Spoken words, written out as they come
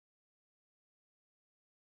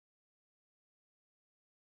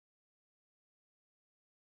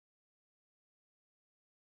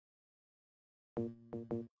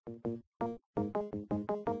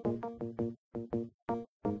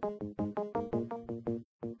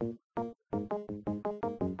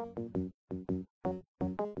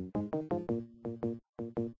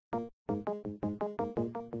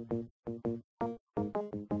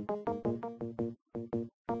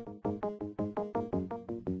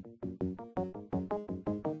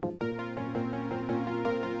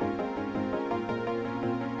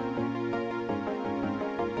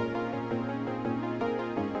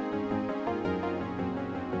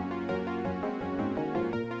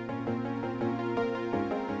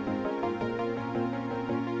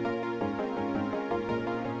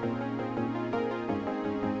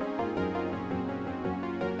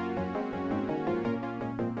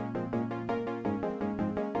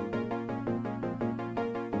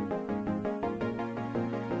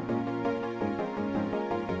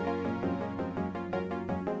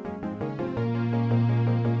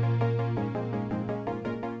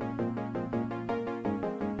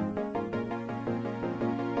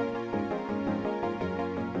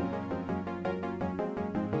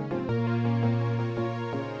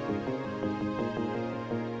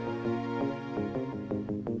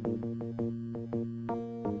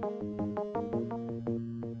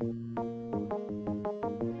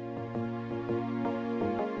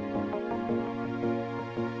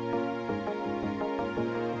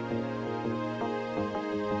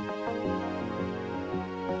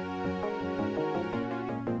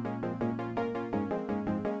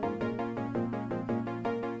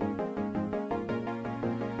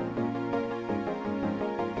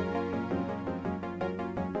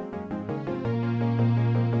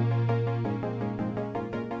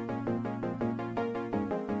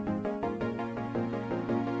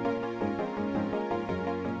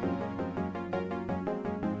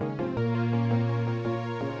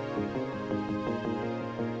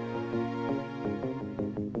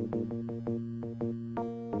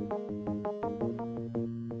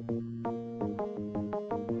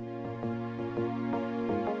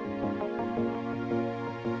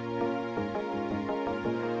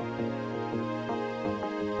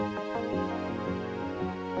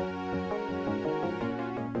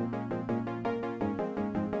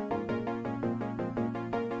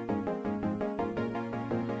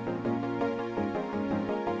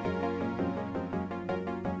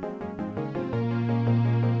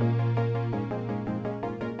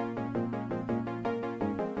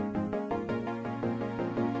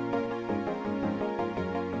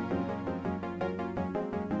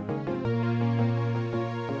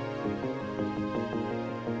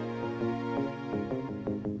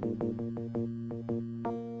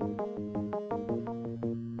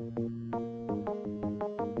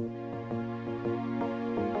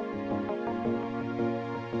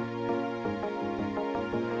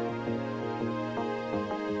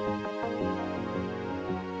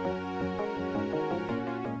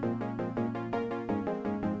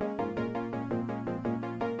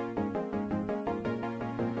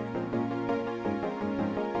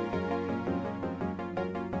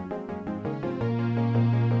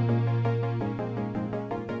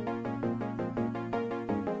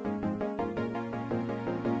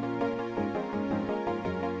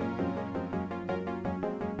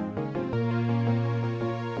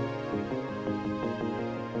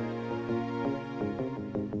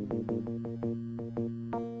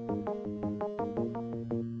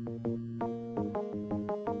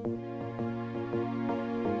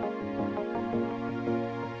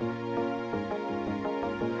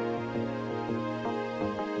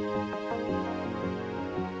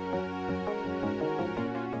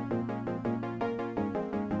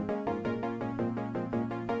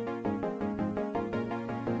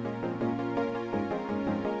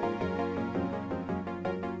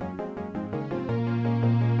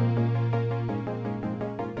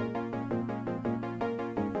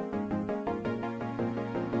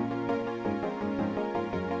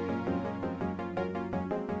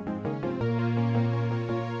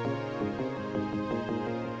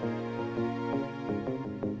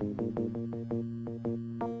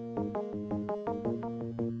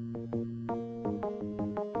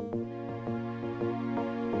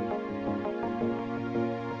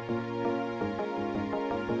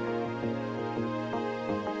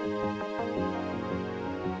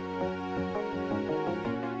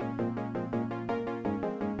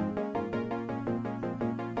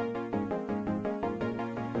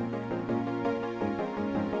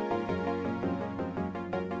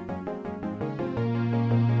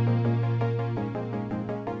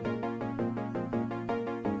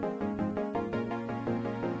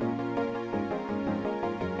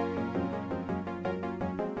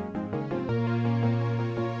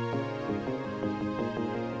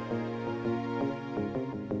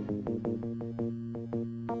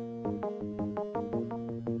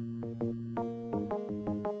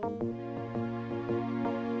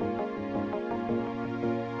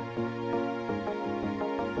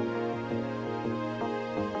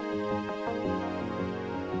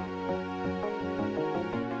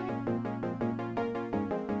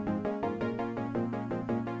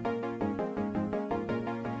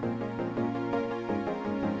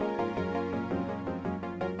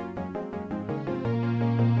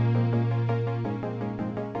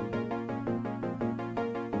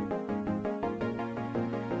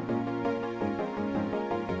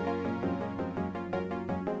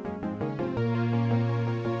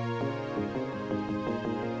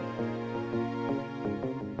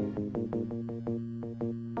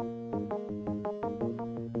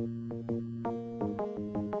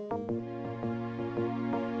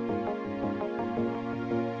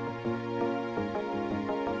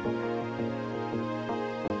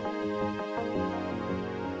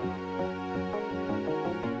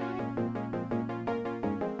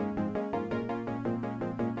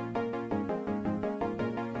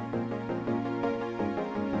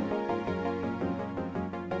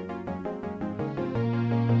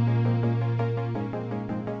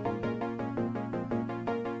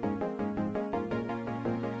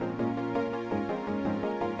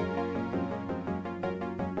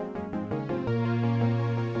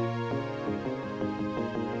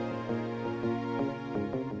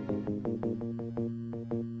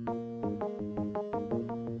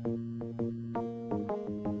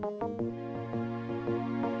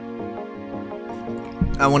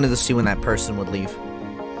I wanted to see when that person would leave.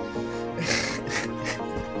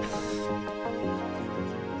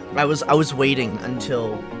 I was waiting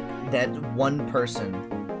until that one person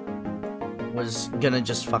was gonna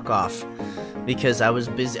just fuck off, because I was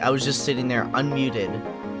busy. I was just sitting there unmuted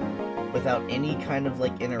without any kind of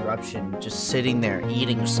like interruption, just sitting there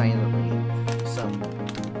eating silently some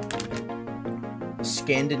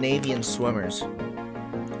Scandinavian swimmers.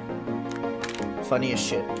 Funny as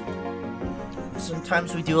shit.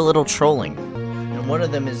 Sometimes we do a little trolling, and one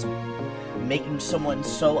of them is making someone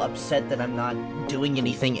so upset that I'm not doing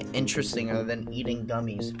anything interesting other than eating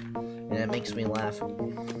gummies, and it makes me laugh.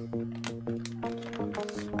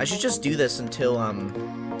 I should just do this until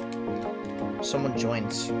someone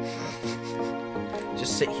joins.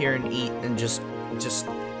 Just sit here and eat and just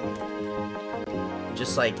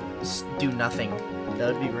like do nothing.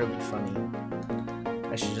 That would be really funny.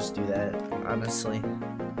 I should just do that, honestly.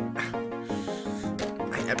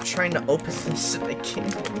 I'm trying to open this and I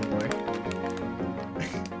can't anymore.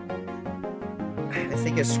 I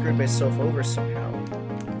think I screwed myself over somehow.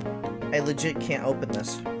 I legit can't open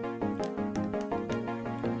this.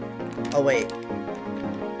 Oh wait.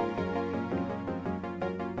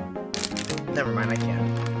 Never mind, I can.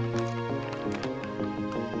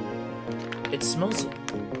 It smells...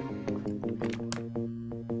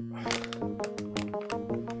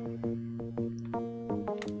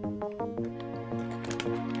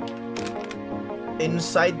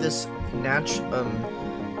 Inside this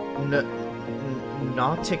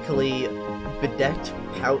nautically bedecked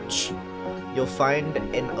pouch, you'll find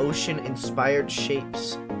an ocean-inspired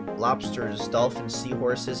shapes. Lobsters, dolphins,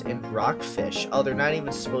 seahorses, and rockfish. Oh, they're not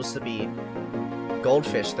even supposed to be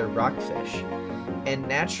goldfish, they're rockfish. And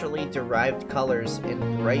naturally derived colors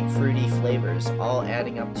and bright fruity flavors, all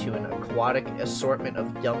adding up to an aquatic assortment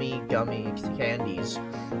of yummy gummy candies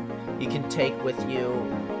you can take with you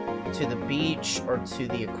to the beach or to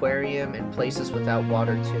the aquarium and places without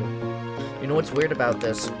water too. You know what's weird about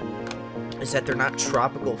this is that they're not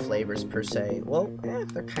tropical flavors per se. Well, they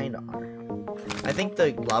kind of are. I think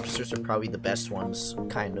the lobsters are probably the best ones,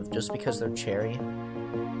 kind of, just because they're cherry.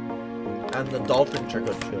 And the dolphins are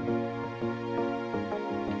good too.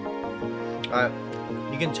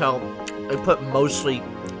 You can tell I put mostly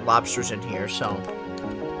lobsters in here, so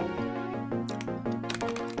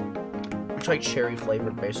it's like cherry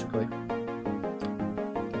flavored, basically.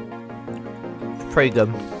 Pretty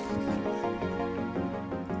good.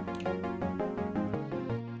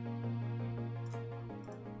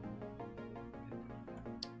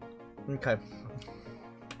 Okay.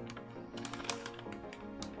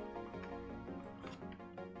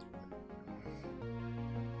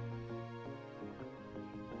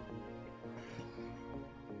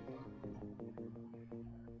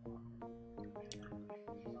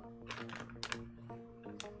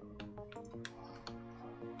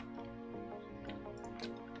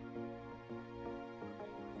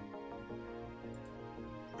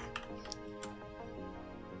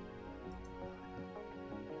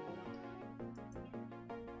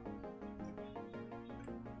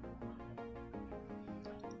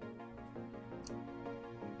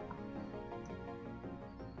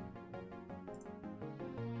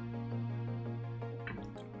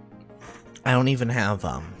 I don't even have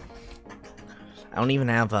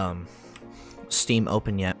Steam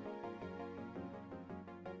open yet.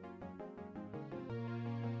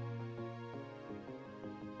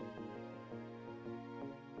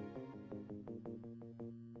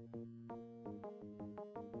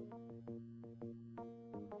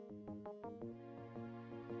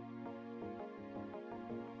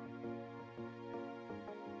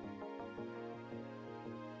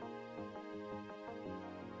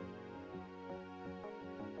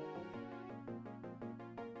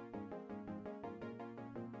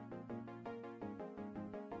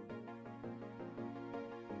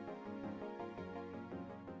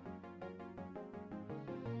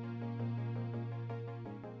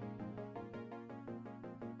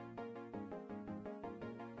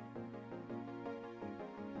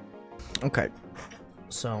 Okay,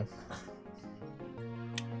 so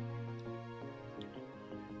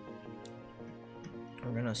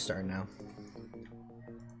we're gonna start now.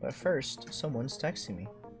 But first, someone's texting me.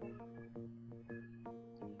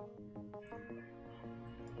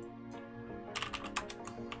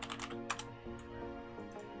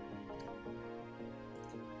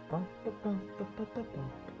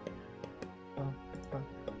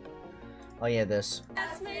 Oh yeah, this.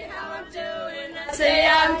 Ask me how I'm doing, I say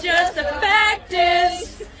I'm just a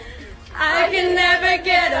cactus. I can never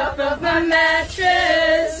get off of my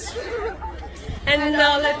mattress. And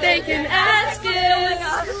all that they can ask is,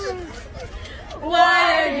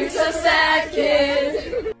 Why are you so sad,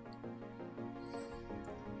 kid?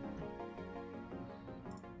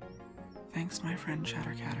 Thanks my friend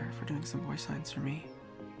Chattercatter for doing some voice lines for me.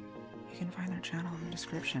 You can find their channel in the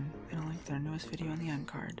description and a link to their newest video in the end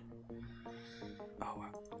card. Oh,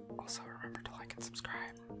 also remember to like and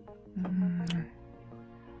subscribe.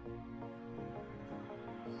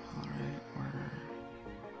 Alright,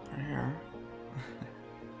 we're here.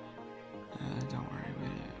 Don't worry,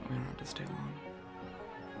 we don't have to stay long.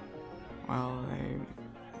 Well,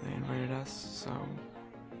 they invited us, so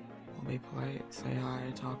we'll be polite, say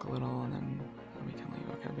hi, talk a little, and then we can leave,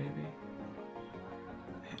 okay, baby?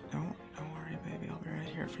 Hey, don't worry, baby, I'll be right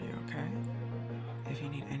here for you, okay? If you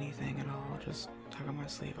need anything at all, just tug on my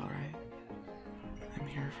sleeve, alright? I'm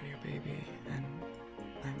here for you, baby, and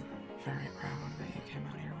I'm very proud that you came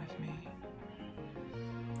out here with me.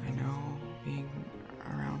 I know being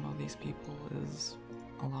around all these people is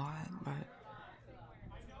a lot, but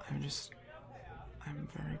I'm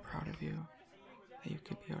very proud of you that you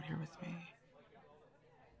could be out here with me.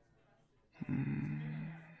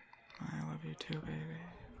 I love you too, baby.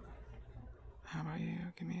 How about you?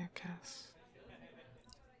 Give me a kiss.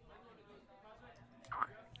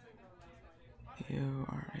 You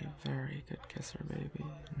are a very good kisser, baby.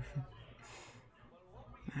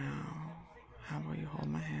 Now, how about you hold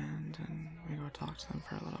my hand and we go talk to them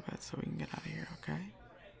for a little bit so we can get out of here, okay?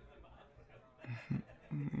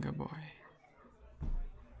 Good boy.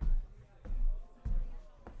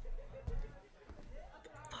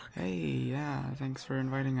 Hey, yeah, thanks for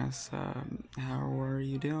inviting us. How were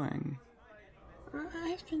you doing?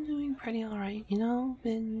 I've been doing pretty alright, you know?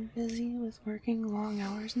 Been busy with working long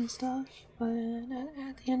hours and stuff, but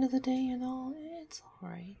at the end of the day, you know, it's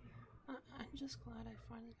alright. I'm just glad I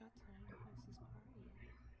finally got time to host this party.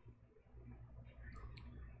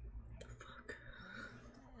 The fuck?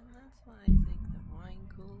 And that's why I think that wine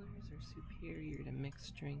coolers are superior to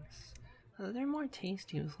mixed drinks. They're more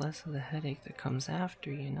tasty with less of the headache that comes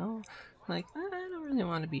after, you know? Like, I don't really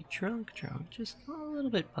want to be drunk, just a little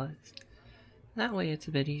bit buzzed. That way it's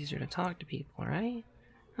a bit easier to talk to people, right?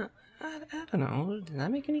 I don't know, does that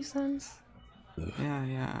make any sense?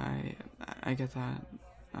 Yeah, I get that.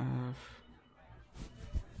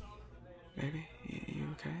 Baby, you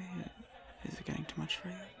okay? Is it getting too much for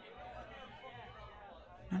you?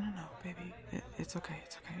 No, baby, it's okay,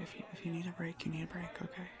 If you need a break, you need a break,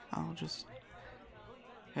 okay? I'll just...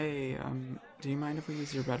 Hey, do you mind if we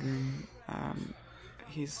use your bedroom?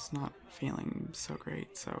 He's not feeling so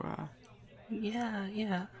great, so,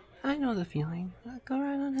 Yeah, I know the feeling. Go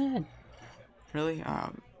right on ahead. Really?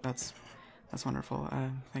 That's wonderful.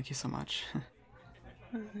 Thank you so much.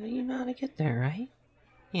 You know how to get there, right?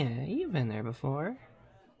 Yeah, you've been there before.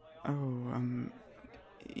 Oh,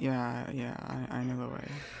 yeah, I know the way.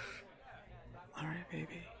 Alright,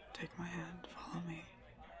 baby, take my hand, follow me.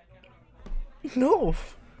 No!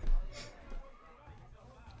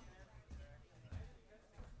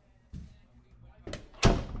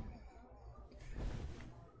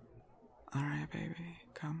 Alright, baby,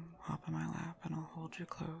 come hop in my lap and I'll hold you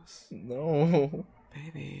close. No.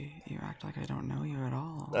 Baby, you act like I don't know you at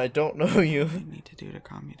all. I don't know you. What do you need to do to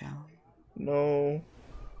calm you down? No.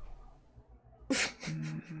 No.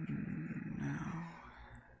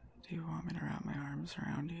 Do you want me to wrap my arms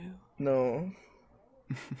around you? No.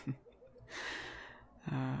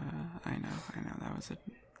 I know, that was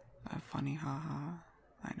a funny haha.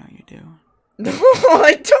 I know you do. No,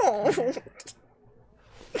 I don't!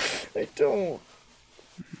 I don't.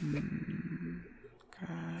 Good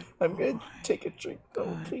I'm boy. gonna take a drink though,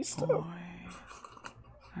 Good please boy. stop.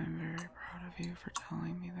 I'm very proud of you for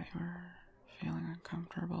telling me that you were feeling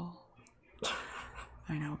uncomfortable.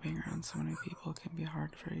 I know being around so many people can be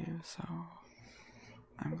hard for you, so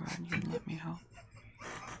I'm glad you let me help.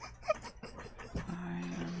 I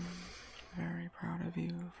am very proud of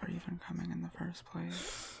you for even coming in the first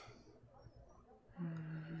place.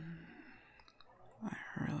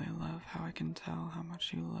 I really love how I can tell how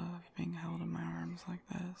much you love being held in my arms like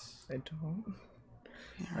this. I don't.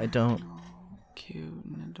 You're I don't. acting all cute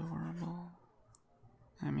and adorable.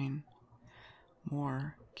 I mean,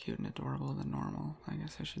 more cute and adorable than normal, I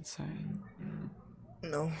guess I should say.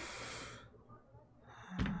 No.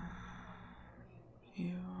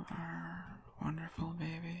 You are wonderful,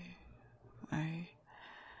 baby. I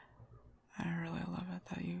really love it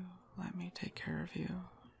that you let me take care of you.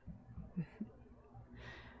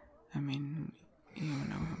 I mean, you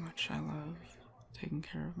know how much I love taking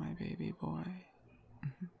care of my baby boy.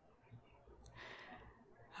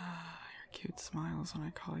 Your cute smiles when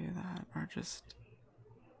I call you that are just...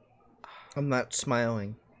 I'm not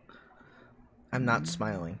smiling. I'm not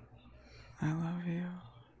smiling. I love you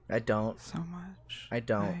I don't. so much. I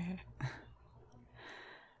don't.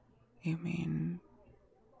 You mean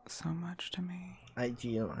so much to me.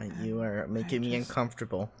 You are making me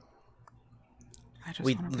uncomfortable. I just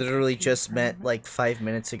We wanna literally protect you just met from like 5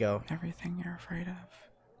 minutes ago. everything you're afraid of.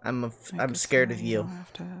 I'm scared of You you. don't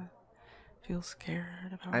have to feel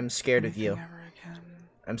scared about I'm scared of you. anything ever again.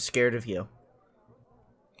 I'm scared of you.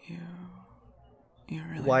 You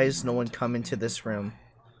really Why mean has the no world one to come me, into baby this room boy.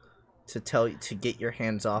 to tell you to get your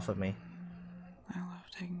hands off of me? I love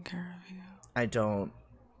taking care of you. I don't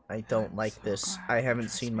I'm like so this. glad I you haven't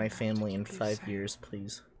trust seen me my enough to family in keep you 5 safe. years,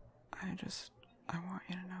 please. I want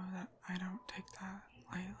you to know that I don't take that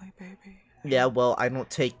lightly, baby. Yeah, well, I don't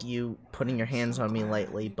take you putting your I'm hands so on me glad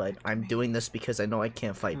lightly, you but picked I'm me. doing this because I know I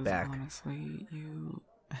can't fight 'Cause back. honestly, you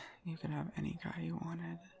could have any guy you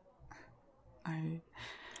wanted.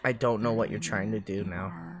 I don't know I what really you're trying to mean it. do You now.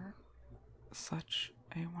 are such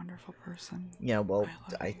a wonderful person. Yeah, well,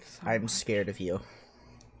 I love you so I'm much. scared of you.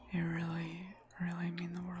 You really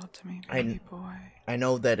mean the world to me, baby boy. I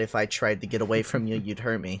know that if I tried to get away from you, you'd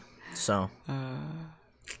hurt me. So,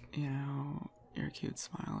 You know, your cute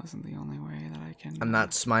smile isn't the only way that I can. I'm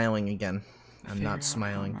not smiling again. I'm figure not out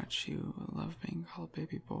smiling. How much you love being called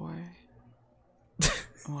baby boy.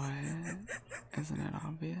 What? Isn't it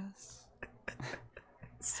obvious?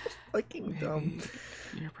 So fucking dumb. Baby,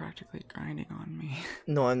 you're practically grinding on me.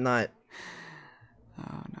 No, I'm not.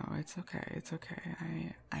 Oh no, it's okay. It's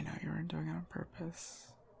okay. I know you weren't doing it on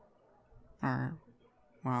purpose. Or,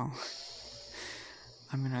 well,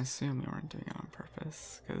 I'm gonna assume you weren't doing it on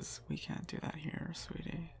purpose, because we can't do that here,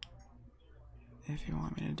 sweetie. If you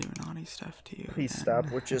want me to do naughty stuff to you, Please then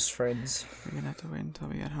stop. We're just friends. you're gonna have to wait until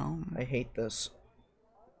we get home. I hate this.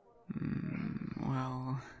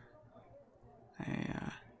 Well,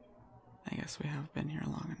 I guess we have been here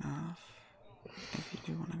long enough. If you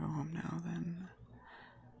do want to go home now, then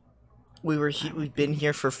We've been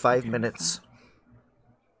here for 5 minutes.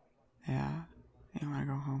 yeah, you want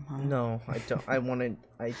to go home, huh? No, I don't.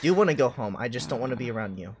 I do want to go home. I just don't want to be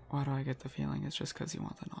around you. Why do I get the feeling it's just because you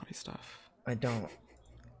want the naughty stuff? I don't.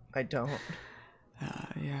 Yeah,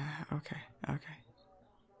 okay.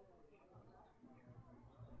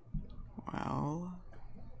 Well,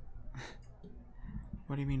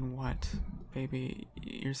 what do you mean, what? Baby,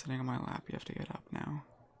 you're sitting on my lap, you have to get up now.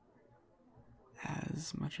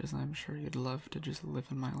 As much as I'm sure you'd love to just live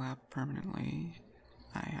in my lap permanently,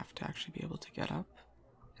 I have to actually be able to get up,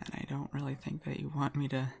 and I don't really think that you want me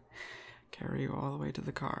to carry you all the way to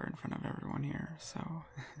the car in front of everyone here, so...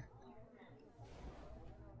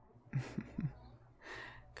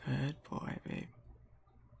 Good boy, babe.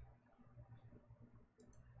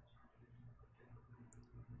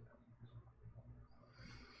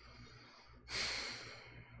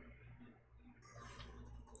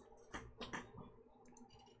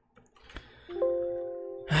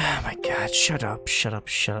 Oh my god, shut up, please,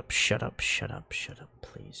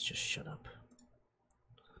 just shut up.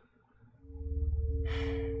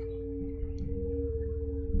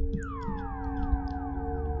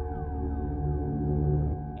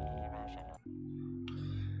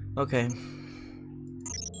 Okay.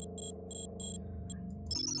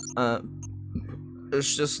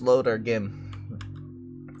 Let's just load our game.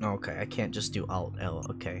 Okay, I can't just do Alt L,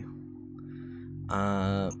 okay.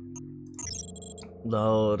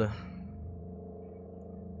 Load.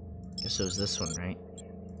 Guess it was this one, right?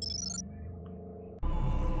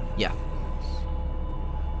 Yeah.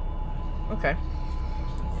 Okay.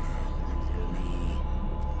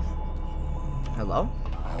 Hello?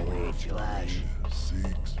 Flash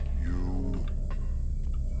seeks you.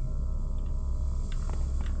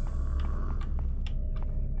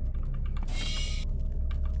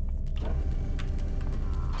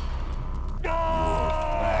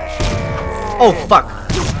 Oh fuck!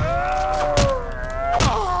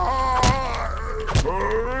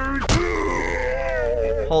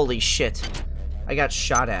 Holy shit. I got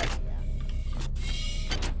shot at.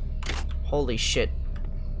 Holy shit.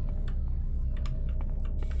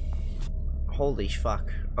 Holy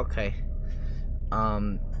fuck. Okay.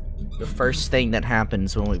 The first thing that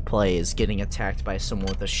happens when we play is getting attacked by someone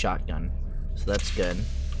with a shotgun. So that's good.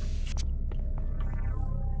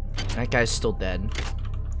 That guy's still dead.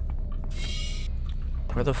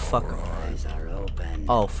 Where the fuck? Eyes are open.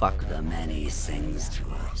 Oh fuck. The many sings to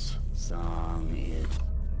us. Song is.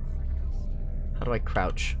 How do I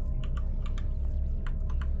crouch?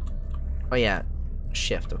 Oh yeah,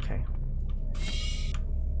 shift, okay.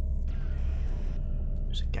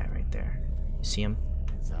 There's a guy right there. You see him?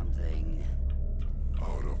 Something.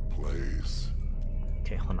 Out of place.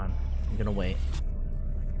 Okay, hold on. I'm gonna wait.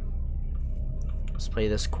 Let's play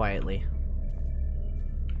this quietly.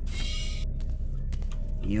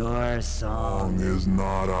 Your Song song. is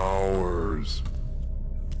not ours.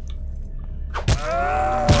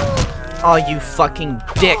 Oh, you fucking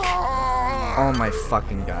dick! Oh my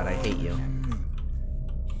fucking god, I hate you.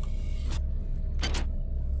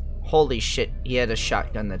 Holy shit, he had a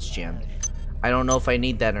shotgun that's jammed. I don't know if I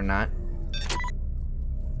need that or not.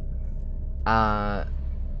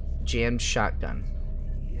 Jammed shotgun.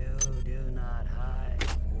 You do not hide.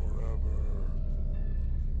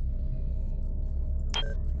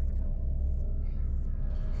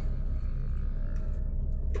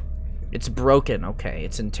 It's broken, okay.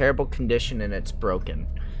 It's in terrible condition and it's broken.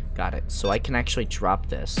 Got it. So I can actually drop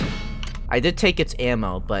this. I did take its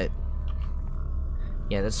ammo, but...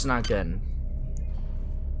 yeah, that's not good.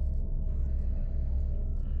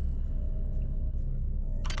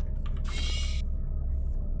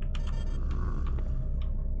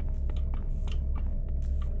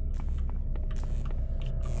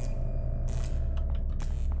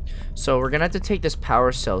 So we're gonna have to take this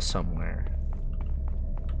power cell somewhere.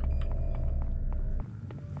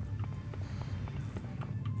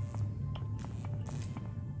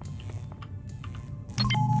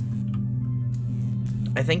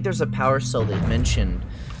 I think there's a power cell they mentioned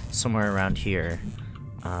somewhere around here.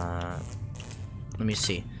 Let me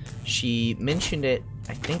see. She mentioned it,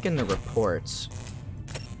 I think, in the reports.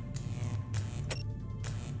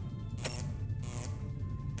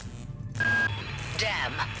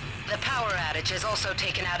 Damn. The power outage has also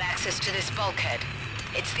taken out access to this bulkhead.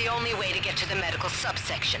 It's the only way to get to the medical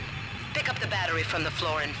subsection. Pick up the battery from the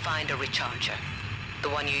floor and find a recharger. The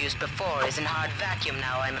one you used before is in hard vacuum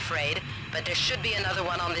now, I'm afraid, but there should be another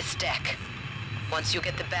one on this deck. Once you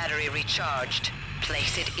get the battery recharged,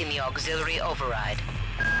 place it in the auxiliary override.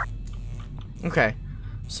 Okay.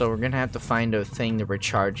 So we're gonna have to find a thing to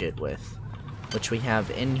recharge it with, which we have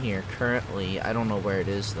in here currently. I don't know where it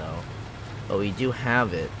is, though. But we do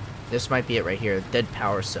have it. This might be it right here. Dead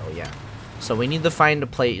power cell, yeah. So we need to find a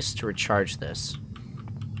place to recharge this.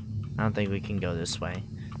 I don't think we can go this way.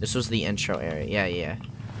 This was the intro area. Yeah.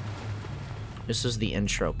 This was the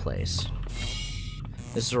intro place.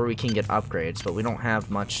 This is where we can get upgrades, but we don't have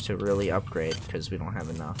much to really upgrade because we don't have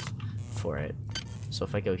enough for it. So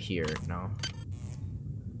if I go here, no.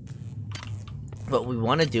 What we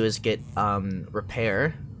want to do is get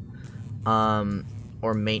repair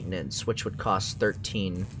or maintenance, which would cost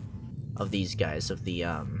 13 of these guys, of the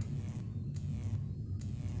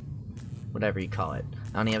whatever you call it.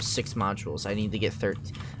 I only have 6 modules. I need to get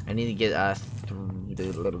 13. I need to get 3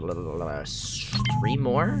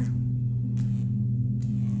 more.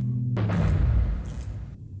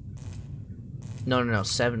 No,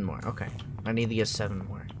 7 more. Okay, I need to get 7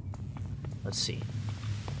 more. Let's see.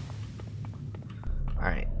 All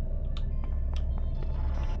right.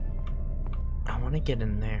 I want to get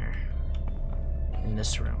in there, in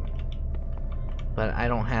this room, but I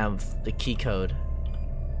don't have the key code.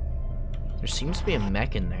 There seems to be a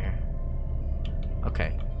mech in there.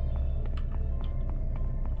 Okay.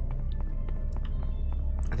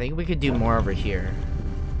 I think we could do more over here.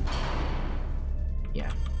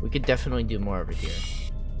 Yeah, we could definitely do more over here.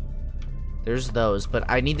 There's those, but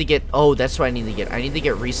I need to get... oh, that's what I need to get. I need to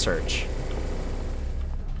get research.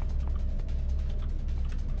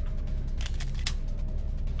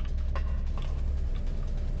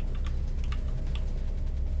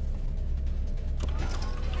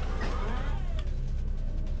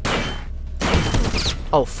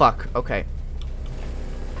 Oh, fuck. Okay.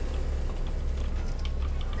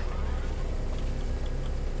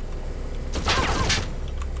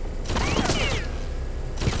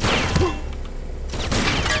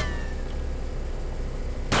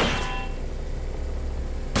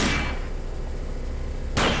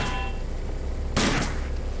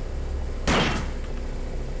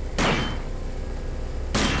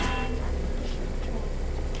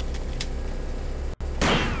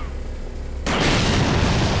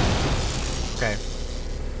 Okay.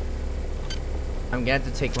 I'm gonna have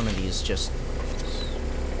to take one of these just...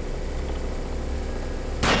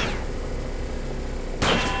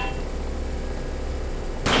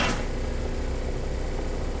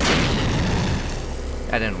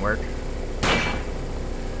 that didn't work.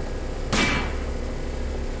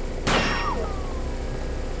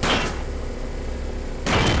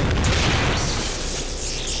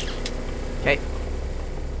 Okay.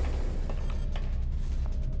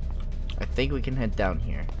 I think we can head down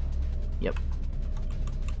here. Yep.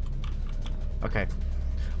 Okay.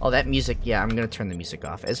 Oh, that music, yeah, I'm gonna turn the music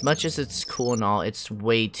off. As much as it's cool and all, it's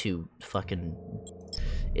way too fucking...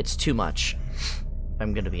 it's too much.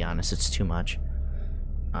 I'm gonna be honest, it's too much.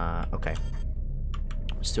 Okay.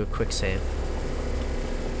 Let's do a quick save.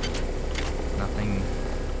 Nothing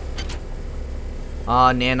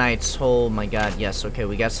Ah, nanites. Oh my god, yes. Okay,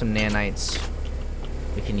 we got some nanites.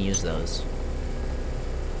 We can use those.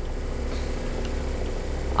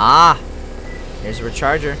 Ah! Here's a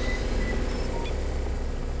recharger.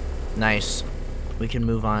 Nice. We can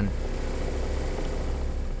move on.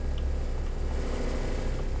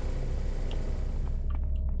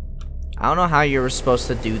 I don't know how you were supposed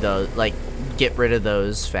to do those, like, get rid of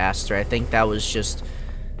those faster. I think that was just,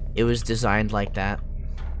 it was designed like that.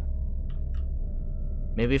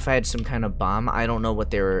 Maybe if I had some kind of bomb, I don't know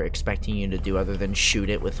what they were expecting you to do other than shoot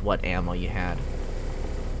it with what ammo you had.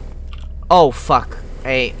 Oh, fuck.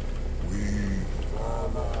 Hey.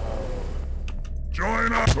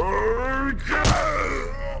 Join us!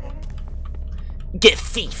 Get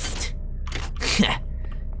thiefed.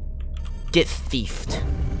 Get thiefed,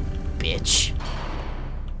 bitch.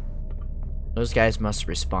 Those guys must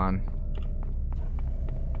respawn.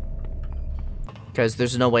 Because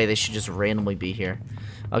there's no way they should just randomly be here.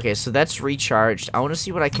 Okay, so that's recharged. I want to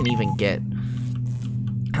see what I can even get.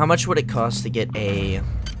 How much would it cost to get a...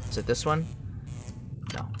 Is it this one?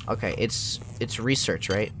 No. Okay, it's research,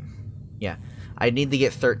 right? Yeah. I need to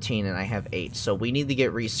get 13 and I have 8. So we need to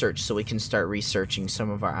get research so we can start researching some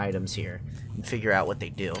of our items here and figure out what they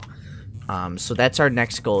do. So that's our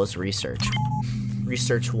next goal, is research.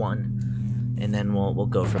 Research 1. And then we'll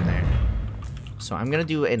go from there. So I'm going to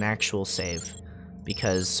do an actual save.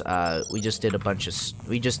 Because we just did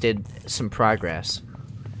some progress,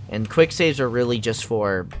 and quick saves are really just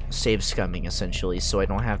for save scumming essentially, so I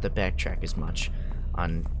don't have to backtrack as much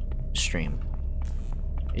on stream.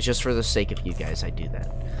 It's just for the sake of you guys I do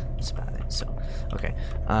that. That's about it. So okay,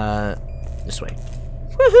 this way.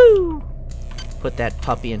 Woohoo! Put that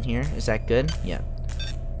puppy in here. Is that good? Yeah.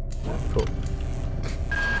 Cool.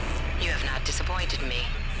 You have not disappointed me.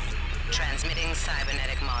 Transmitting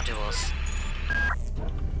cybernetic modules.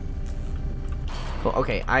 Cool.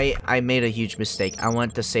 Okay, I made a huge mistake. I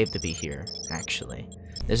want the save to be here, actually.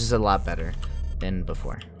 This is a lot better than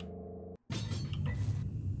before.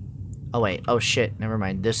 Oh wait, oh shit, never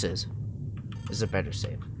mind. This is a better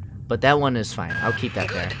save. But that one is fine. I'll keep that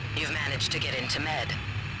Good. there. You've managed to get into Med.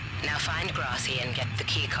 Now find Grassi and get the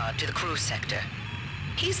keycard to the cruise sector.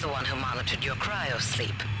 He's the one who monitored your cryo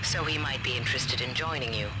sleep, so he might be interested in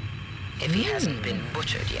joining you. If he hasn't been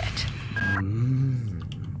butchered yet.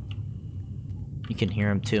 You can hear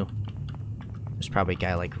him too. There's probably a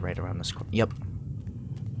guy like right around this corner. Yep.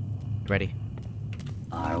 Ready?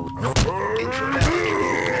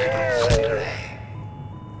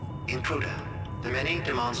 Intruder, the many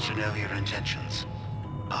demands to know your intentions.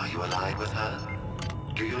 Are you allied with her?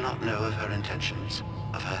 Do you not know of her intentions,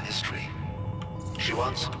 of her history? She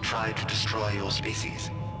once tried to destroy your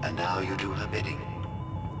species, and now you do her bidding.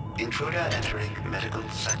 Intruder entering medical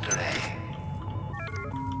sector A.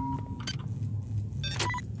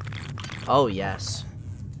 Oh, yes.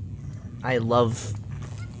 I love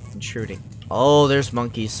intruding. Oh, there's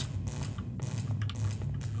monkeys.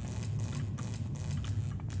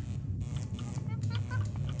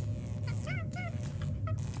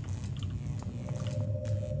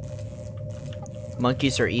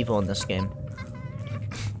 Monkeys are evil in this game.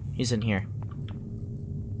 He's in here.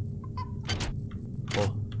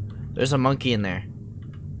 Oh, there's a monkey in there.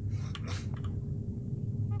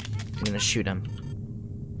 I'm gonna shoot him.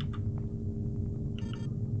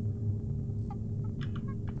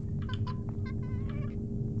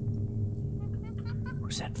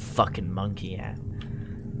 Where's that fucking monkey at?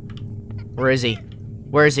 Where is he?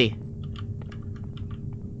 Where is he?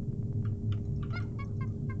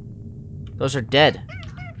 Those are dead.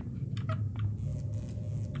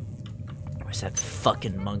 Where's that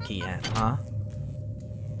fucking monkey at, huh?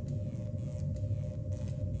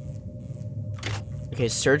 Okay,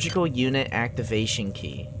 surgical unit activation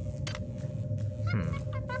key.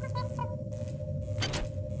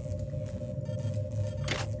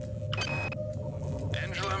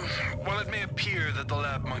 Angela, while it may appear that the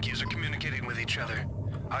lab monkeys are communicating with each other,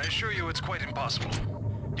 I assure you it's quite impossible.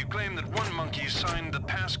 You claim that one monkey signed the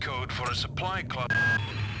passcode for a supply closet.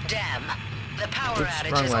 Damn. The power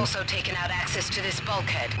outage has also taken out access to this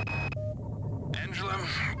bulkhead. Angela,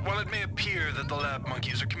 while it may appear that the lab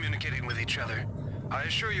monkeys are communicating with each other, I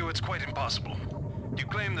assure you it's quite impossible. You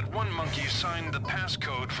claim that one monkey signed the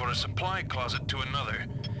passcode for a supply closet to another,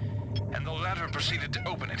 and the latter proceeded to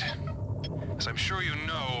open it. As I'm sure you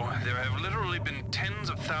know, there have literally been tens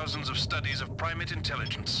of thousands of studies of primate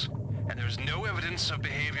intelligence, and there's no evidence of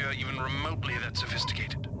behavior even remotely that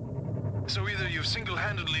sophisticated. So either you've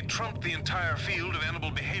single-handedly trumped the entire field of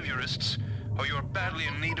animal behaviorists, or you're badly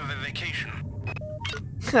in need of a vacation.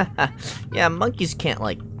 Yeah, monkeys can't,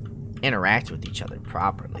 like, interact with each other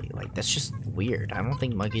properly. Like, that's just weird. I don't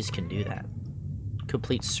think monkeys can do that.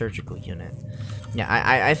 Complete surgical unit. Yeah,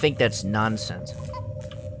 I think that's nonsense.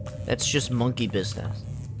 That's just monkey business.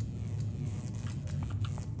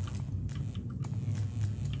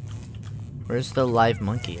 Where's the live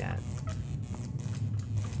monkey at?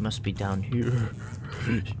 Must be down here.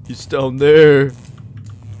 He's down there.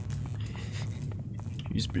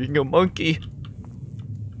 He's being a monkey.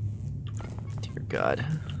 Dear God.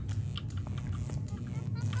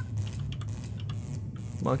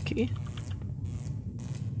 Monkey?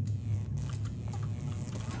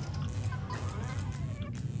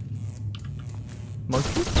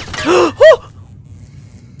 Monkey?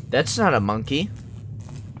 That's not a monkey.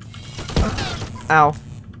 Ow.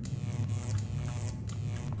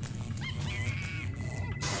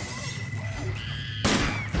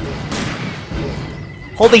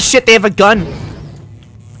 Holy shit, they have a gun!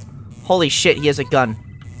 Holy shit, he has a gun.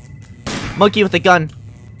 Monkey with a gun.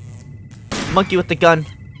 Monkey with the gun.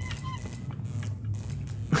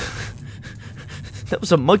 That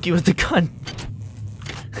was a monkey with a gun.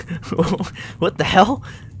 What the hell?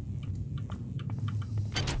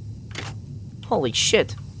 Holy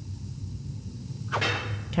shit.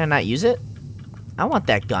 Can I not use it? I want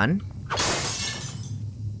that gun.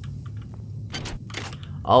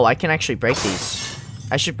 Oh, I can actually break these.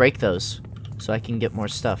 I should break those so I can get more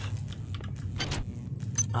stuff.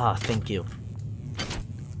 Ah, thank you.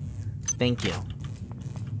 Thank you.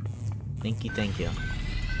 Thank you, thank you.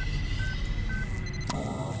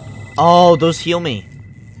 Oh, those heal me.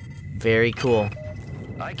 Very cool.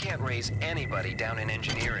 I can't raise anybody down in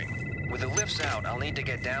engineering. With the lifts out, I'll need to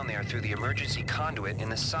get down there through the emergency conduit in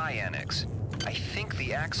the Psi Annex. I think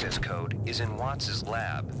the access code is in Watts'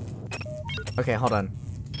 lab. Okay, hold on.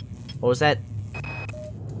 What was that?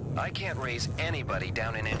 I can't raise anybody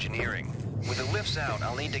down in engineering. With the lifts out,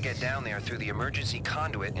 I'll need to get down there through the emergency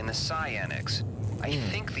conduit in the Psi Annex. I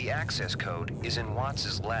think the access code is in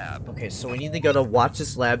Watts' lab. Okay, so we need to go to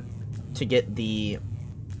Watts' lab to get the...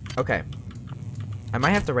 Okay. I might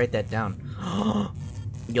have to write that down.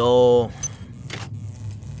 Yo.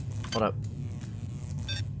 Hold up.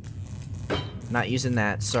 Not using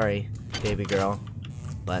that, sorry, baby girl.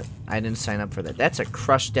 But I didn't sign up for that. That's a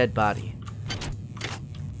crushed dead body.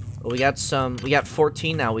 We got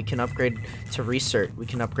 14 now. We can upgrade to research. We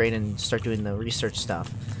can upgrade and start doing the research stuff,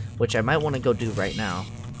 which I might want to go do right now.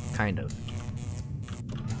 Kind of.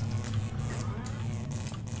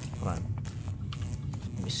 Hold on.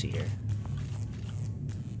 Let me see here.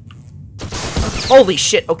 Holy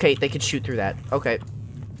shit! Okay, they can shoot through that. Okay.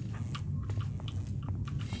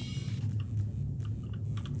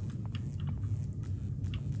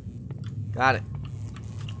 Got it.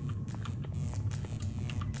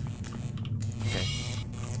 Okay.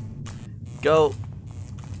 Go.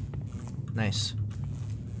 Nice.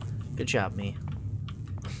 Good job, me.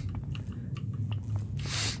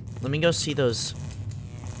 Let me go see those...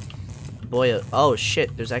 Boy, oh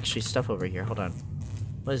shit, there's actually stuff over here. Hold on.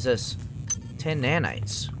 What is this? 10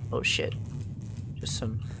 nanites. Oh shit. Just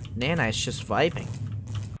some nanites just vibing.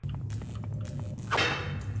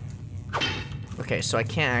 Okay, so I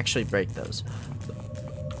can't actually break those.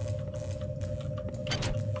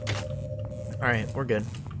 Alright, we're good.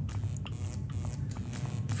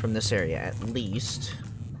 From this area, at least.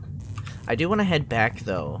 I do want to head back,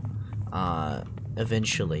 though,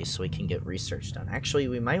 eventually, so we can get research done. Actually,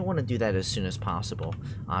 we might want to do that as soon as possible,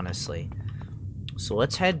 honestly. So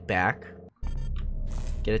let's head back.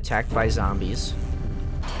 Get attacked by zombies.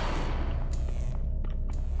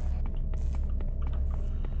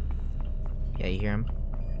 Yeah, you hear him?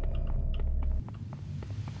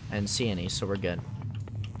 I didn't see any, so we're good.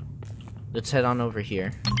 Let's head on over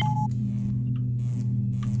here.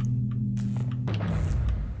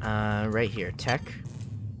 Right here, tech.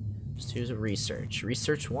 Just use a research.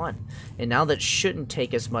 Research 1. And now that shouldn't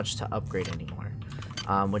take as much to upgrade anymore.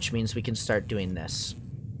 Which means we can start doing this.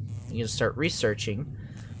 We can start researching.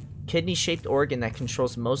 Kidney-shaped organ that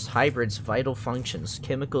controls most hybrids' vital functions.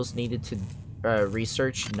 Chemicals needed to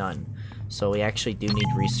research, none. So we actually do need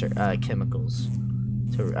research chemicals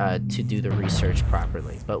to do the research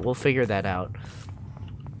properly. But we'll figure that out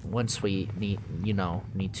once we need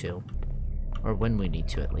to. Or when we need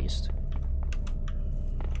to, at least.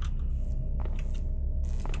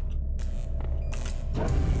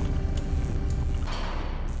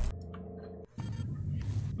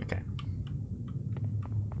 Okay.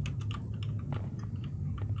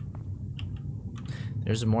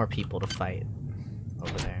 There's more people to fight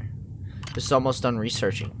over there. This is almost done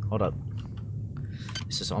researching. Hold up.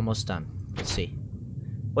 This is almost done. Let's see.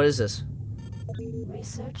 What is this?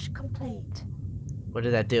 Research complete. What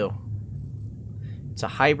did that do? It's a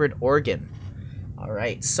hybrid organ.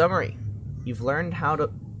 Alright, summary. You've learned how to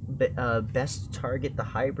best target the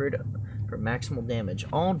hybrid for maximal damage.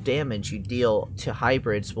 All damage you deal to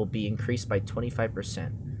hybrids will be increased by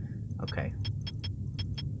 25%. Okay.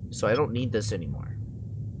 So I don't need this anymore,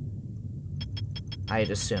 I'd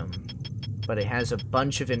assume. But it has a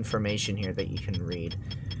bunch of information here that you can read.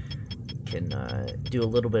 You can do a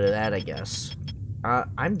little bit of that, I guess. I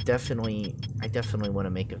definitely want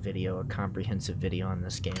to make a video, a comprehensive video on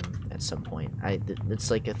this game at some point.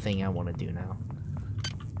 It's like a thing I want to do now.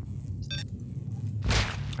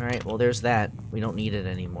 Alright, well there's that. We don't need it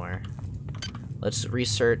anymore. Let's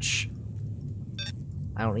research.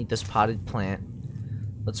 I don't need this potted plant.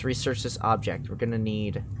 Let's research this object. We're gonna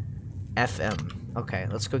need FM. Okay,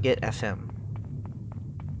 let's go get FM.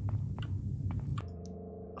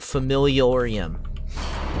 Familiorium.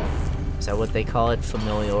 Is that what they call it?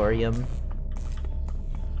 Familiorium?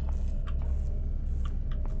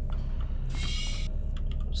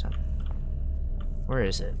 What's that? Where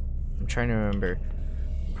is it? I'm trying to remember.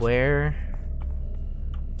 Where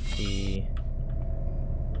the...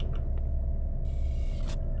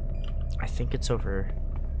 I think it's over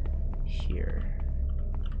here.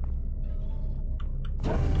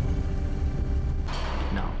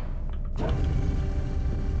 No.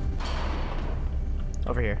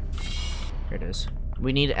 Over here. Here it is.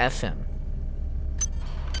 We need FM.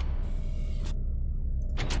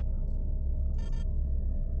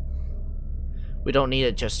 We don't need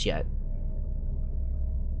it just yet.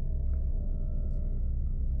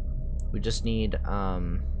 We just need,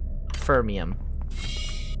 fermium.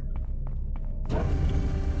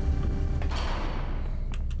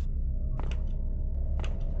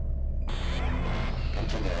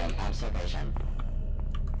 Continuing observation.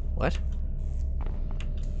 What?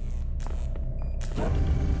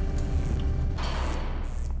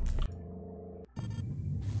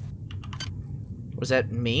 Was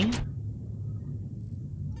that me?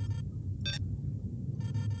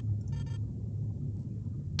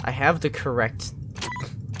 I have the correct...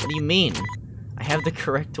 What do you mean? I have the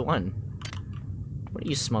correct one. What are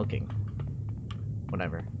you smoking?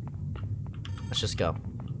 Whatever. Let's just go.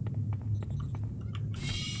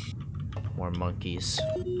 More monkeys.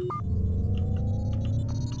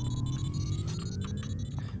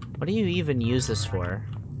 What do you even use this for?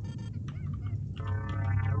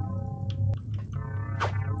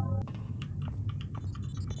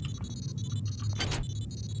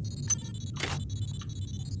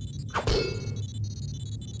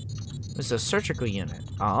 This is a surgical unit.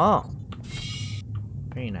 Oh.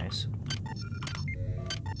 Very nice.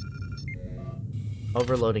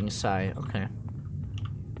 Overloading psi. Okay.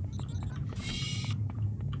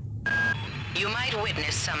 You might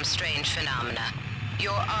witness some strange phenomena.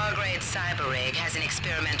 Your R-grade cyber rig has an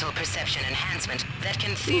experimental perception enhancement that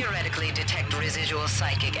can theoretically detect residual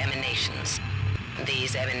psychic emanations.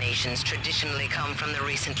 These emanations traditionally come from the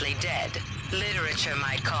recently dead. Literature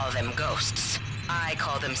might call them ghosts. I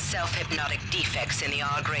call them self-hypnotic defects in the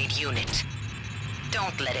R-grade unit.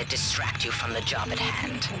 Don't let it distract you from the job at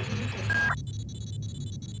hand.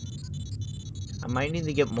 I might need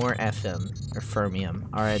to get more FM or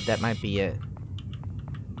fermium. Alright, that might be it.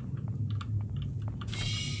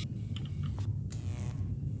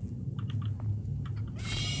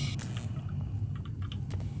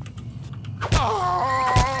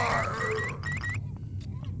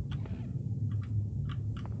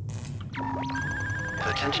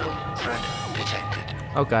 Potential threat detected.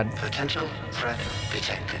 Oh god. Potential threat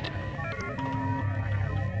detected.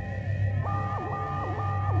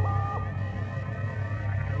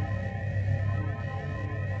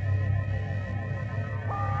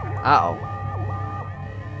 Uh-oh.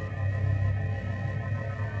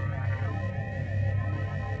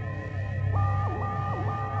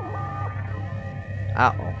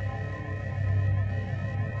 Uh-oh.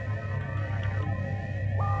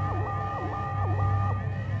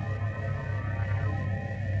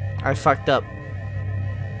 I fucked up.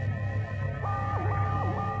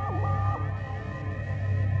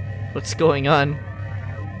 What's going on?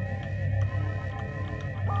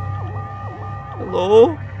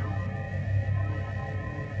 Hello?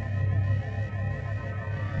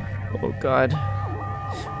 Oh god.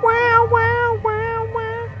 Wow, wow, wow,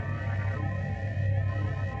 wow.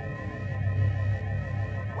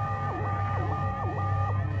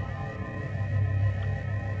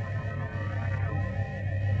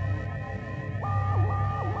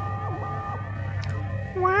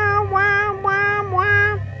 Wow, wow, wow,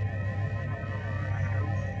 wow.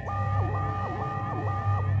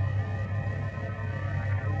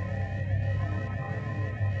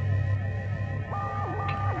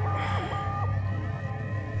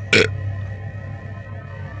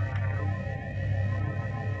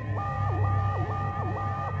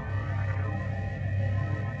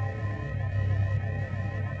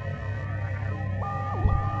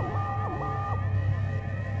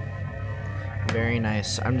 Very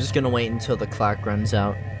nice. I'm just gonna wait until the clock runs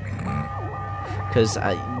out. Because,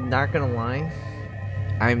 not gonna lie,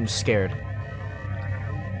 I'm scared.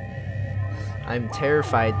 I'm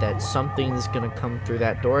terrified that something's gonna come through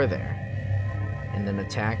that door there and then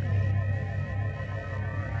attack me.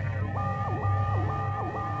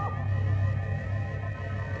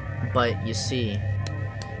 But you see,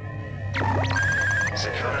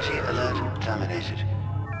 Security alert terminated.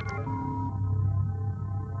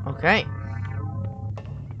 okay.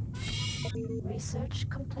 Research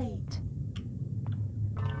complete.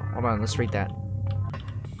 Hold on, let's read that.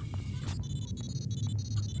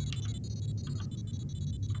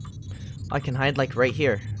 I can hide like right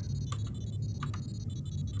here.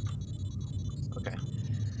 Okay.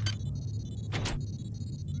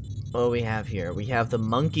 What do we have here? We have the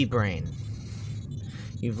monkey brain.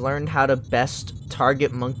 You've learned how to best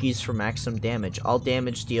target monkeys for maximum damage. All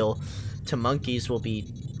damage deal to monkeys will be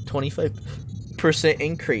 25%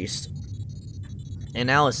 increased.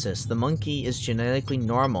 Analysis. The monkey is genetically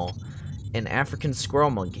normal, an African squirrel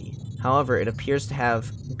monkey. However, it appears to have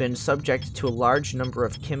been subject to a large number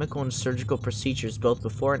of chemical and surgical procedures both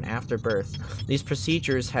before and after birth. These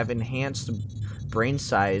procedures have enhanced brain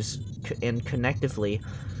size and connectivity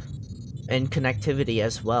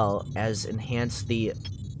as well as enhanced the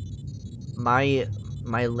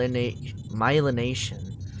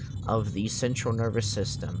myelination of the central nervous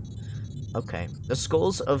system. Okay. The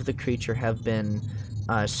skulls of the creature have been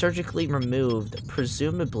surgically removed,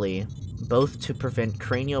 presumably both to prevent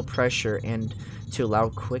cranial pressure and to allow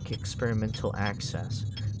quick experimental access.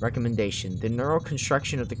 Recommendation. The neural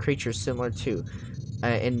construction of the creature is similar to,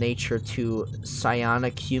 in nature, to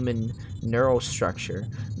psionic human neural structure.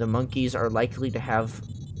 The monkeys are likely to have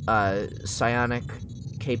psionic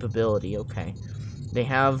capability. Okay. They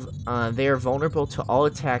are vulnerable to all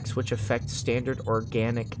attacks which affect standard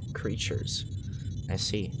organic creatures. I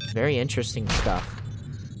see. Very interesting stuff.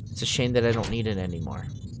 It's a shame that I don't need it anymore.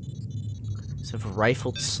 So for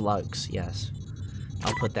rifled slugs, yes.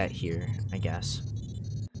 I'll put that here, I guess.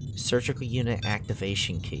 Surgical unit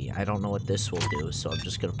activation key. I don't know what this will do, so I'm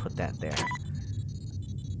just gonna put that there.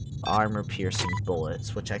 Armor piercing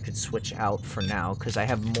bullets, which I could switch out for now, because I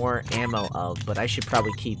have more ammo of, but I should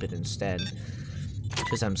probably keep it instead.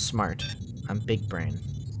 Because I'm smart. I'm big brain.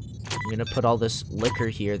 I'm gonna put all this liquor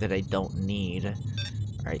here that I don't need.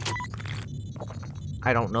 Alright.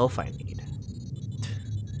 I don't know if I need.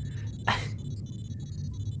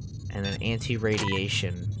 And then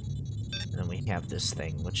anti-radiation. And then we have this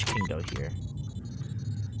thing, which can go here.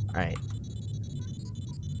 Alright.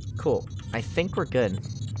 Cool. I think we're good.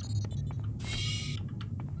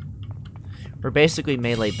 We're basically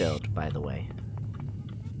melee build, by the way.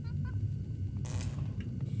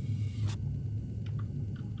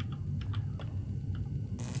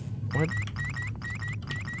 What?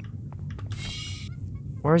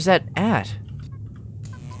 Where's that at?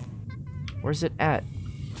 Where's it at?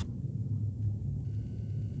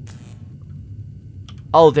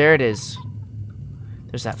 Oh, there it is.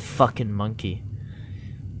 There's that fucking monkey.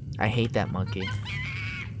 I hate that monkey.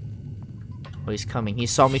 Oh, he's coming. He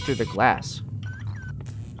saw me through the glass.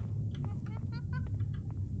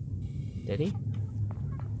 Did he?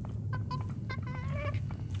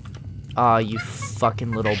 Aw, you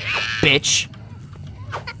fucking little bitch.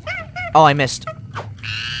 Oh, I missed.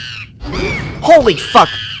 Holy fuck!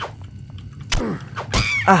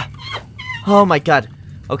 Ah! Oh my god.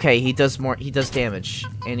 Okay, he does damage.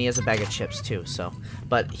 And he has a bag of chips too, so.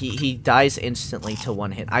 But he dies instantly to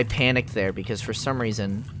one hit. I panicked there because for some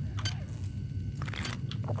reason...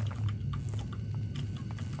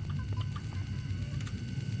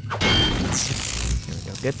 Here we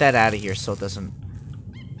go. Get that out of here so it doesn't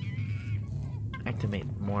activate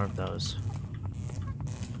more of those.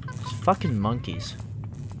 These fucking monkeys.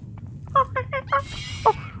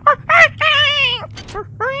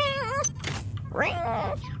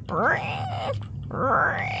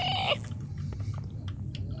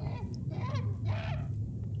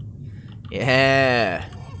 Yeah.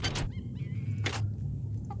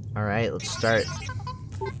 All right, let's start.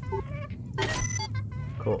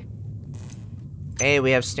 Cool. Hey,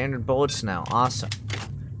 we have standard bullets now. Awesome.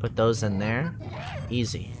 Put those in there.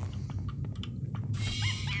 Easy.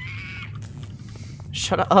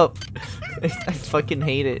 Shut up. I fucking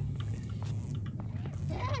hate it.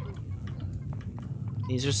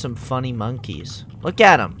 These are some funny monkeys. Look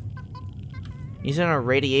at them. He's in a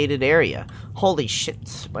radiated area. Holy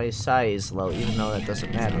shit, my size is low, even though that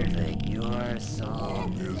doesn't matter. Your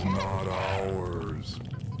song Is not ours.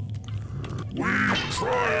 We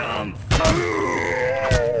triumph.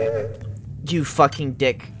 You fucking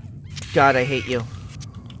dick. God, I hate you.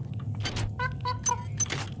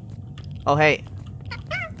 Oh, hey.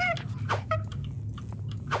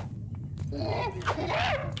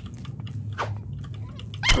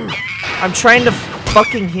 I'm trying to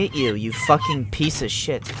fucking hit you, you fucking piece of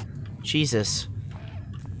shit. Jesus.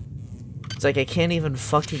 It's like I can't even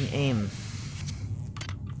fucking aim.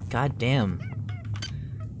 God damn.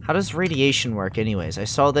 How does radiation work anyways? I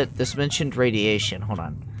saw that this mentioned radiation. Hold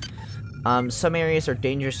on. Some areas are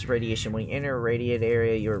dangerous to radiation. When you enter a radiated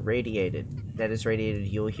area, you're radiated. That is radiated.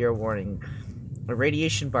 You will hear a warning. A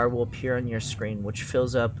radiation bar will appear on your screen, which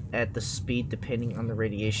fills up at the speed depending on the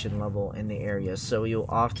radiation level in the area. So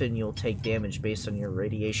you'll take damage based on your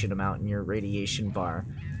radiation amount in your radiation bar.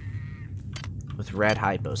 With red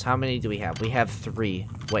hypos. How many do we have? We have 3.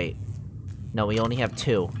 Wait. No, we only have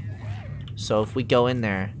 2. So if we go in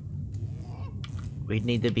there, we'd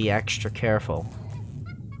need to be extra careful.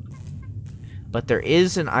 But there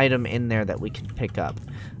is an item in there that we can pick up.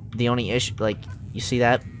 The only issue, like, you see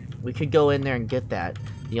that? We could go in there and get that.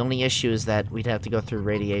 The only issue is that we'd have to go through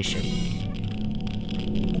radiation.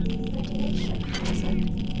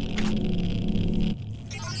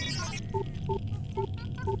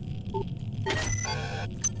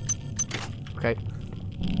 Okay.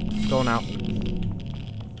 Going out.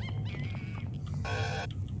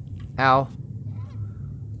 Ow.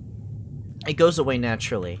 It goes away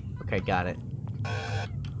naturally. Okay, got it.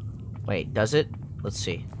 Wait, does it? Let's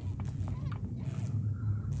see.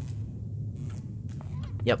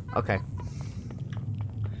 Yep, okay.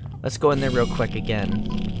 Let's go in there real quick again.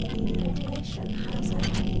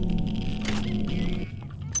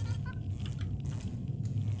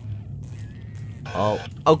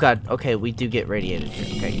 Oh god, okay, we do get radiated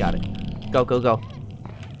here. Okay, got it. Go, go, go.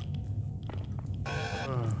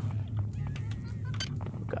 Oh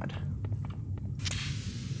god.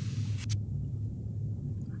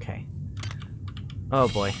 Okay. Oh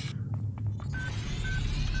boy.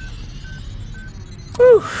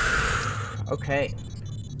 Whew. Okay.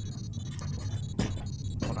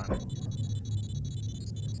 Hold on.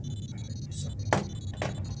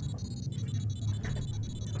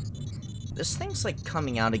 This thing's like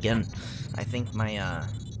coming out again. I think my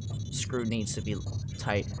screw needs to be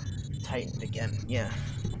tightened again. Yeah.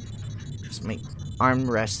 Just my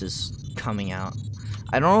armrest is coming out.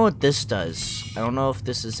 I don't know what this does. I don't know if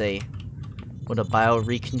this is what a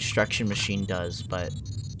bio-reconstruction machine does, but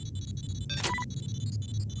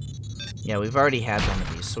yeah, we've already had one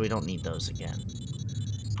of these, so we don't need those again.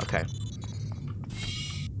 Okay.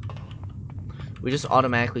 We just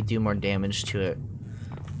automatically do more damage to it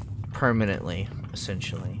permanently,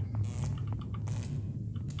 essentially.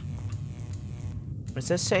 What does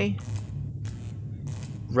this say?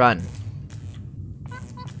 Run.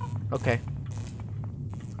 Okay.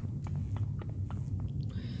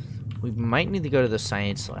 We might need to go to the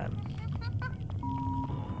science lab.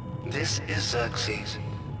 This is Xerxes.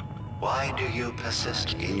 Why do you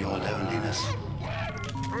persist in your loneliness?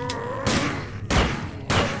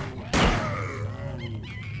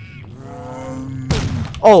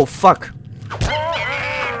 Oh, fuck.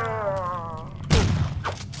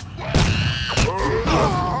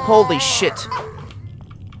 Holy shit.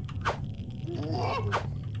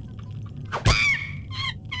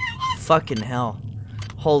 Fucking hell.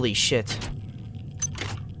 Holy shit.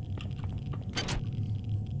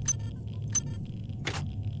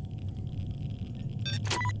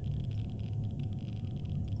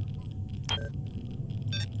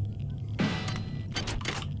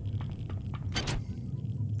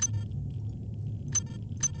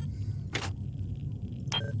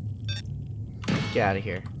 Get out of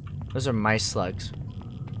here. Those are mice slugs.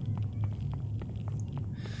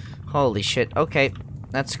 Holy shit. Okay.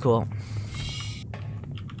 That's cool.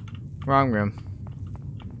 Wrong room.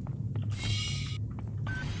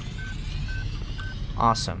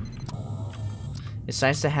 Awesome. It's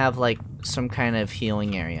nice to have, like, some kind of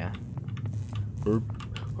healing area. Wait.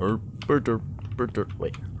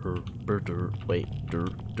 Wait.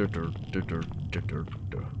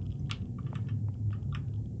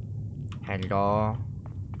 Hello.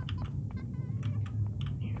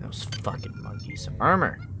 Those fucking monkeys.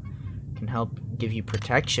 Armor can help give you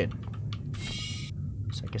protection.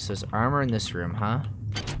 So I guess there's armor in this room, huh?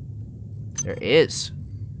 There is.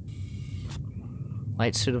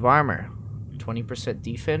 Light suit of armor. 20%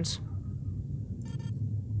 defense.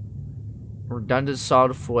 Redundant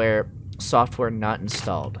software not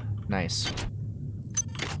installed. Nice.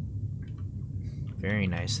 Very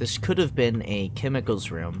nice. This could have been a chemicals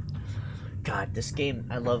room. God, this game,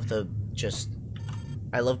 I love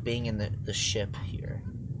I love being in the ship here.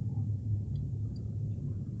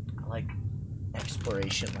 I like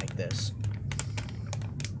exploration like this.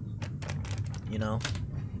 You know?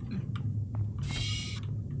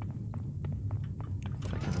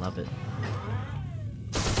 love it.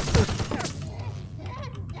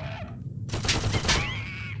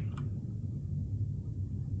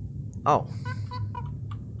 Oh.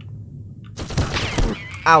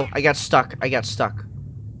 Ow, I got stuck. I got stuck.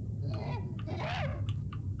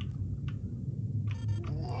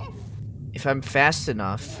 If I'm fast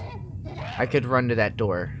enough, I could run to that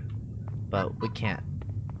door. But we can't.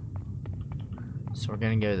 So we're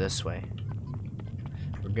gonna go this way.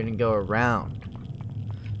 We're gonna go around.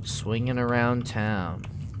 Swinging around town.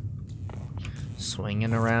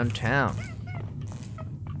 Swinging around town.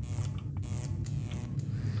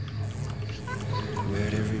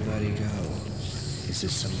 Where'd everybody go? Is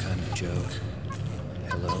this some kind of joke?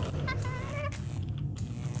 Hello?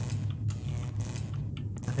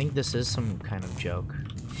 I think this is some kind of joke.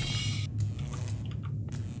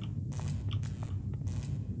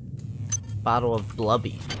 Bottle of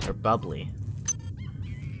blubby or bubbly.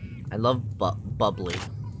 I love bubbly.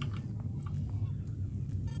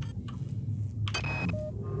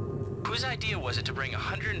 Whose idea was it to bring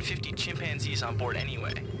 150 chimpanzees on board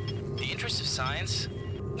anyway? The interest of science?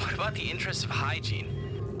 What about the interest of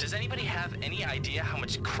hygiene? Does anybody have any idea how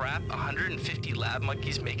much crap 150 lab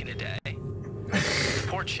monkeys make in a day?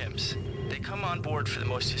 Poor chimps. They come on board for the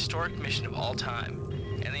most historic mission of all time,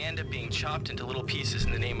 and they end up being chopped into little pieces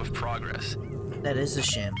in the name of progress. That is a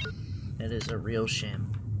shame. That is a real shame.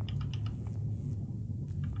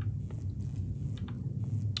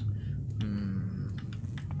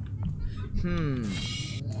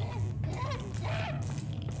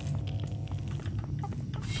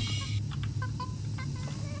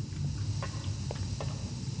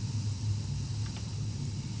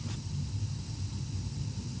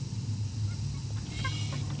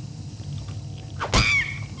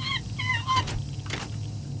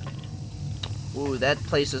 Ooh, that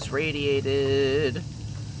place is radiated.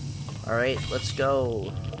 Alright, let's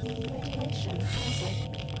go.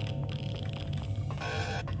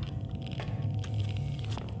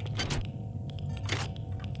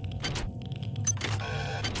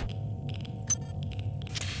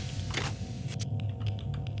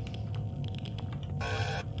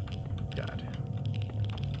 God.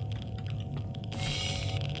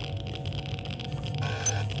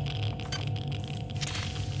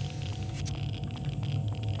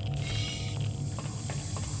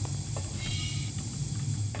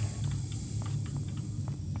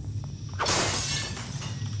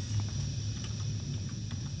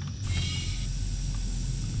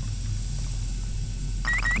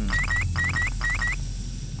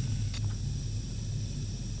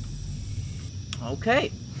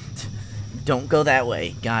 Okay. Don't go that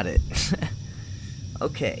way. Got it.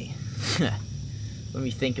 Okay. Let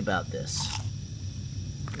me think about this.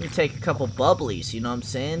 Let me take a couple bubblies, you know what I'm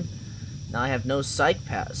saying? Now I have no psi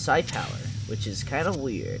power, which is kind of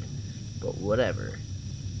weird, but whatever.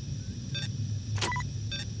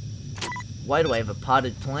 Why do I have a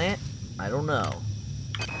potted plant? I don't know.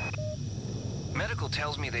 Medical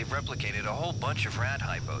tells me they've replicated a whole bunch of rat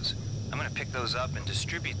hypos. I'm gonna pick those up and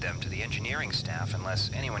distribute them to the engineering staff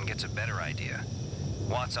unless anyone gets a better idea.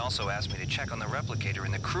 Watts also asked me to check on the replicator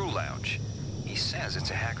in the crew lounge. He says it's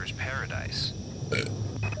a hacker's paradise.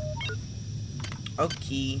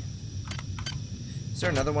 Okay. Is there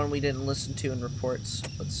another one we didn't listen to in reports?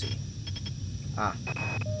 Let's see. Ah.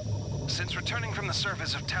 Since returning from the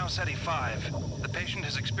surface of Tau Ceti 5, the patient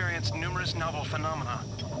has experienced numerous novel phenomena,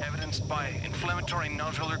 evidenced by inflammatory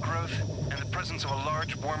nodular growth and the presence of a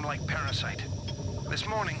large worm-like parasite. This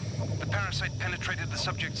morning, the parasite penetrated the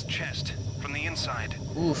subject's chest from the inside.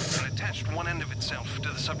 Oof. And attached one end of itself to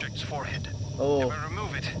the subject's forehead. Oh. If I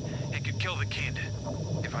remove it, it could kill the kid.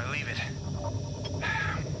 If I leave it...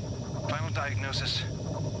 Final diagnosis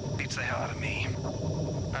beats the hell out of me.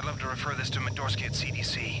 I'd love to refer this to Medorsky at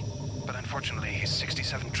CDC, but unfortunately he's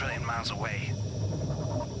 67 trillion miles away.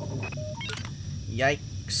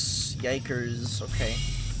 Yikes. Yikers. Okay.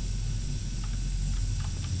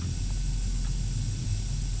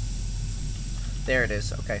 There it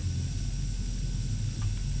is. Okay.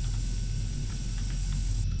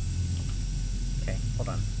 Okay, hold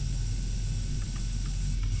on.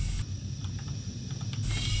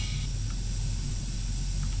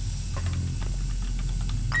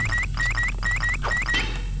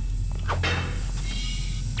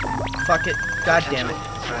 Fuck it. God damn it.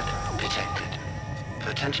 Threat detected.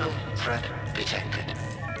 Potential threat detected.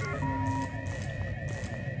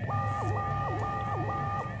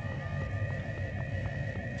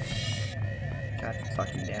 God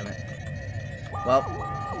fucking damn it. Well,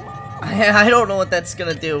 I don't know what that's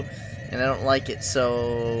gonna do, and I don't like it,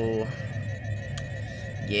 so...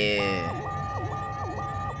 Yeah.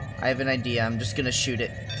 I have an idea. I'm just gonna shoot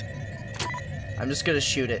it. I'm just gonna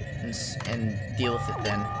shoot it and deal with it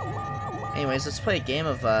then. Anyways, let's play a game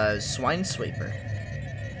of Swine Sweeper.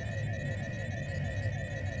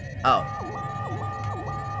 Oh.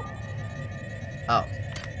 Oh.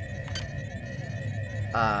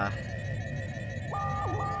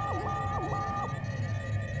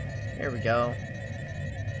 Here we go.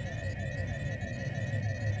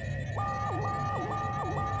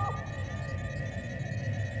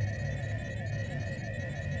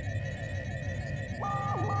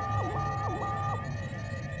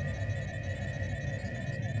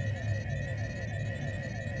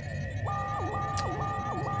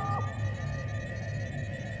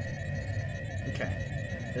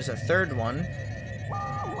 There's a third one.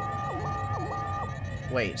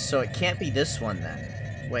 Wait, so it can't be this one then.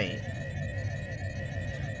 Wait.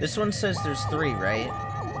 This one says there's 3, right?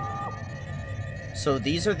 So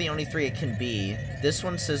these are the only 3 it can be. This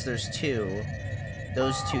one says there's 2.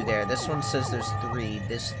 Those 2 there. This one says there's 3.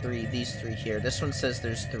 This 3, these 3 here. This one says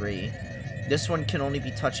there's 3. This one can only be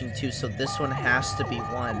touching 2, so this one has to be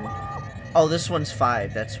 1. Oh, this one's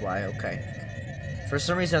 5. That's why, okay. For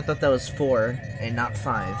some reason I thought that was 4 and not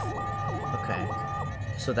 5. Okay.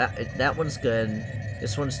 So that one's good.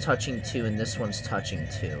 This one's touching 2 and this one's touching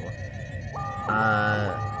 2.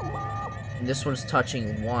 This one's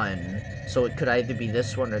touching 1. So it could either be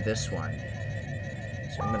this one or this one.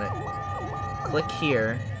 So I'm gonna click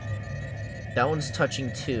here. That one's touching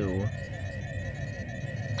 2.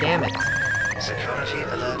 Damn it. Security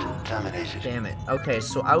alert terminated. Damn it. Okay,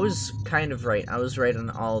 so I was kind of right. I was right on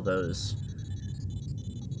all of those.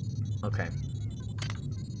 Okay.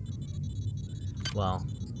 Well.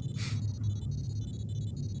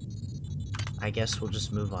 I guess we'll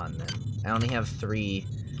just move on then. I only have 3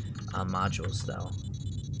 modules though.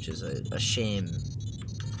 Which is a shame.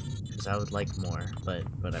 Because I would like more, but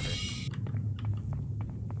whatever.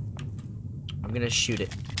 I'm gonna shoot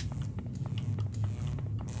it.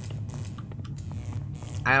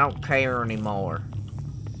 I don't care anymore.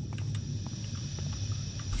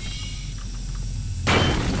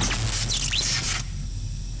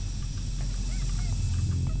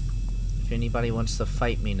 If anybody wants to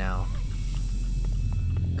fight me now,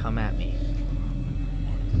 come at me.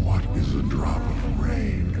 What is a drop of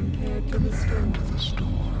rain compared to the storm?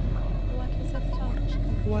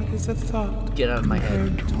 What is a thought? Get out of my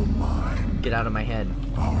head. To mine. Get out of my head.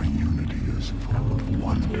 Our unity is full of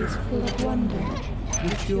wonder. Full of wonder.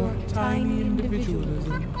 Which your tiny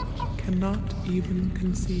individualism cannot even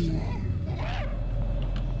conceive.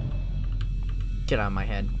 Get out of my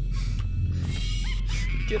head.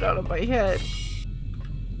 Get out of my head.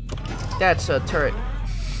 That's a turret.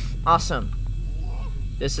 Awesome.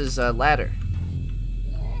 This is a ladder.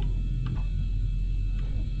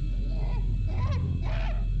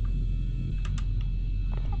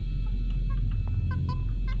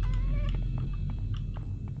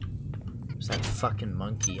 Where's that fucking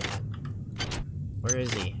monkey at? Where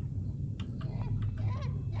is he?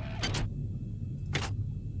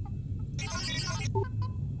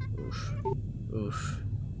 Oof. Oof.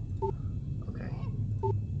 Okay.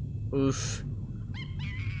 Oof.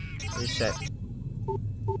 Reset.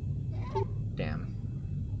 Damn.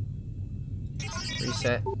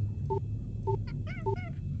 Reset.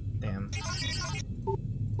 Damn.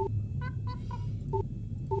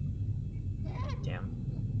 Damn.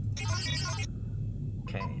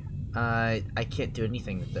 Okay. I can't do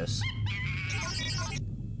anything with this.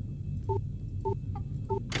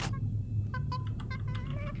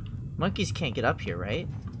 Monkeys can't get up here, right?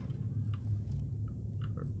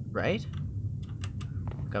 Right?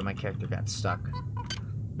 God, my character got stuck.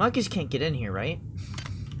 Monkeys can't get in here, right?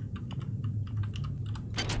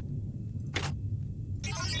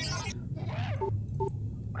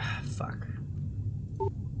 Fuck.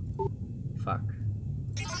 Fuck.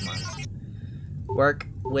 Come on. Work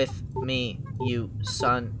with me, you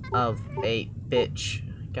son of a bitch.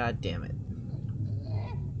 God damn it.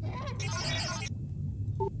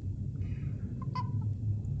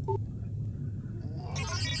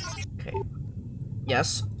 Okay.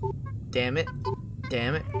 Yes. Damn it.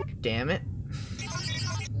 Damn it. Damn it.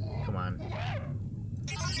 Come on.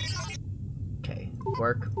 Okay.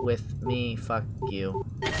 Work with me. Fuck you.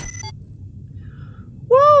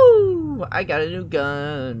 Woo! I got a new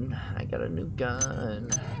gun. I got a new gun.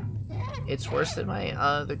 It's worse than my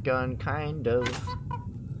other gun, kind of.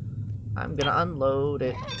 I'm gonna unload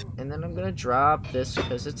it. And then I'm gonna drop this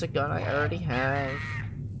because it's a gun I already have.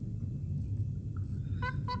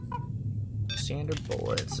 Standard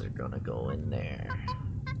bullets are gonna go in there.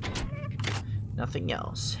 Nothing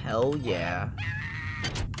else. Hell yeah.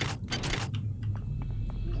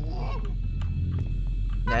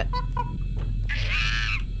 That.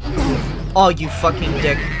 Oh, you fucking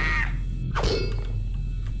dick.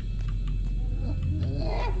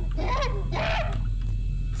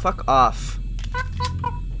 Fuck off.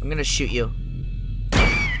 I'm gonna shoot you.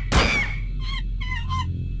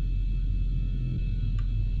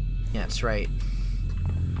 Yeah, that's right.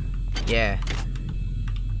 Yeah.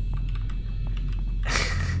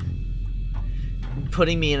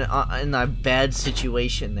 Putting me in a bad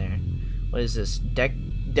situation there. What is this? Deck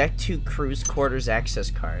 2 Cruise Quarters access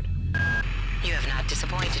card. You have not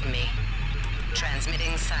disappointed me.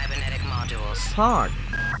 Transmitting cybernetic modules. Pog.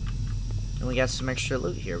 And we got some extra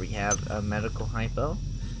loot here. We have a medical hypo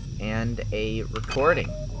and a recording.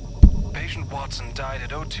 Patient Watson died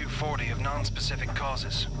at 0240 of non-specific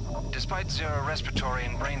causes. Despite zero respiratory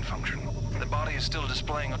and brain function, the body is still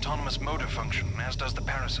displaying autonomous motor function, as does the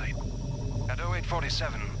parasite. At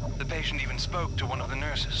 0847, the patient even spoke to one of the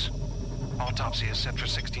nurses. Autopsy is set for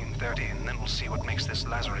 1630, and then we'll see what makes this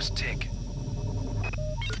Lazarus tick.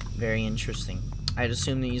 Very interesting. I'd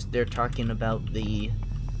assume they're talking about the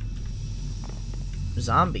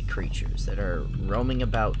zombie creatures that are roaming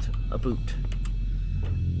about a boot.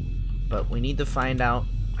 But we need to find out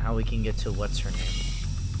how we can get to what's her name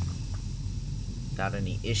without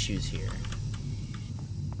any issues here.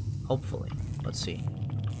 Hopefully. Let's see.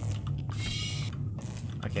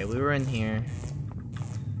 Okay, we were in here.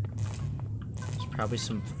 There's probably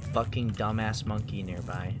some fucking dumbass monkey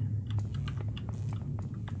nearby.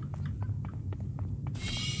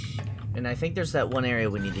 And I think there's that one area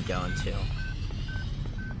we need to go into.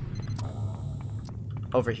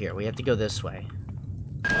 Over here. We have to go this way.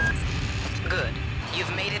 Good.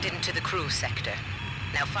 You've made it into the crew sector.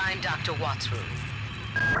 Now find Dr. Watt's room.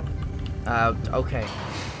 Okay.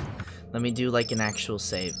 Let me do like an actual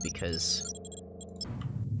save because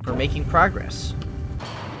we're making progress.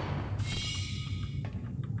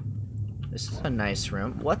 This is a nice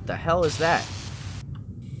room. What the hell is that?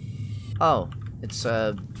 Oh, it's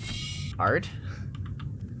art?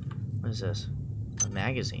 What is this? A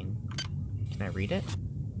magazine. Can I read it?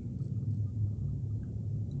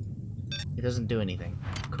 It doesn't do anything.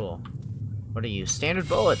 Cool. What are you? Standard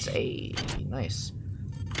bullets. Hey, nice.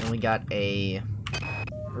 And we got a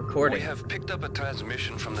recording. We have picked up a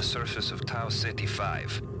transmission from the surface of Tau Ceti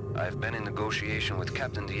 5. I've been in negotiation with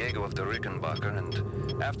Captain Diego of the Rickenbacker,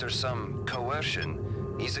 and after some coercion,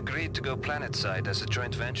 he's agreed to go planetside as a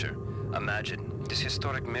joint venture. Imagine, this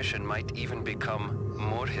historic mission might even become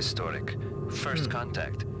more historic. First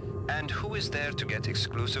contact. And who is there to get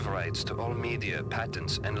exclusive rights to all media,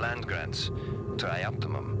 patents, and land grants?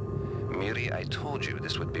 Trioptimum. Miri, I told you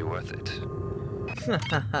this would be worth it.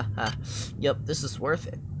 Yep, this is worth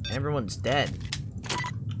it. Everyone's dead.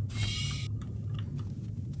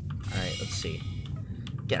 Alright, let's see.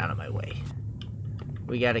 Get out of my way.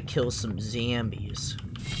 We gotta kill some zombies.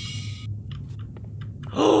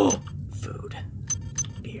 Oh! Food.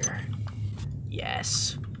 Beer.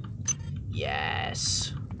 Yes.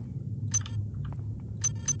 Yes.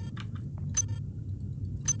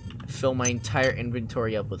 Fill my entire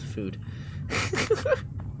inventory up with food.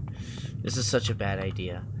 This is such a bad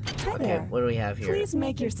idea. Hi Okay, there. what do we have here? Please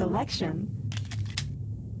make your selection.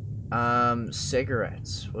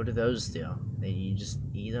 Cigarettes. What do those do? You just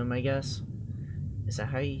eat them, I guess? Is that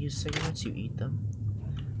how you use cigarettes? You eat them?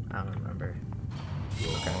 I don't remember.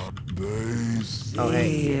 Okay. Oh,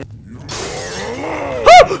 hey.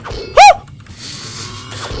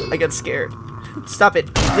 I got scared. Stop it.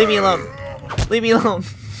 Leave me alone. Leave me alone.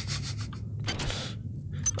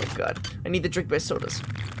 Oh god. I need to drink my sodas.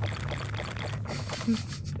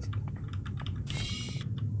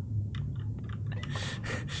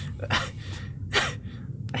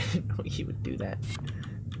 I didn't know he would do that.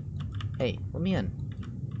 Hey, let me in.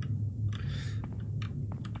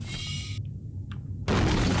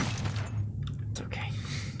 It's okay.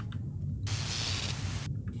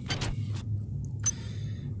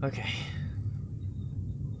 Okay.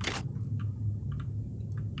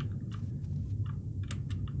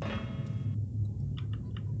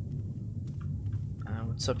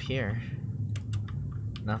 What's up here?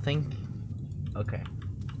 Nothing? Okay.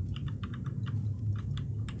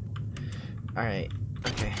 Alright.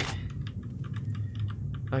 Okay.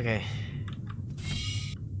 Okay.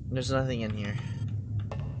 There's nothing in here.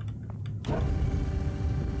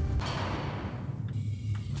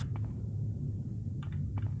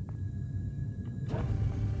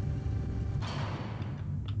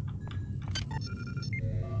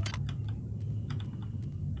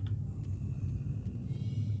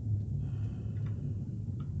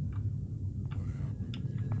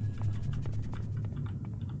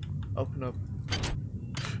 Open up.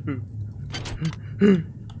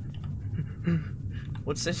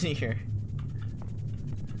 What's in here?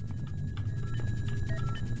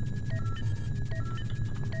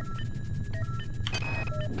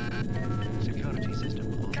 Security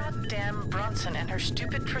system. Goddamn Bronson and her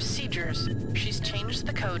stupid procedures. She's changed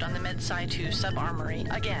the code on the MedSci 2 sub-armory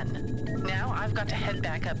again. Now I've got to head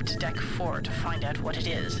back up to Deck 4 to find out what it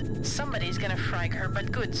is. Somebody's gonna frag her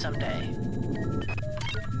but good someday.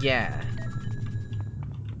 Yeah.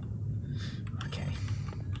 Okay.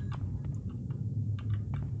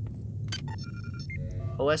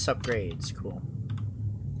 OS upgrades, cool.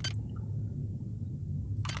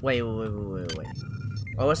 Wait.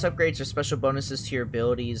 OS upgrades are special bonuses to your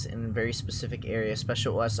abilities in very specific areas.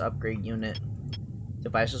 Special OS upgrade unit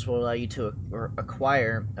devices will allow you to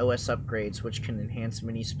acquire OS upgrades, which can enhance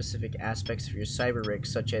many specific aspects of your cyber rig,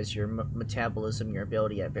 such as your metabolism, your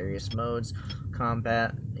ability at various modes,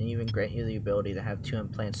 combat, and even grant you the ability to have 2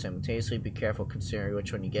 implants simultaneously. Be careful considering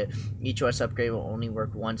which one you get. Each OS upgrade will only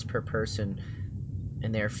work once per person,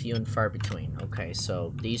 and they're few and far between. Okay,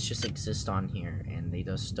 so these just exist on here, and they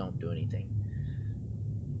just don't do anything.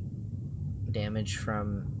 Damage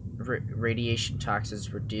from radiation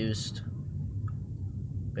toxins reduced.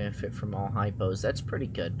 Benefit from all hypos. That's pretty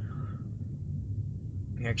good.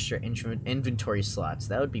 Extra inventory slots.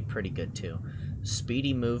 That would be pretty good too.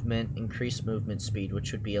 Speedy movement. Increased movement speed,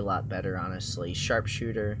 which would be a lot better, honestly.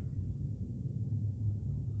 Sharpshooter.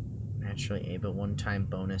 Naturally able. One-time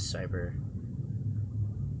bonus cyber.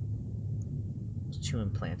 2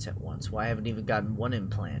 implants at once. Well, I haven't even gotten 1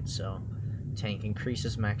 implant, so... Tank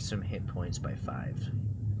increases maximum hit points by 5.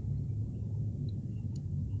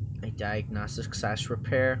 A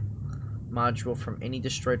diagnostics/repair module from any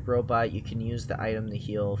destroyed robot. You can use the item to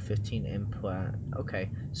heal 15 implant. Okay.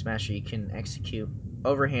 Smasher, you can execute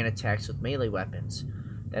overhand attacks with melee weapons.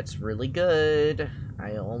 That's really good.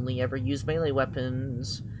 I only ever use melee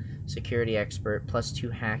weapons. Security expert,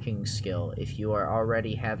 +2 hacking skill. If you are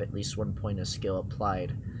already have at least 1 point of skill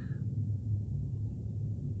applied.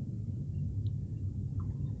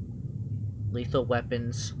 Lethal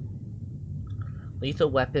weapons.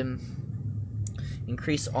 Lethal weapon.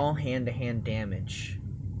 Increase all hand-to-hand damage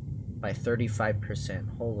by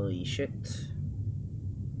 35%. Holy shit.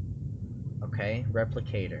 Okay,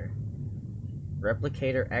 replicator.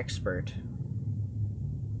 Replicator expert.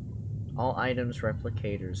 All items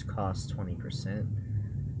replicators cost 20%.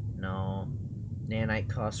 No. Nanite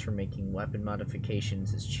cost for making weapon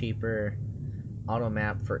modifications is cheaper. Auto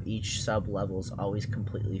map for each sub-level is always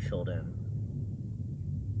completely filled in.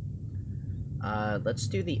 Let's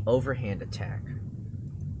do the overhand attack.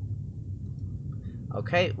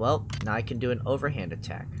 Okay, well, now I can do an overhand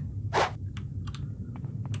attack.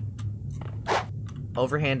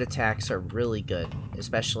 Overhand attacks are really good,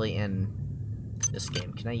 especially in this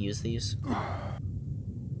game. Can I use these?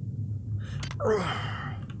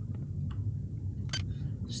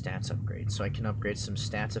 Stats upgrade. So I can upgrade some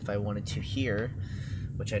stats if I wanted to here,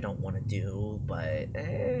 which I don't want to do, but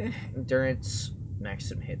endurance,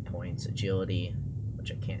 maximum hit points, agility,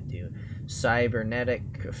 which I can't do,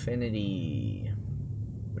 cybernetic affinity,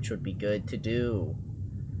 which would be good to do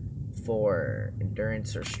for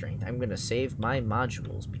endurance or strength. I'm gonna save my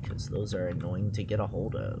modules because those are annoying to get a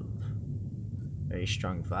hold of. Very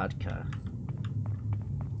strong vodka.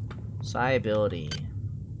 Psi ability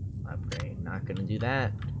upgrade. Not gonna do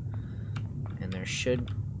that. And there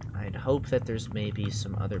should, I'd hope that there's maybe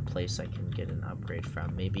some other place I can get an upgrade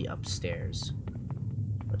from. Maybe upstairs.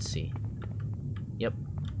 Let's see. Yep.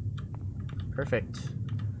 Perfect.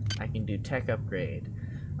 I can do tech upgrade.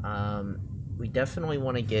 We definitely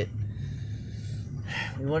want to get...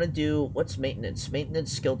 We want to do... What's maintenance?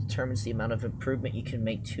 Maintenance skill determines the amount of improvement you can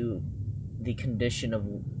make to the condition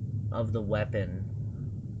of the weapon.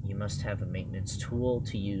 You must have a maintenance tool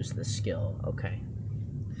to use the skill. Okay.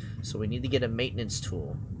 So we need to get a maintenance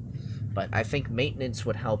tool. But I think maintenance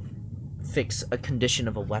would help fix a condition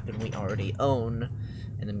of a weapon we already own,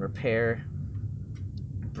 and then repair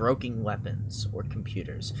broken weapons or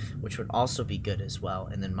computers, which would also be good as well,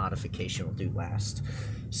 and then modification will do last.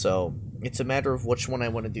 So it's a matter of which one I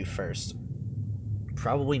want to do first.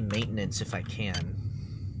 Probably maintenance if I can,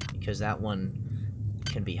 because that one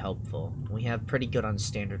can be helpful. We have pretty good on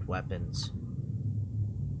standard weapons.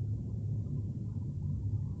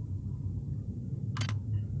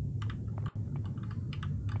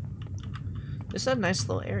 This is a nice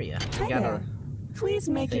little area. We got a Please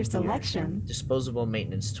make your selection. Disposable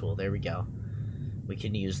maintenance tool. There we go. We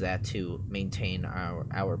can use that to maintain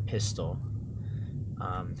our pistol.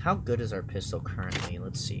 How good is our pistol currently?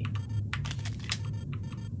 Let's see.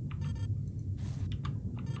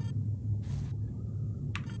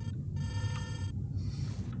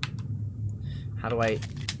 How do I...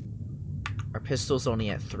 Our pistol's only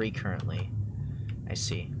at 3 currently. I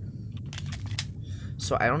see.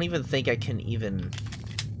 So I don't even think I can even...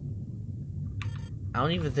 I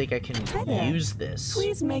don't even think I can use this.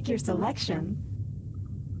 Please make your selection.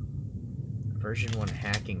 Version 1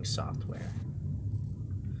 hacking software.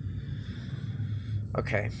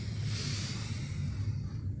 Okay.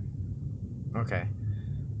 Okay.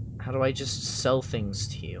 How do I just sell things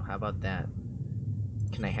to you? How about that?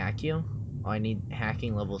 Can I hack you? Oh, I need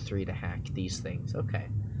hacking level 3 to hack these things. Okay.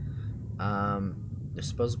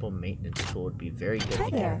 Disposable maintenance tool would be very good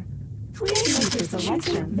to get. Please make your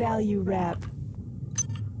selection. Value rep.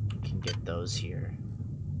 You can get those here.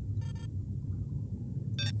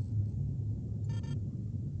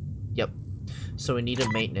 Yep. So we need a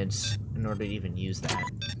maintenance in order to even use that.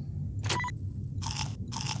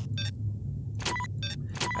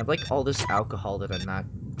 I have like all this alcohol that I'm not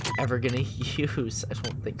ever gonna use. I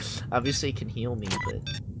don't think. Obviously it can heal me, but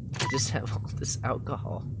I just have all this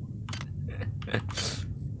alcohol.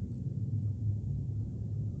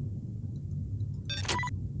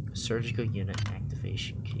 Surgical unit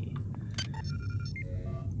activation key.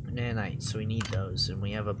 Nanite, so we need those, and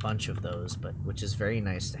we have a bunch of those, but which is very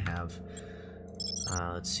nice to have.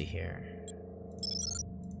 Let's see here.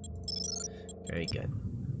 Very good.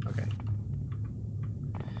 Okay.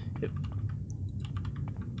 Yep.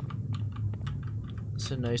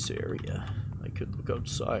 It's a nice area. I could look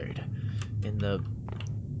outside in the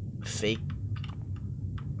fake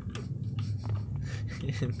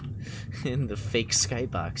in the fake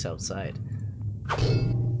skybox outside.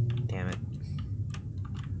 Damn it.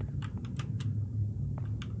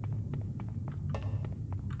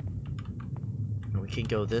 We can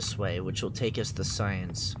go this way, which will take us to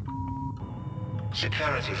science.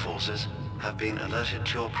 Security forces have been alerted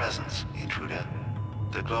to your presence, intruder.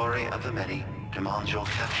 The glory of the many demands your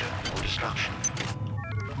capture or destruction.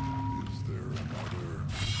 Is there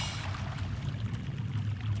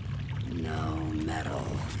another? No metal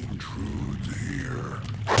Intrudes here.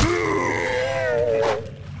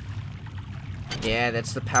 Yeah,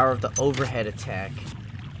 that's the power of the overhead attack,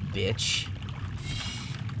 bitch.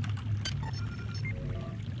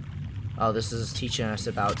 Oh, this is teaching us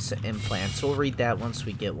about implants. We'll read that once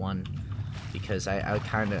we get one, because I'm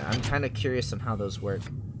kind of curious on how those work.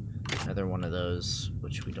 Another one of those,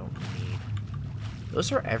 which we don't need.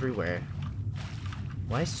 Those are everywhere.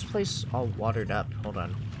 Why is this place all watered up? Hold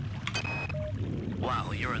on.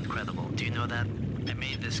 Wow, you're incredible. Do you know that? I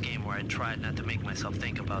made this game where I tried not to make myself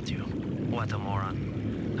think about you. What a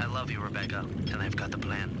moron. I love you, Rebecca, and I've got the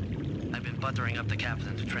plan. I've been buttering up the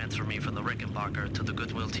captain to transfer me from the Rickenbacker to the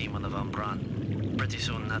Goodwill team on the Von Braun. Pretty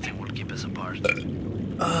soon, nothing will keep us apart.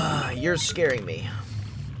 You're scaring me.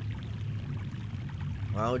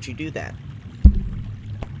 Why would you do that?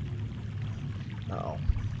 Uh-oh.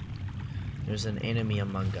 There's an enemy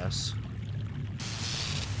among us.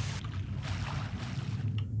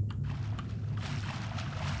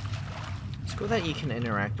 Let's go that you can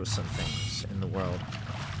interact with some things in the world.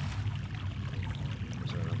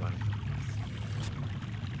 There's another one.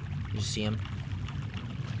 You see him?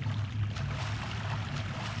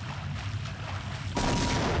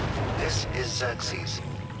 This is Xerxes.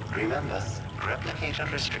 Remember,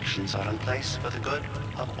 replicator restrictions are in place for the good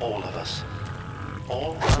of all of us.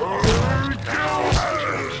 All unauthorized database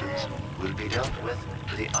interactions will be dealt with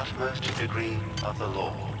to the utmost degree of the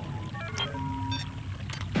law.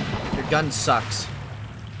 Your gun sucks.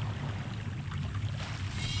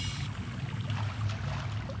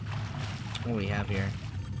 What do we have here?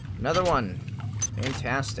 Another one.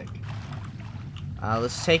 Fantastic.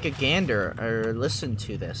 Let's take a gander, or listen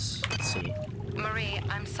to this. Let's see. Marie,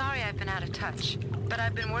 I'm sorry I've been out of touch, but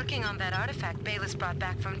I've been working on that artifact Bayless brought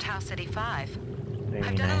back from Tau City 5. Very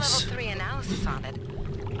I've done nice. a level 3 analysis on it.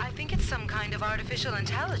 I think it's some kind of artificial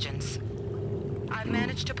intelligence. I've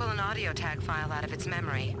managed to pull an audio tag file out of its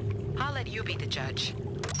memory. I'll let you be the judge.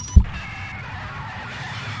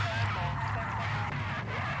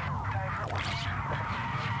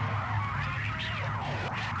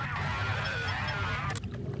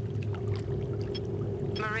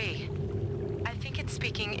 Marie, I think it's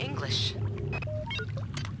speaking English.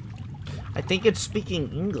 I think it's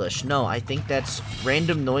speaking English. No, I think that's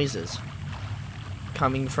random noises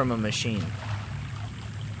coming from a machine.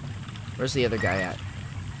 Where's the other guy at?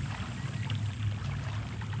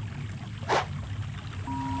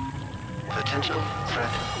 Potential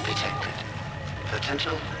threat detected.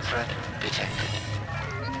 Potential threat detected.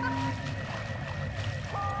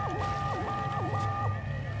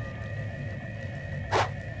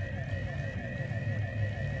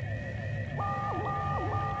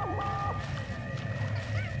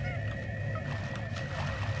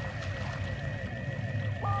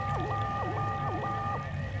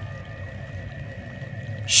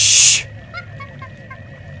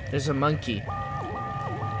 There's a monkey.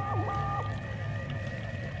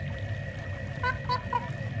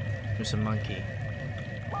 There's a monkey.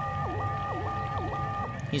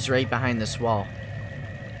 He's right behind this wall.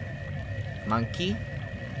 Monkey?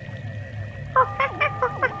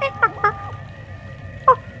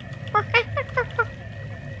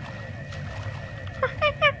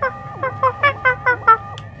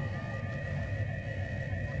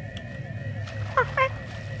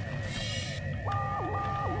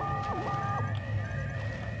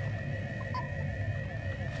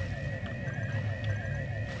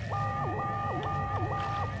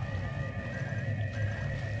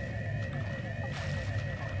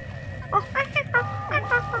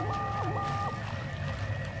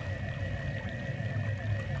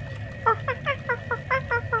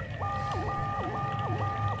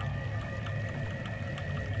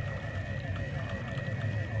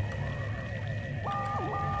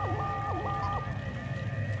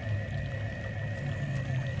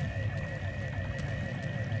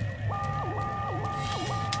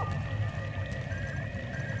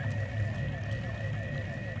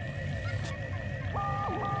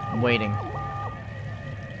 I'm waiting.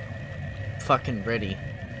 Fucking ready.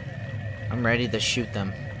 I'm ready to shoot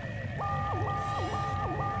them.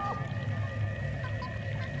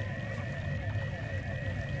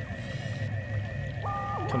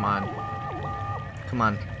 Come on. Come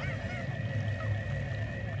on.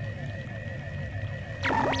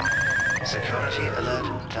 Security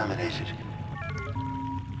alert terminated.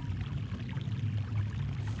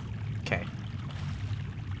 Okay.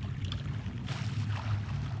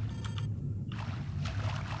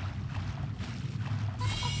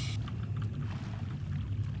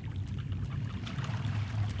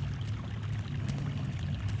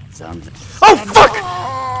 Oh fuck!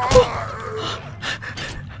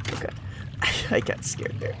 Okay. I got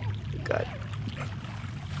scared there. God.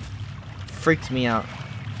 Freaked me out.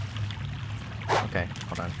 Okay,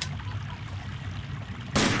 hold on.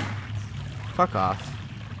 Fuck off.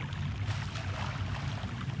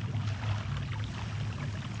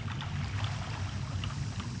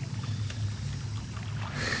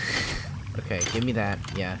 Okay, give me that.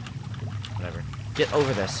 Yeah. Whatever. Get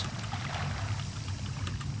over this.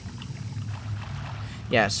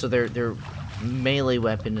 Yeah, so their melee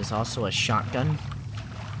weapon is also a shotgun,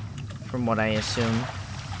 from what I assume.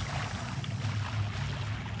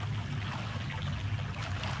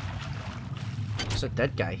 There's a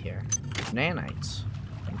dead guy here. Nanites.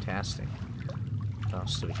 Fantastic. What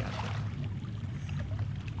else do we got here?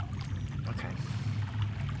 Okay.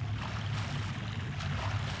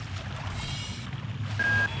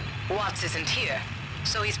 Watts isn't here,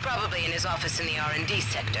 so he's probably in his office in the R&D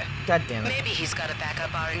sector. God damn it. Maybe he's got a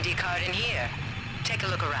backup R&D card in here. Take a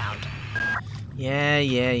look around.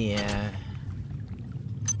 Yeah.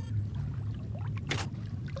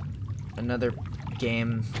 Another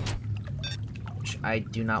game which I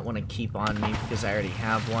do not want to keep on me because I already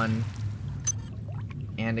have one.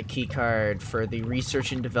 And a key card for the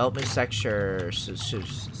research and development sector.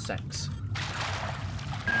 Sex.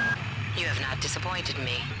 You have not disappointed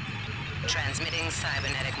me. Transmitting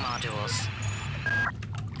cybernetic modules.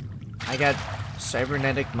 I got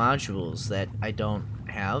cybernetic modules that I don't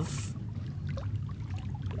have.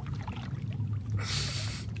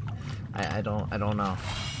 I don't know.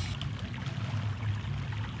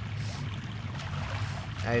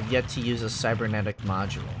 I have yet to use a cybernetic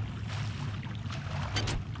module.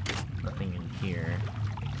 Nothing in here.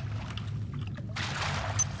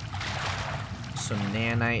 Some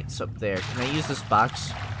nanites up there. Can I use this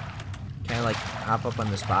box? Can I, like, hop up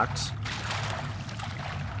on this box?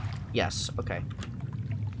 Yes, okay.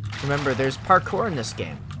 Remember, there's parkour in this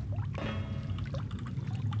game.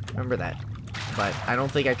 Remember that. But I don't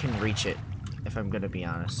think I can reach it, if I'm gonna be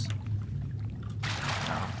honest.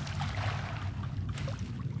 No.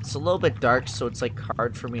 It's a little bit dark, so it's, like,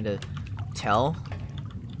 hard for me to tell.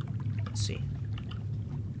 Let's see.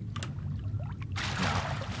 No.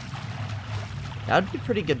 That would be a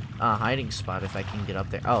pretty good hiding spot if I can get up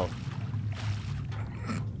there. Oh.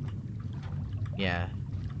 Yeah.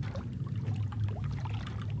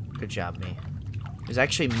 Good job, me. There's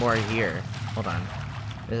actually more here. Hold on.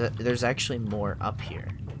 There's actually more up here.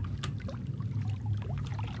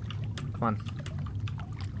 Come on.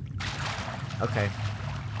 Okay.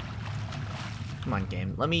 Come on,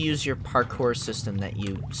 game. Let me use your parkour system that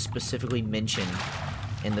you specifically mentioned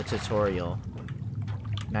in the tutorial.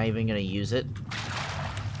 Not even gonna use it.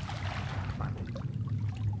 Come on.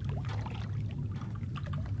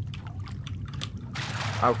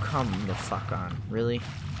 Oh, come the fuck on. Really?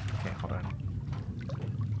 Okay, hold on.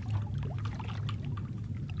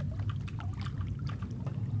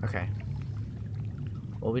 Okay.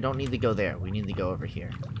 Well, we don't need to go there. We need to go over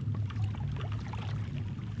here.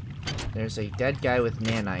 There's a dead guy with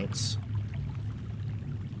nanites.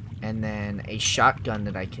 And then a shotgun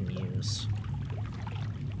that I can use.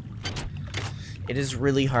 It is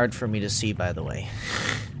really hard for me to see, by the way.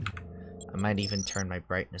 I might even turn my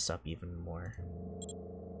brightness up even more.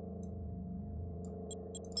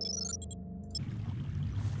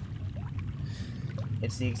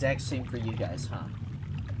 It's the exact same for you guys, huh?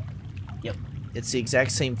 Yep. It's the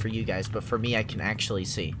exact same for you guys, but for me, I can actually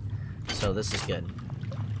see. So this is good.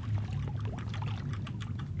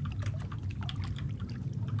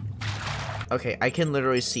 Okay, I can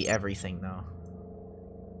literally see everything, though.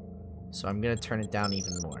 So I'm gonna turn it down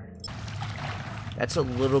even more. That's a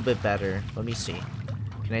little bit better. Let me see.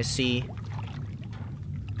 Can I see?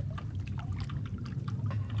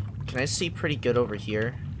 Can I see pretty good over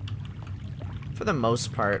here? For the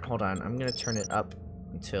most part. Hold on. I'm gonna turn it up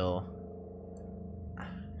until...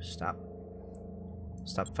 Stop.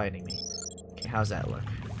 Stop fighting me. Okay, how's that look?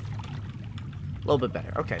 A little bit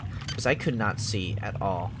better. Okay. Because I could not see at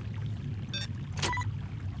all.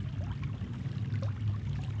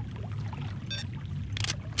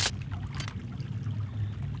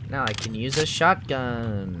 Now I can use a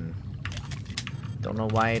shotgun. Don't know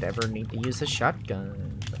why I'd ever need to use a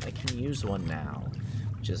shotgun, but I can use one now,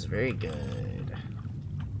 which is very good.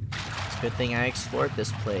 It's a good thing I explored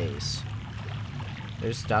this place.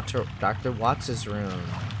 There's Dr. Watts' room.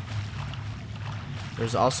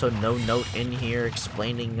 There's also no note in here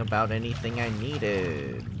explaining about anything I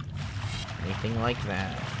needed. Anything like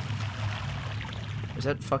that. Where's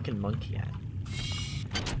that fucking monkey at?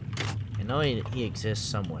 I know he exists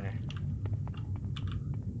somewhere.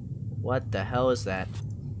 What the hell is that?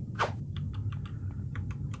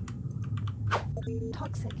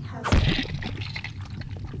 Toxic hazard.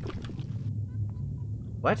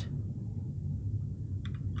 What?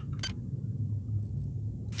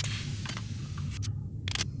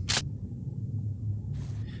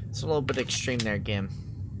 It's a little bit extreme there, game.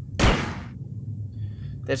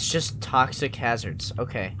 That's just toxic hazards.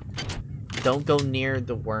 Okay. Don't go near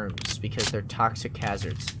the worms because they're toxic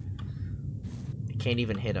hazards. You can't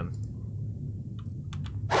even hit them.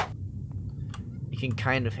 You can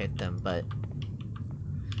kind of hit them, but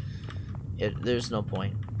there's no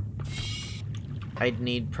point. I'd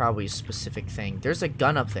need probably a specific thing. There's a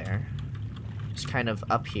gun up there. It's kind of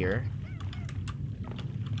up here.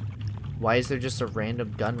 Why is there just a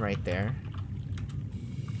random gun right there?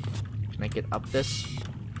 Can I get up this?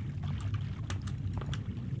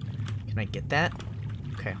 Can I get that?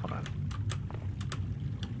 Okay, hold on.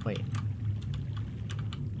 Wait.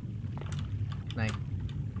 Can I?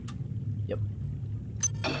 Yep.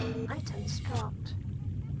 Items dropped.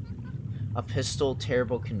 A pistol,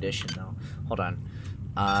 terrible condition though. Hold on.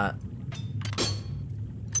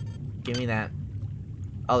 Give me that.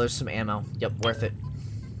 Oh, there's some ammo. Yep, worth it.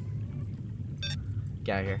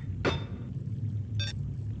 Get out of here.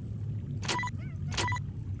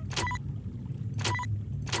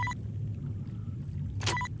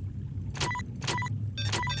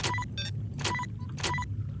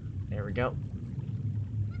 There we go.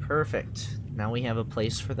 Perfect. Now we have a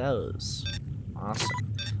place for those. Awesome.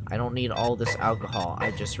 I don't need all this alcohol,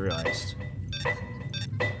 I just realized.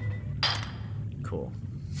 Cool.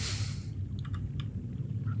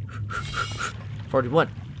 41.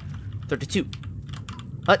 32.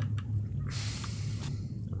 What?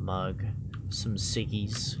 A mug. Some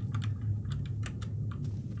ciggies.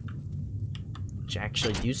 Which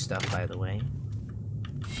actually do stuff, by the way.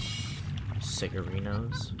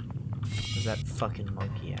 Cigarinos. Where's that fucking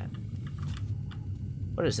monkey at?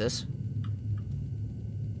 What is this?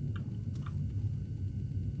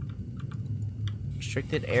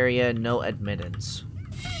 Restricted area, no admittance.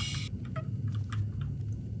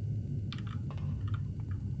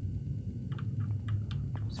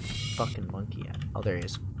 Where's that fucking monkey at? Oh, there he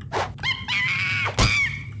is.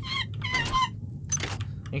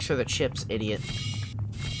 Thanks for the chips, idiot.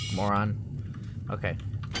 Moron. Okay.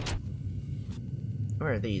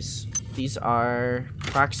 Where are these? These are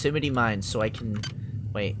proximity mines, so I can...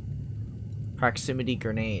 Wait. Proximity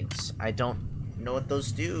grenades. I don't know what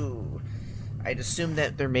those do. I'd assume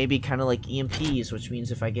that they're maybe kind of like EMPs, which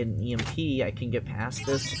means if I get an EMP, I can get past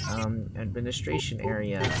this administration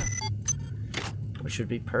area. Which would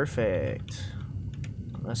be perfect.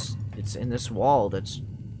 Unless it's in this wall that's...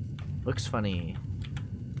 looks funny.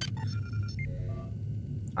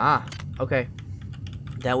 Ah, okay.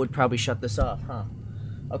 That would probably shut this off, huh?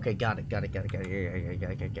 Okay, got it.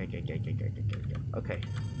 Okay.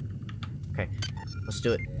 Okay, let's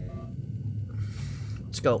do it.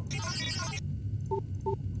 Let's go.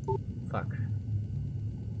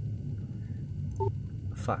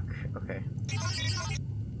 Fuck. Okay.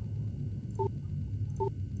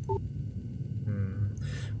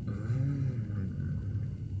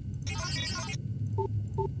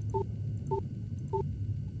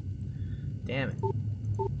 Damn it.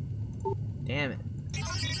 Damn it.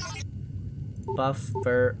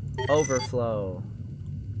 Buffer overflow.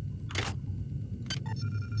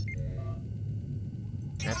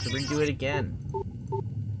 I have to redo it again.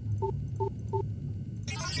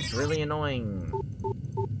 It's really annoying.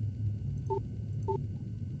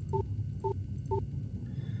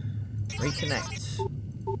 Reconnect.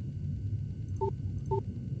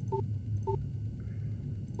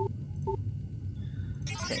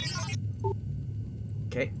 Okay.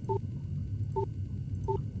 Okay.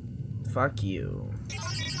 Fuck you.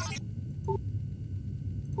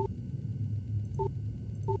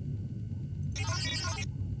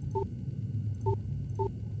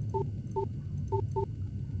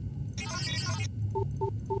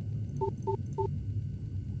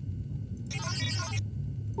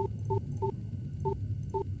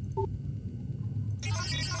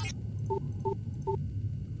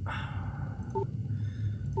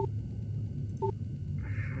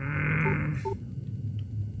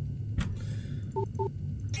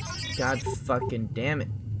 God fucking damn it.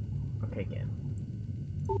 Okay, game.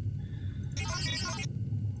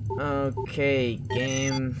 Okay,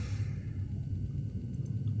 game.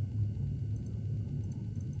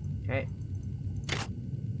 Okay.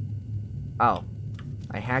 Oh.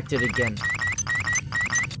 I hacked it again.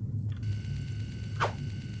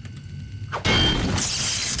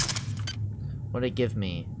 What'd it give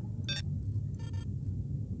me?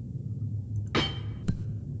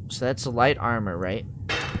 So that's light armor, right?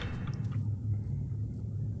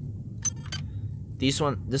 This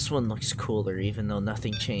one looks cooler, even though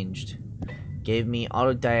nothing changed. Gave me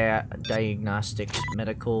auto diagnostics,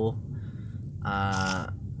 medical,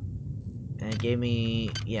 and it gave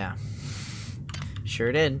me, yeah,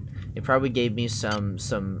 sure did. It probably gave me some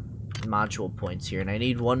module points here, and I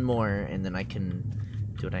need one more, and then I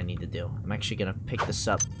can do what I need to do. I'm actually gonna pick this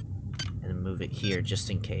up and move it here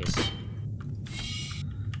just in case.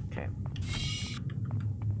 Okay.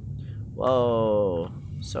 Whoa,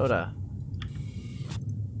 soda.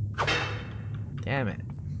 Damn it.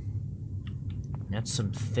 That's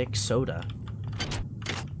some thick soda.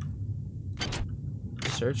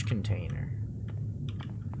 Search container.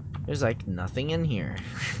 There's like nothing in here.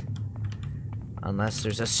 Unless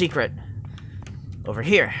there's a secret over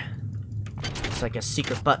here. It's like a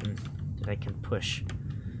secret button that I can push.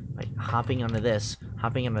 Like hopping onto this,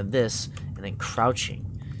 and then crouching.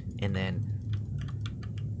 And then...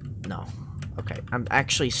 No. Okay, I'm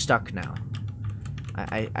actually stuck now.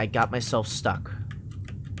 I got myself stuck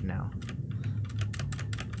now.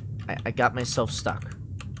 I got myself stuck.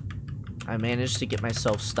 I managed to get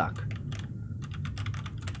myself stuck.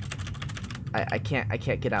 I can't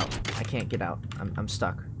get out. I can't get out. I'm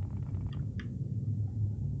stuck.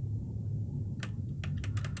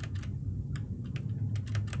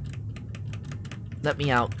 Let me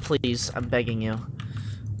out, please. I'm begging you.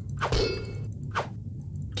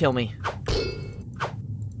 Kill me.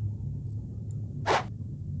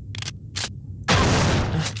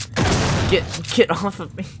 Get off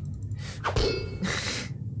of me.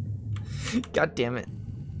 God damn it.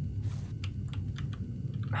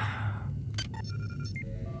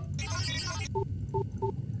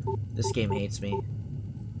 This game hates me.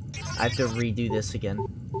 I have to redo this again.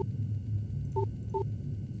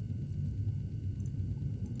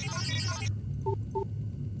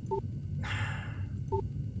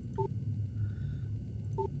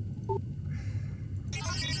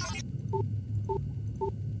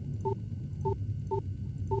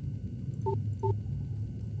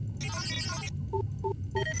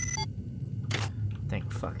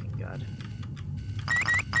 Thank fucking God.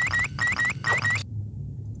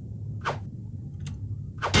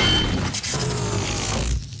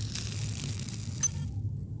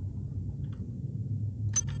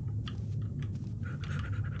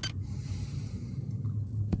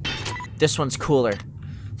 This one's cooler.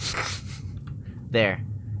 There.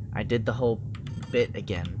 I did the whole bit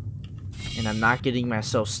again. And I'm not getting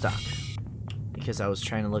myself stuck. Because I was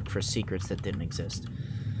trying to look for secrets that didn't exist.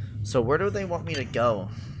 So where do they want me to go?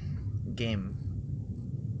 Game.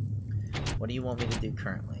 What do you want me to do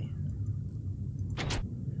currently?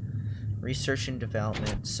 Research and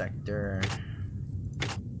development sector.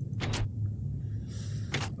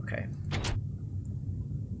 Okay.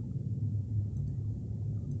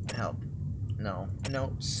 Help. No.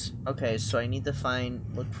 Notes. Okay, so I need to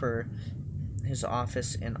look for his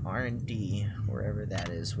office in R&D, wherever that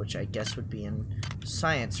is, which I guess would be in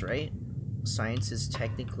science, right? Science is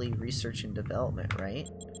technically research and development, right?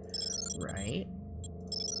 Right?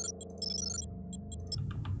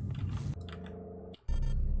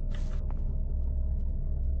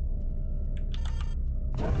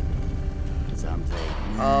 Something.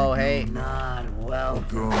 Oh, hey. Not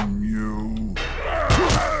welcome you.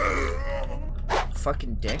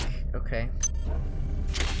 Fucking dick. Okay.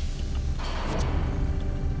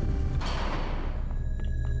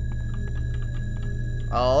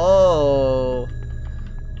 Oh.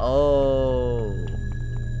 Oh.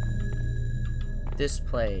 This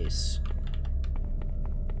place.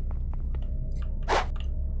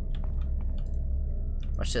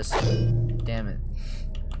 Watch this. Damn it.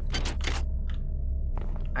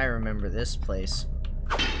 I remember this place.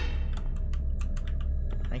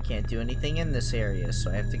 I can't do anything in this area,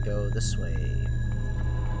 so I have to go this way.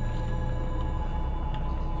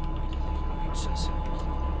 Watch this.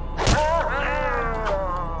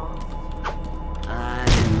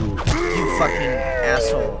 You fucking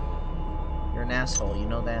asshole. You're an asshole, you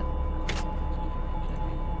know that?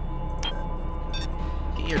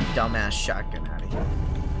 Get your dumbass shotgun out of here.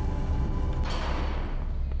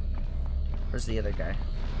 Where's the other guy?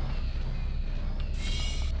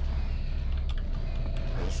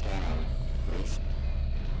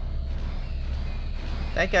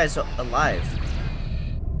 That guy's alive.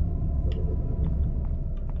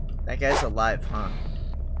 That guy's alive, huh?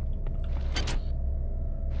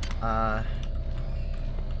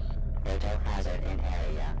 Photohazard in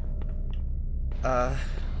area.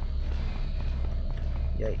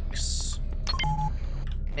 Yikes.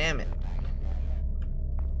 Damn it.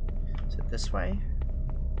 Is it this way?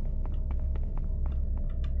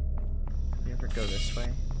 Did we ever go this way?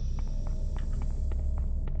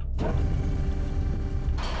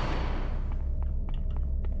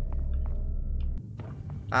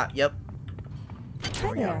 Ah, yep.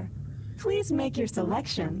 Hi there. Please make your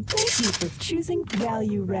selection. Thank you for choosing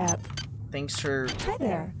Value Wrap. Thanks for... Hi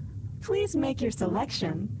there. Please make your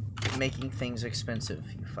selection. Making things expensive,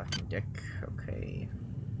 you fucking dick. Okay.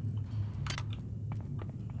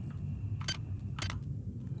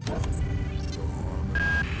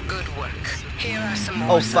 Good work. Here are some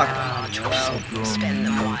more modules. Spend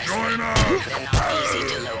them wisely. They're not easy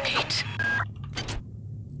to locate.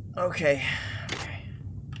 Okay.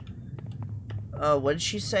 What did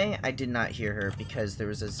she say? I did not hear her because there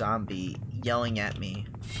was a zombie yelling at me.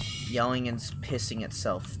 Yelling and pissing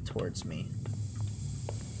itself towards me.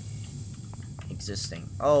 Existing.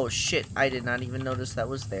 Oh shit, I did not even notice that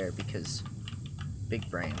was there because... Big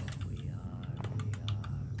brain.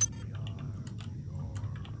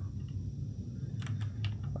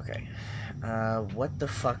 Okay. What the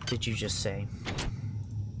fuck did you just say?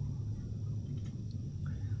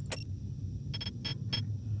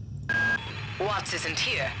 Watts isn't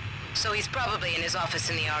here, so he's probably in his office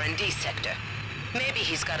in the R&D sector. Maybe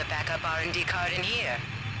he's got a backup R&D card in here.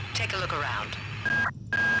 Take a look around.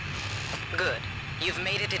 Good. You've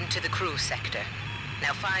made it into the crew sector.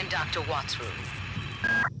 Now find Dr. Watts' room.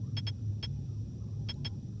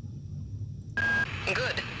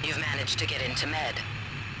 Good. You've managed to get into Med.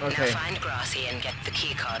 Okay. Now find Grassi and get the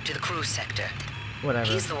key card to the crew sector.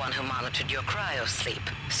 Whatever. He's the one who monitored your cryo sleep,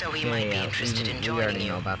 so he might be interested in joining we already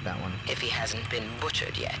you. know about that one. If he hasn't been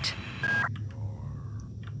butchered yet.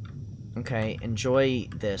 Okay, enjoy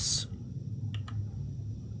this.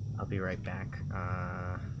 I'll be right back.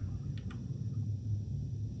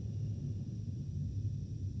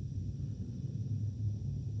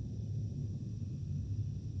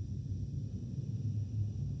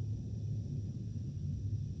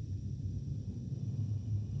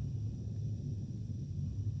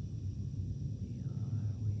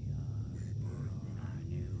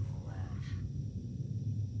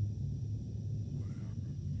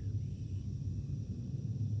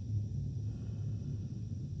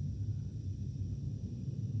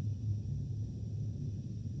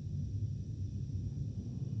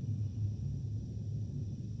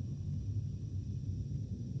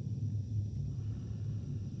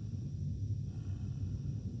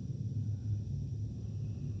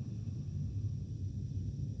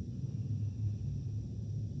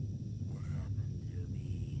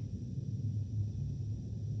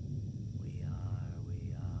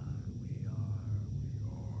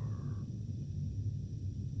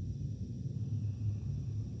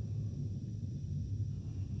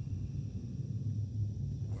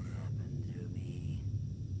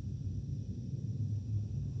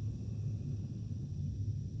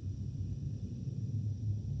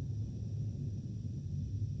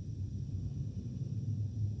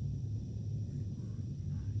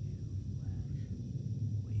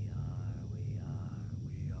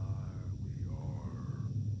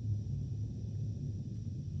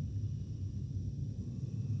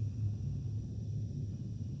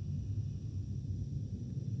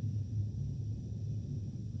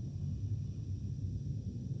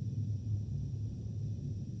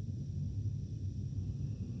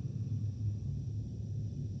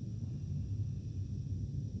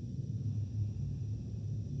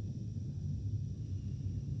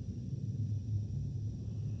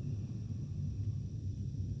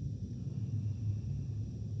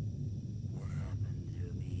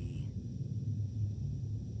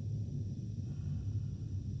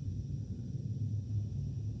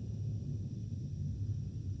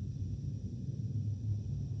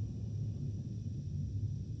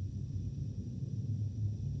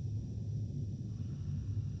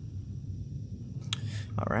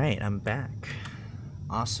 Alright, I'm back.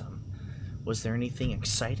 Awesome. Was there anything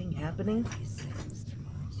exciting happening?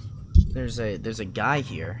 There's a guy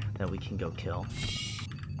here that we can go kill.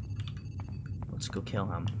 Let's go kill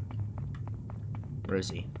him. Where is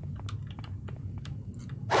he?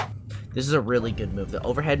 This is a really good move. The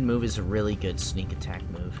overhead move is a really good sneak attack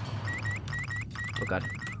move. Oh god.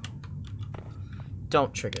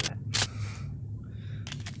 Don't trigger that.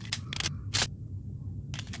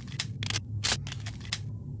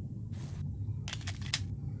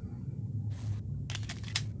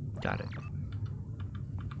 Got it.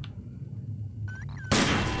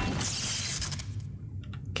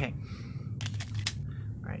 Okay.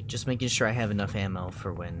 Alright, just making sure I have enough ammo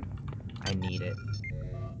for when I need it.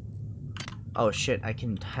 Oh shit, I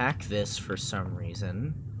can hack this for some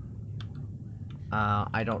reason.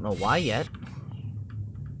 I don't know why yet.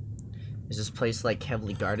 Is this place like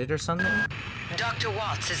heavily guarded or something? Dr.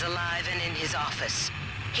 Watts is alive and in his office.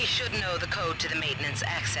 He should know the code to the maintenance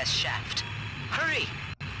access shaft. Hurry!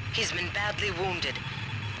 He's been badly wounded.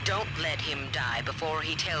 Don't let him die before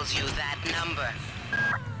he tells you that number.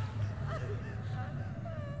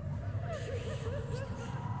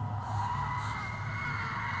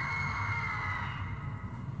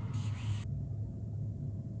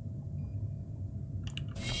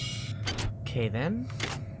 Okay then.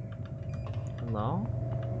 Hello?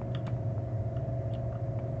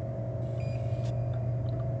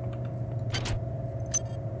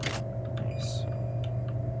 Nice.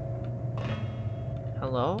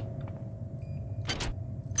 Hello?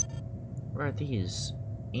 Where are these?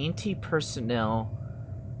 Anti-personnel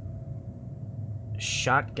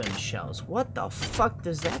shotgun shells. What the fuck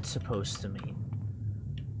does that supposed to mean?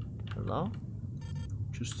 Hello?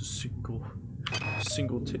 Just a single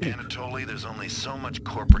tape. Anatoly, there's only so much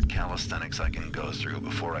corporate calisthenics I can go through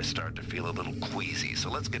before I start to feel a little queasy, so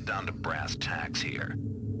let's get down to brass tacks here.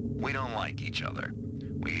 We don't like each other.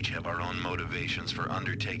 We each have our own motivations for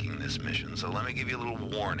undertaking this mission, so let me give you a little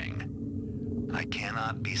warning. I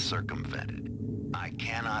cannot be circumvented. I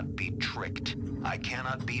cannot be tricked. I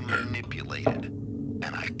cannot be manipulated.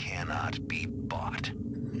 And I cannot be bought.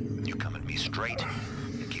 You come at me straight,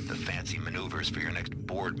 and keep the fancy maneuvers for your next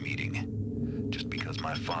board meeting. Just because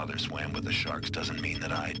my father swam with the sharks doesn't mean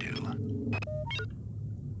that I do.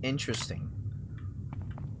 Interesting.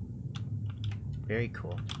 Very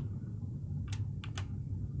cool.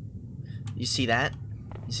 You see that?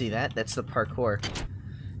 You see that? That's the parkour.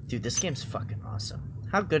 Dude, this game's fucking awesome.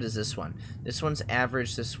 How good is this one? This one's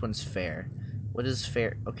average, this one's fair. What is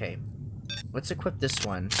fair? Okay. Let's equip this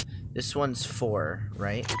one. This one's 4,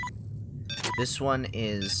 right? This one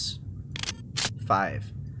is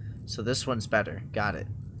 5. So this one's better. Got it.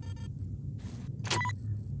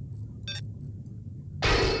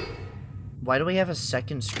 Why do we have a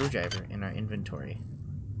second screwdriver in our inventory?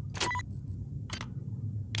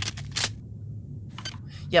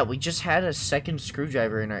 Yeah, we just had a second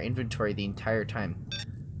screwdriver in our inventory the entire time.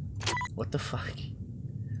 What the fuck?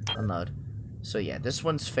 Unload. So yeah, this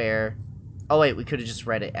one's fair. Oh wait, we could have just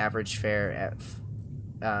read it. Average fair at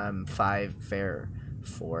 5, fair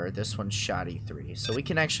 4. This one's shoddy 3. So we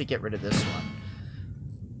can actually get rid of this one.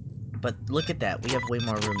 But look at that. We have way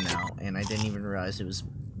more room now. And I didn't even realize it was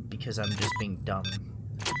because I'm just being dumb.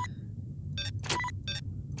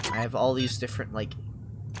 I have all these different, like,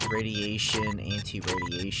 radiation,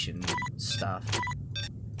 anti-radiation stuff.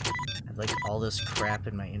 I have, like, all this crap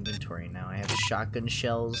in my inventory now. I have shotgun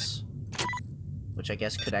shells, which I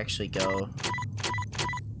guess could actually go...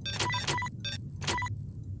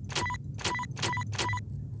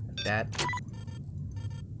 that.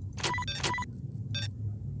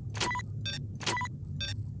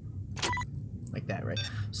 Like that, right?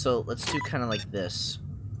 So let's do kind of like this.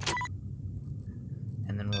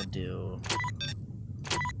 And then we'll do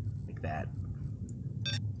like that.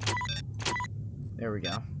 There we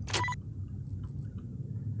go.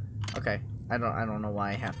 Okay. I don't know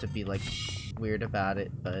why I have to be like weird about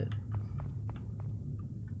it, but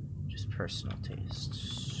just personal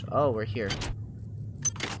taste. Oh, we're here.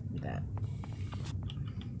 That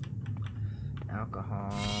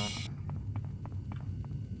alcohol.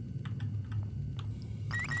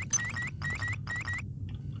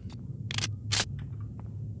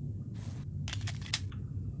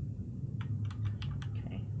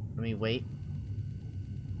 Okay, let me wait.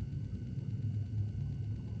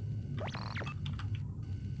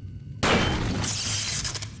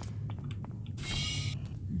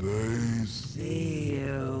 They see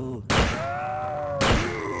you.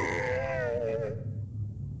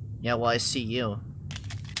 Yeah, well, I see you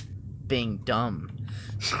being dumb.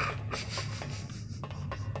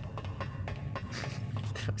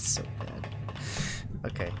 That was so bad.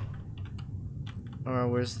 Okay. Oh,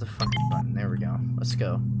 where's the fucking button? There we go. Let's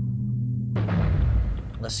go.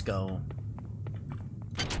 Let's go.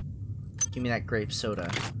 Give me that grape soda.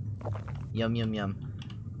 Yum, yum, yum.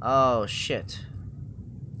 Oh, shit.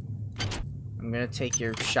 I'm gonna take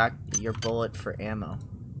your bullet for ammo,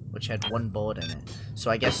 which had 1 bullet in it. So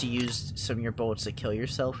I guess you used some of your bullets to kill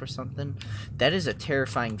yourself or something? That is a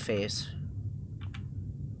terrifying face.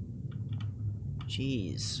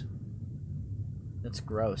 Jeez. That's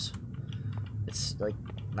gross. It's like,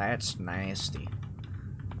 that's nasty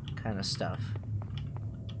kind of stuff.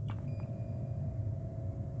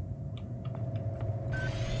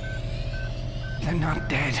 They're not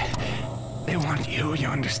dead. They want you, you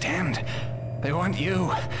understand? They want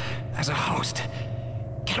you as a host.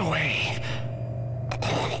 Get away.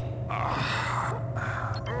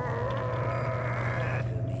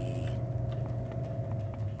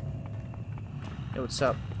 Hey, what's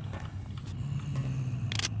up?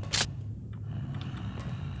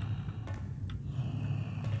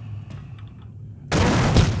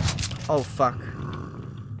 Oh, fuck.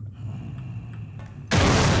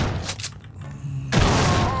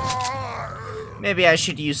 Maybe I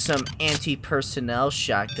should use some anti-personnel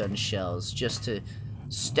shotgun shells just to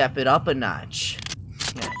step it up a notch.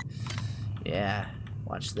 Yeah,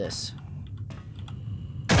 watch this.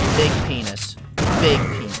 Big penis. Big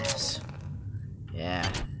penis.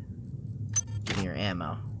 Yeah. Give me your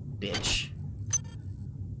ammo, bitch.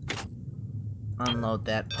 Unload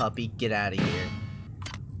that puppy. Get out of here.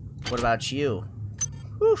 What about you?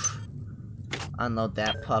 Woof. Unload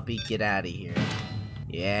that puppy. Get out of here.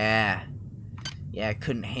 Yeah. Yeah, I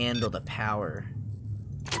couldn't handle the power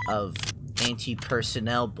of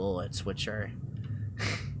anti-personnel bullets, which are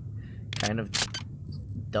kind of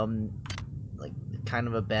dumb, like, kind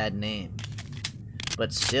of a bad name.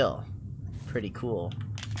 But still, pretty cool.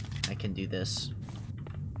 I can do this.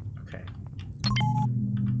 Okay. I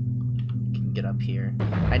can get up here.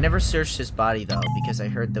 I never searched his body, though, because I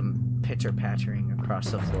heard them pitter-pattering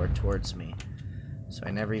across the floor towards me. So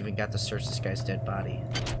I never even got to search this guy's dead body.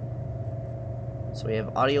 So we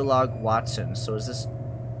have audio log Watson. So is this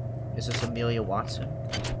Amelia Watson?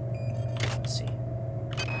 Let's see.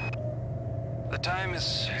 The time is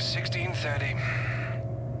 16:30.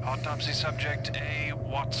 Autopsy subject A.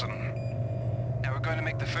 Watson. Now we're going to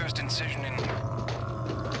make the first incision in...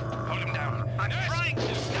 Hold him down. I'm trying to.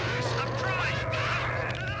 I'm trying.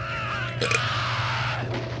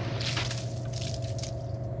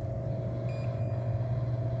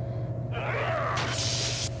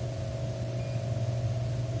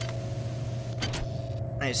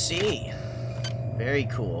 I see. Very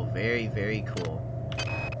cool. Very, very cool.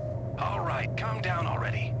 All right, calm down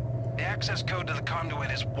already. The access code to the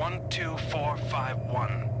conduit is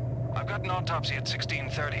 12451. I've got an autopsy at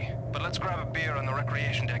 16:30, but let's grab a beer on the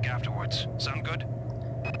recreation deck afterwards. Sound good?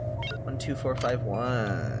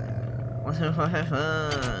 12451.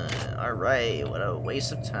 12451. Alright, what a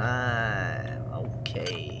waste of time.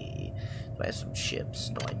 Okay. Do I have some chips?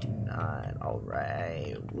 No, I do not.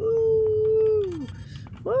 Alright. Woo!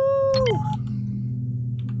 Woo!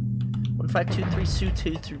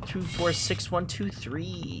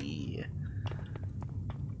 1523222461123.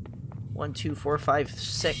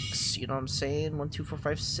 12456. You know what I'm saying?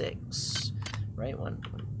 12456. Right?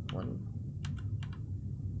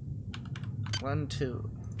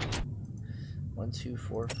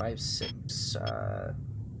 12456.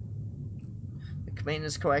 The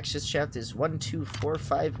maintenance coaxial shaft is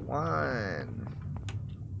 12451.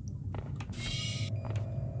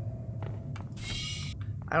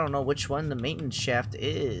 I don't know which one the maintenance shaft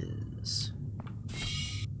is.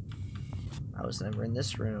 I was never in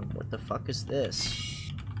this room. What the fuck is this?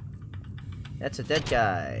 That's a dead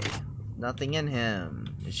guy. Nothing in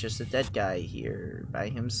him. It's just a dead guy here by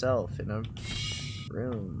himself in a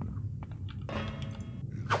room.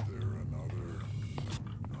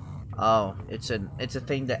 Oh, it's a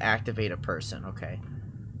thing to activate a person. Okay.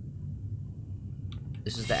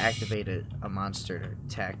 This is to activate a monster to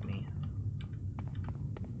attack me.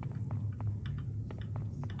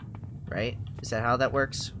 Right? Is that how that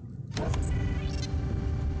works?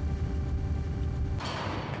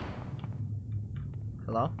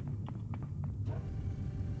 Hello?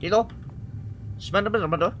 Hello?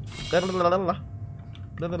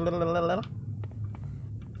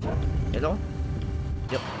 Hello?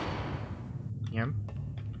 Yep. Hear him?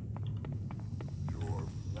 Your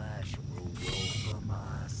flesh will roll from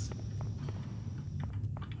us.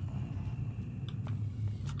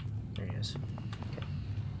 There he is. Okay.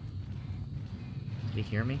 Did he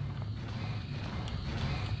hear me?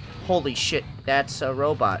 Holy shit, that's a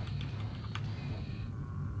robot.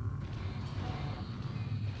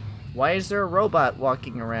 Why is there a robot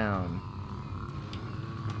walking around?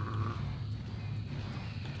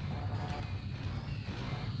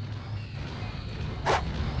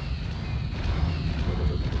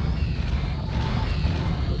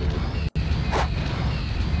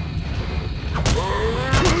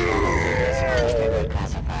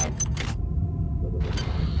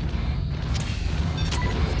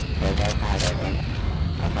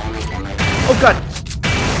 Oh god!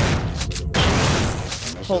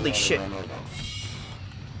 Holy shit.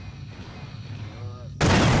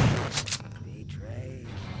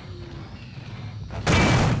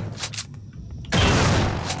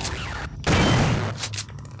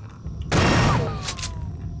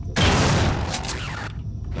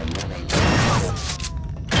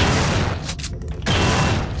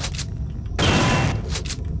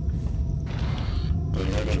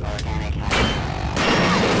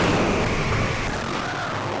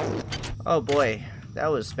 Oh boy, that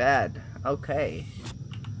was bad. Okay.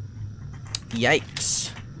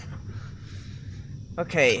 Yikes.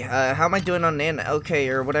 Okay, how am I doing on okay,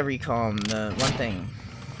 or whatever you call them, the one thing.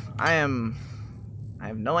 I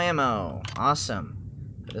have no ammo. Awesome.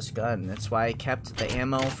 For this gun. That's why I kept the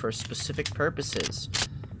ammo for specific purposes.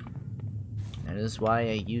 That is why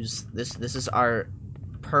I use this. This is our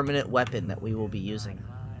permanent weapon that we will be using.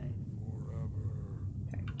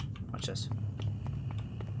 Okay, watch this.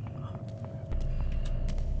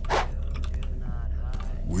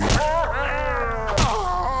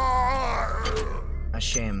 A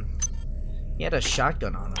shame. He had a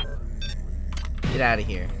shotgun on him. Get out of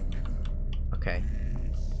here. Okay.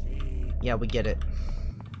 Yeah, we get it.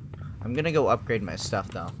 I'm gonna go upgrade my stuff,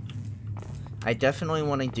 though. I definitely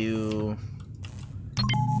want to do...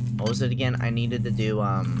 What was it again? I needed to do,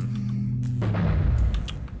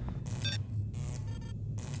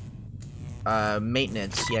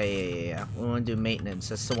 maintenance. Yeah. We want to do maintenance.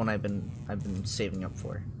 That's the one I've been saving up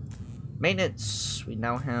for. Maintenance. We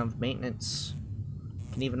now have maintenance.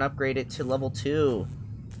 Can even upgrade it to level 2.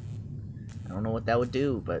 I don't know what that would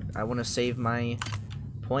do, but I want to save my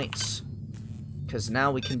points. Because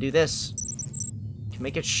now we can do this. We can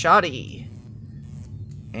make it shoddy.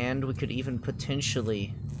 And we could even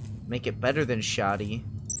potentially make it better than shoddy.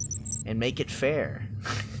 And make it fair.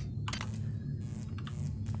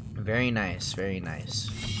 Very nice, very nice.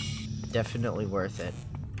 Definitely worth it.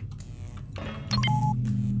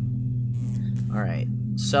 Alright,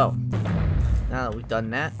 so now that we've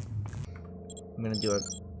done that, I'm gonna do an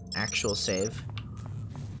actual save.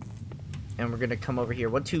 And we're gonna come over here.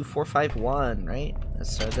 1, 2, 4, 5, 1, right?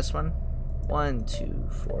 That's this one. 1, 2,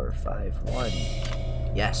 4, 5, 1.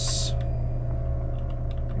 Yes.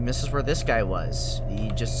 And this is where this guy was.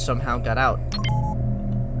 He just somehow got out.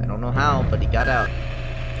 I don't know how, but he got out.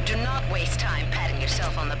 Do not waste time patting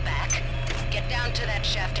yourself on the back. Get down to that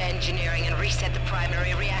shaft to engineering and reset the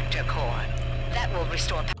primary reactor core. That will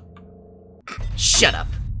restore power. Shut up!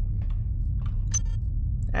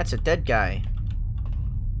 That's a dead guy.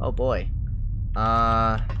 Oh boy. You're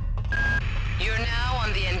now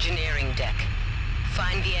on the engineering deck.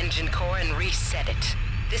 Find the engine core and reset it.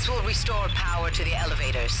 This will restore power to the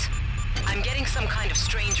elevators. I'm getting some kind of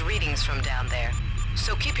strange readings from down there,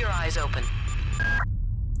 so keep your eyes open.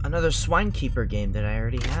 Another Swinekeeper game that I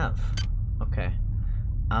already have. Okay.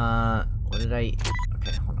 What did I...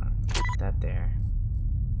 Okay, hold on. Put that there.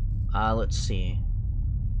 Let's see.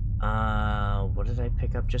 What did I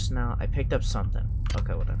pick up just now? I picked up something.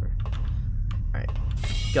 Okay, whatever. Alright.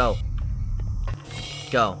 Go.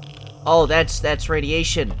 Go. Oh, that's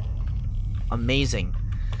radiation. Amazing.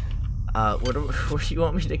 Where do you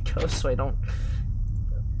want me to go so I don't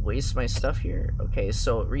waste my stuff here? Okay,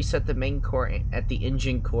 so reset the main core at the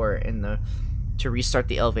engine core and to restart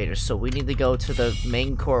the elevator. So we need to go to the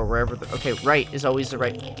main core wherever okay, right is always the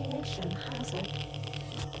right.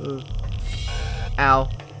 Ow.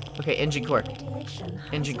 Okay, engine core.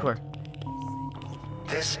 Engine core.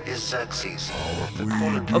 This is Xerxes.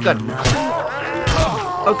 Oh god.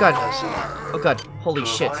 Oh god. Oh god. Holy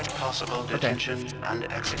shit. Okay.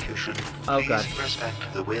 Oh god.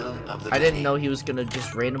 I didn't know he was gonna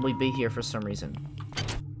just randomly be here for some reason.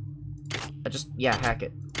 Yeah, hack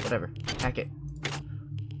it. Whatever. Hack it.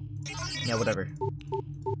 Yeah, whatever.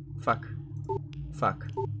 Fuck. Fuck.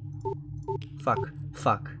 Fuck.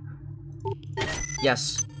 Fuck.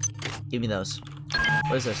 Yes. Give me those.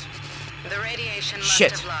 What is this? The radiation must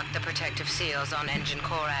have blocked the protective seals on engine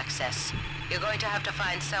core access. You're going to have to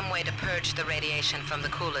find some way to purge the radiation from the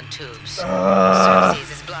coolant tubes.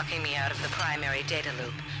 Xerxes is blocking me out of the primary data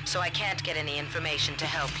loop, so I can't get any information to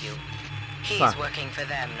help you. He's working for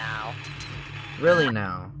them now. Really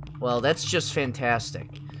now? Well, that's just fantastic.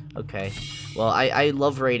 Okay. Well, I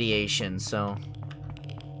love radiation, so...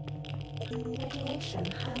 Radiation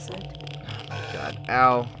hazard. Oh my god.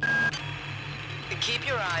 Ow. Keep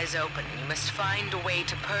your eyes open. You must find a way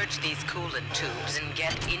to purge these coolant tubes and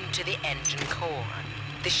get into the engine core.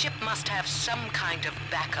 The ship must have some kind of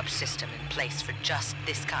backup system in place for just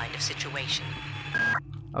this kind of situation.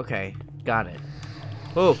 Okay. Got it.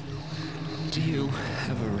 Oh. Do you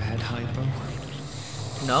have a red hypo?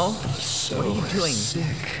 No? So what are you doing?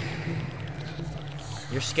 Sick.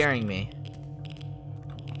 You're scaring me.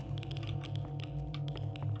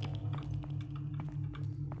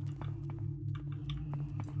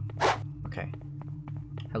 Okay.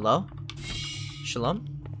 Hello? Shalom?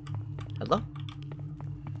 Hello?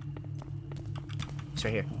 It's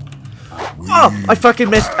right here. Oh! I fucking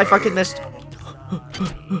missed! I fucking missed!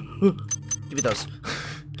 Give me those.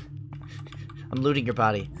 I'm looting your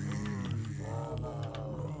body.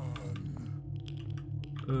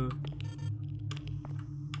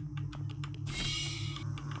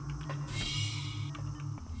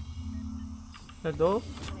 Hello?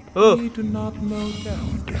 Oh! We do not know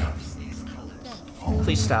down.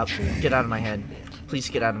 Please stop. Get out of my head. Please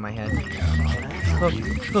get out of my head. Oh,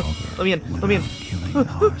 let me in. Let me in.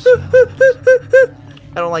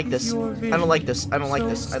 I don't like this. I don't like this. I don't like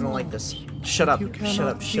this. I don't like this. Shut up. Shut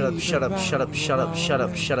up. Shut up. Shut up. Shut up. Shut up. Shut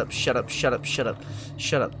up. Shut up. Shut up. Shut up. Shut up.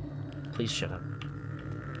 Shut up. Please shut up.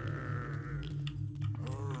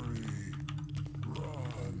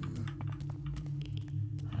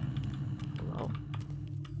 Hello?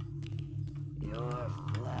 Your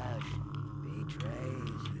flesh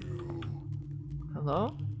betrays you.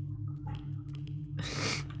 Hello?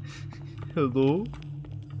 Hello?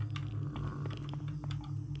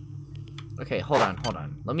 Okay, hold on, hold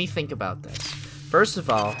on. Let me think about this. First of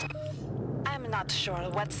all... I'm not sure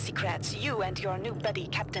what secrets you and your new buddy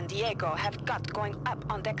Captain Diego have got going up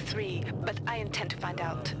on Deck 3, but I intend to find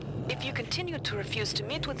out. If you continue to refuse to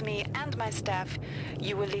meet with me and my staff,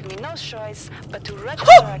 you will leave me no choice but to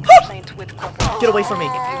register a complaint with Corporal. Get away from me!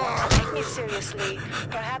 If you want to take me seriously,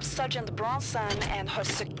 perhaps Sergeant Bronson and her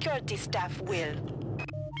security staff will.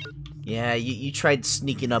 Yeah, you tried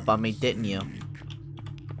sneaking up on me, didn't you?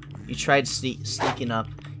 You tried sneaking up.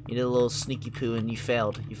 You did a little sneaky poo and you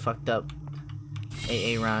failed. You fucked up.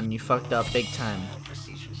 AA Ron, you fucked up big time.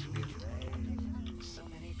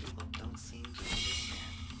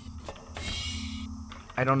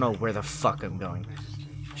 I don't know where the fuck I'm going.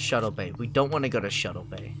 Shuttle Bay. We don't want to go to Shuttle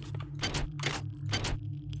Bay.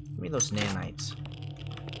 Give me those nanites.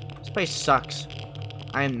 This place sucks.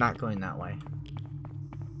 I am not going that way.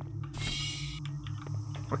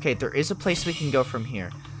 Okay, there is a place we can go from here.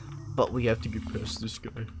 But we have to get past this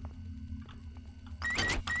guy.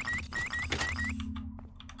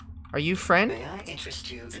 Are you friend? May I interest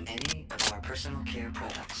you in any of our personal care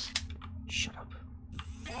products? Shut up.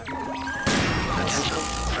 Potential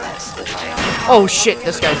threats that try. Oh shit,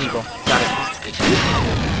 this guy's evil. Got it.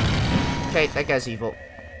 Okay, that guy's evil.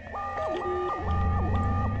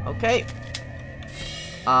 Okay.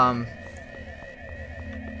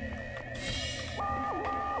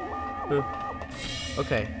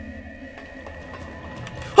 Okay.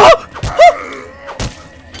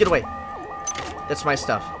 Get away. That's my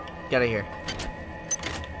stuff. Get out of here.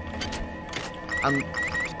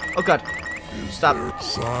 Oh god. Stop. Oh!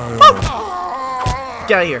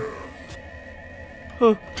 Get out of here.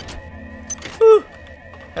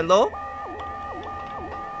 Hello?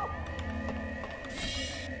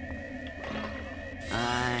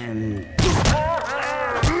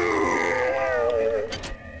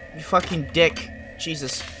 You fucking dick.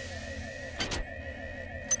 Jesus.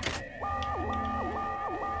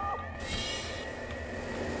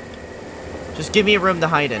 Just give me a room to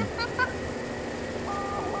hide in.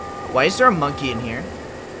 Why is there a monkey in here?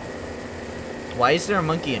 Why is there a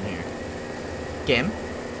monkey in here? Gim?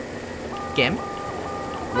 Gim?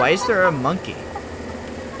 Why is there a monkey?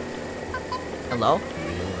 Hello?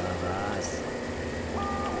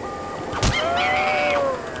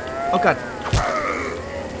 Oh god.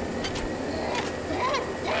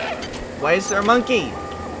 Why is there a monkey?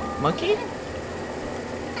 Monkey?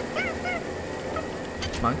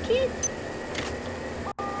 Monkey?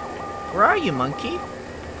 Where are you, monkey?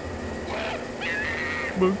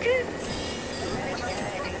 Monkey?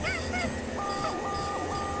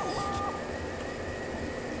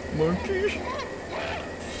 Monkey?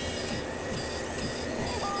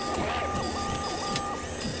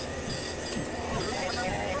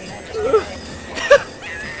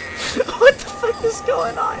 What the fuck is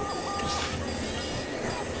going on?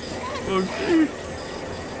 Monkey?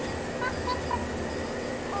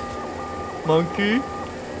 Monkey?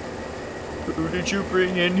 Who did you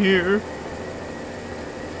bring in here?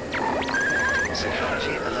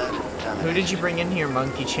 Security alert terminated. Who did you bring in here,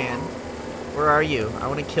 Monkey Chan? Where are you? I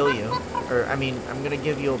want to kill you. Or, I mean, I'm gonna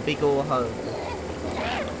give you a big ol' hug.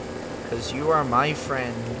 Because you are my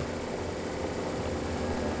friend.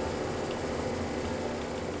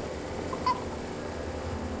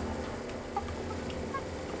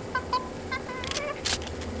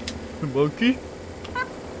 Monkey?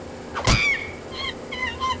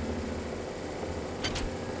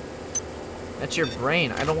 That's your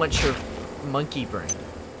brain. I don't want your monkey brain.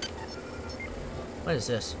 What is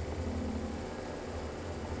this?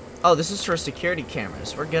 Oh, this is for security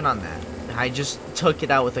cameras. We're good on that. I just took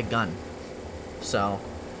it out with a gun. So,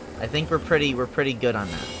 I think we're pretty good on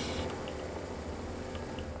that.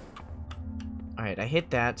 Alright, I hit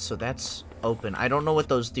that, so that's open. I don't know what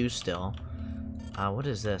those do still. What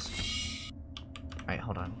is this? Alright,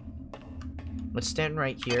 hold on. Let's stand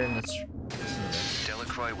right here and let's listen to this.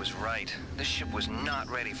 Delacroix was right. This ship was not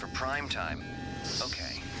ready for prime time.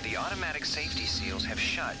 Okay, the automatic safety seals have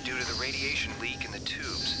shut due to the radiation leak in the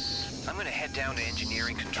tubes. I'm gonna head down to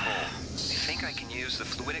engineering control. I think I can use the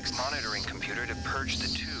fluidics monitoring computer to purge the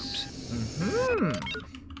tubes.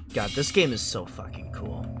 God, this game is so fucking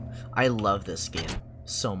cool. I love this game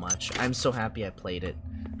so much. I'm so happy I played it.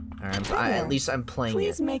 Or at least I'm playing it.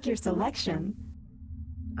 Please make your selection.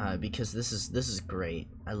 Because this is great.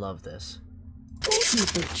 I love this. Thank you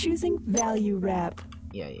for choosing Value Wrap.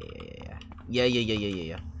 Yeah.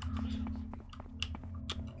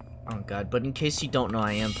 Oh god, but in case you don't know,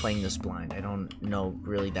 I am playing this blind. I don't know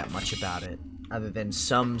really that much about it. Other than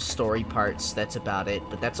some story parts, that's about it.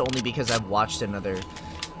 But that's only because I've watched another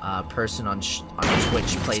person on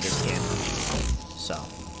Twitch play this game. So,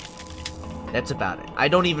 that's about it. I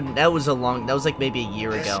don't even, that was like maybe a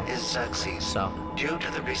year ago. This is Xerxes. So. Due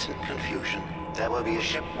to the recent confusion, there will be a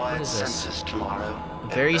ship-wide census tomorrow.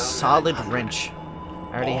 Very solid wrench.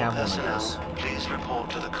 I already have one of those. Please report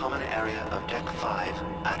to the common area of Deck 5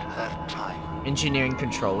 at that time. Engineering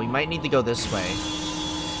control. We might need to go this way.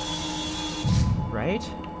 Right?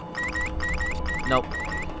 Nope.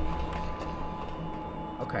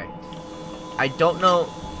 Okay. I don't know.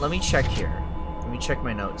 Let me check here. Let me check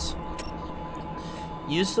my notes.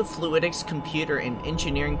 Use the fluidics computer in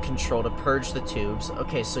engineering control to purge the tubes.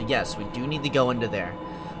 Okay, so yes, we do need to go into there.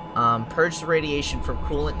 Purge the radiation from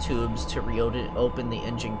coolant tubes to reopen the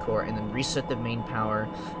engine core, and then reset the main power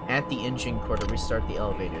at the engine core to restart the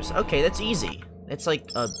elevators. Okay, that's easy. It's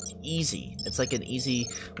like easy. It's like an easy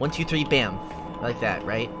 1, 2, 3, bam, like that,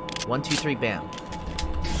 right? 1, 2, 3, bam.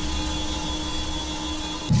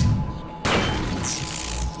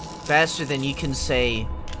 Faster than you can say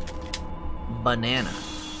banana.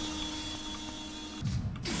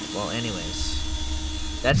 Well,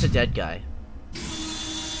 anyways, that's a dead guy.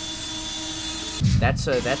 That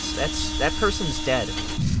person's dead.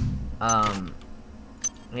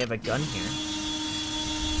 We have a gun here.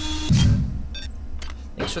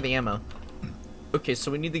 Thanks for the ammo. Okay,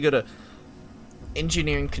 so we need to go to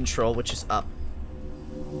engineering control, which is up.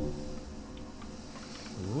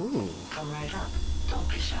 Ooh. Come right up. Don't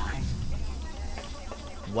be shy.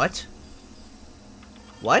 What?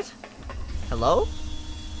 What? Hello?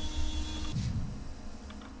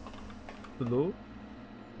 Hello?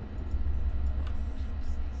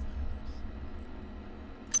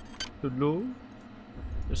 Hello?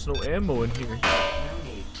 There's no ammo in here. No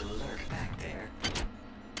need to lurk back there.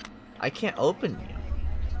 I can't open you.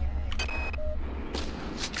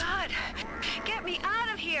 God, get me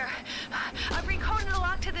out of here. I've recoded a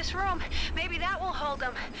lock to this room. Maybe that will hold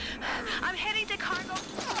them. I'm heading to cargo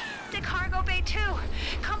bay 2.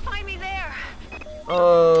 Come find me there.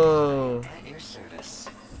 Oh. At your service.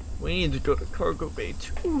 We need to go to cargo bay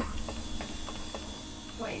 2.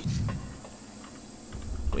 Wait.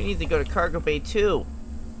 We need to go to cargo bay 2,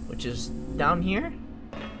 which is down here,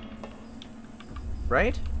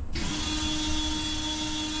 right?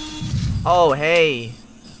 Oh, hey.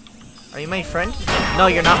 Are you my friend? No,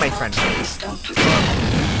 you're not my friend.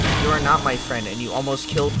 You are not my friend, and you almost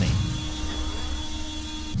killed me.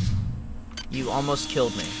 You almost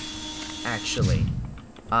killed me, actually.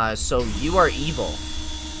 So you are evil,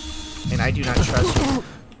 and I do not trust you.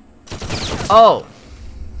 Oh!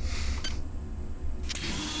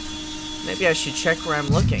 Maybe I should check where I'm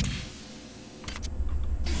looking.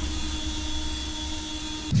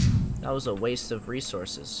 That was a waste of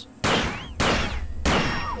resources.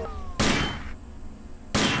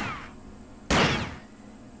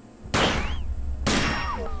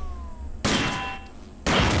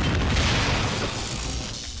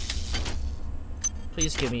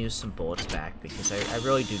 Please give me some bullets back, because I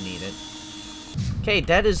really do need it. Okay,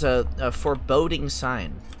 that is a foreboding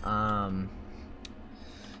sign.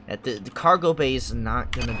 At the cargo bay is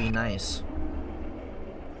not gonna be nice.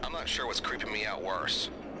 I'm not sure what's creeping me out worse.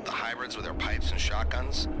 The hybrids with their pipes and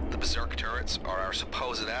shotguns, the berserk turrets, or our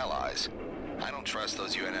supposed allies. I don't trust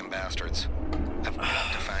those UNM bastards. I've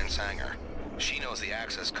got to find Sanger. She knows the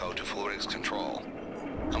access code to Fluidics Control.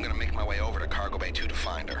 I'm gonna make my way over to Cargo Bay 2 to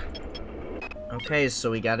find her. Okay,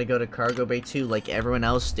 so we gotta go to Cargo Bay 2 like everyone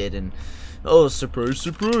else did, and... Oh, surprise,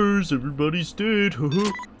 surprise, everybody's dead,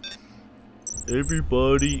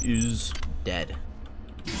 Everybody is dead.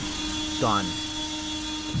 Gone.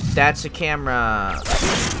 That's a camera.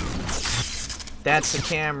 That's a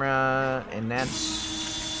camera, and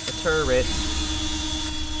that's a turret.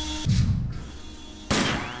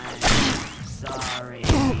 Sorry.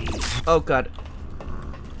 Oh god.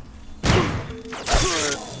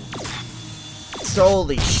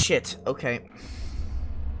 Holy shit. Okay.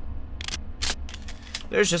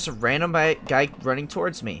 There's just a random guy running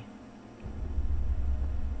towards me.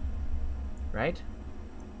 Right?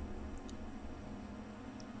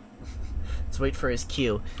 Let's wait for his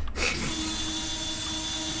cue.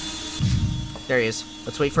 There he is.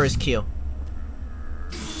 Let's wait for his cue.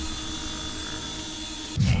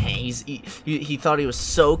 He thought he was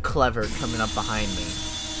so clever coming up behind me.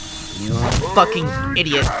 You fucking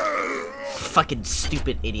idiot. Fucking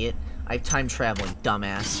stupid idiot. I have time traveling,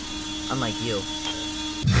 dumbass. Unlike you.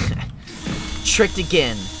 Tricked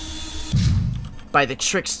again. By the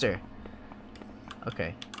trickster.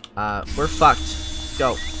 Okay. We're fucked.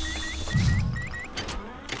 Go.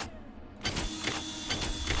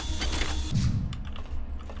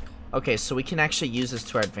 Okay, so we can actually use this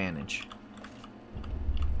to our advantage.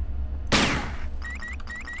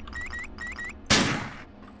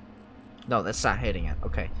 No, that's not hitting it.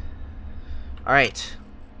 Okay. Alright.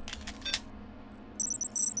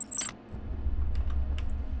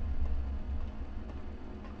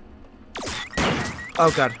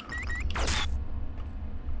 Oh god.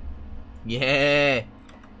 Yeah.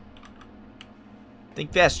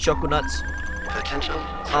 Think fast, Choco Nuts. Potential.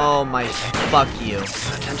 Oh my fuck you.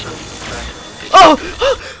 Potential. Oh!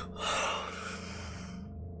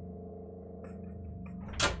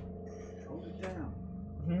 Hold it down.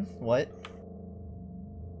 What?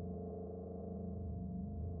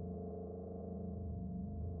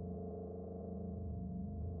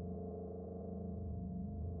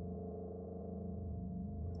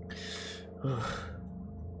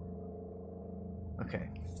 Okay.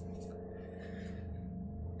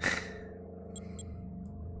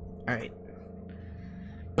 Alright.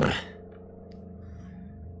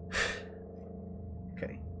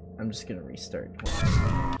 Okay. I'm just gonna restart.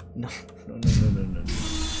 No. No.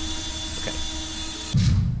 Okay.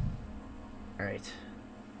 Alright.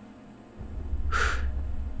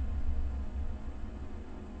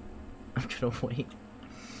 I'm gonna wait.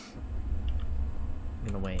 I'm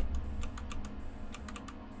gonna wait.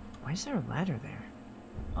 Why is there a ladder there?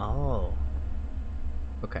 Oh.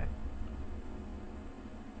 Okay.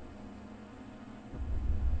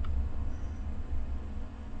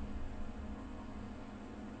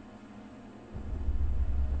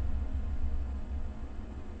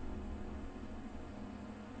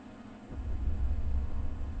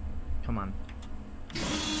 Come on.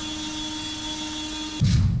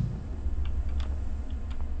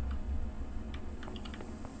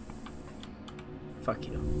 Fuck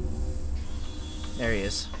you. There he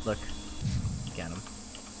is. Look. Get him.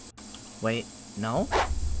 Wait. No?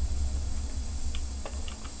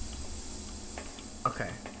 Okay.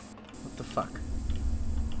 What the fuck?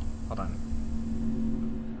 Hold on.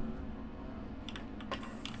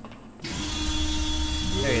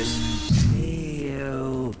 There he is.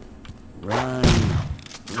 You run.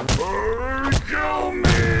 Kill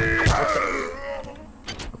me!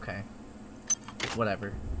 Okay.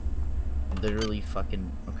 Whatever. Literally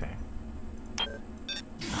fucking... Okay.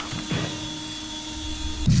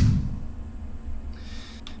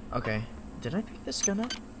 Okay. Did I pick this gun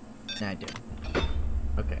up? Nah, I did.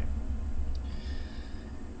 Okay.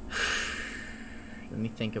 Let me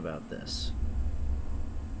think about this.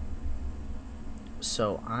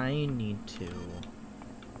 So I need to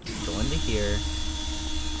go into here.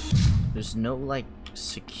 There's no, like,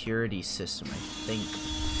 security system, I think.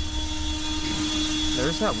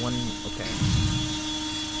 There's that one... Okay.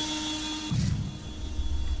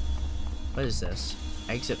 What is this?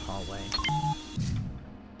 Exit hallway.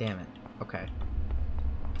 Damn it. Okay.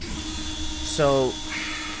 So...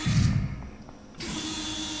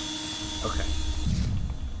 Okay.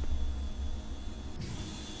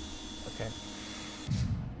 Okay.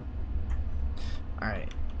 Alright.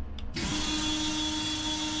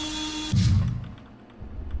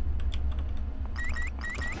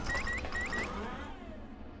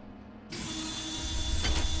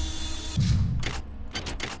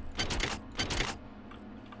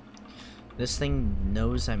 This thing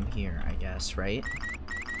knows I'm here, I guess, right?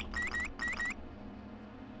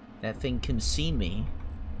 That thing can see me.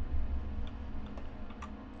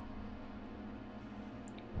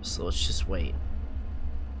 So let's just wait.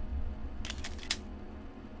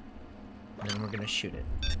 And then we're gonna shoot it.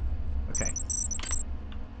 Okay.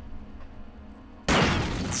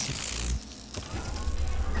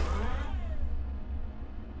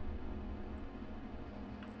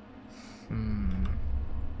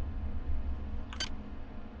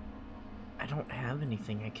 I don't have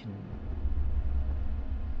anything I can...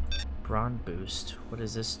 Brawn boost. What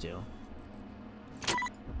does this do?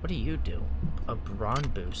 What do you do? A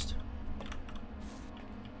brawn boost.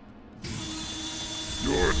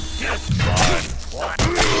 Your death bond.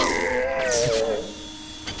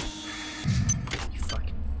 You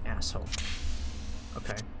fucking asshole.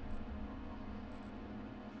 Okay.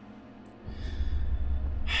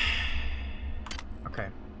 Okay.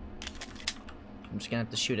 I'm just gonna have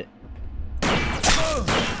to shoot it.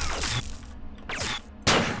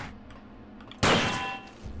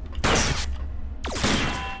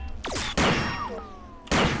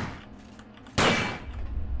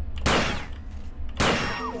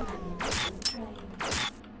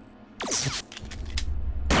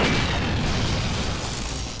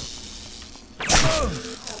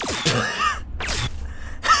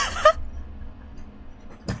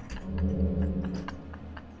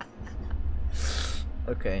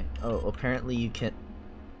 Okay. Oh, apparently you can...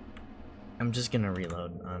 I'm just gonna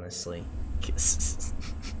reload, honestly. There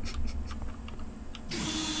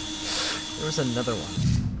was another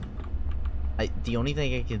one. The only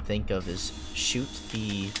thing I can think of is shoot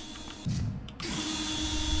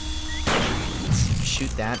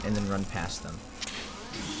that and then run past them.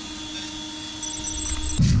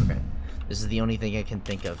 Okay. This is the only thing I can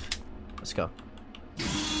think of. Let's go.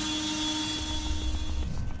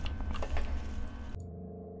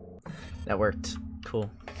 That worked.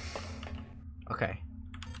 Cool. Okay.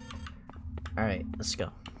 Alright, let's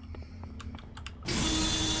go.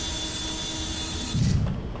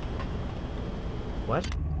 What?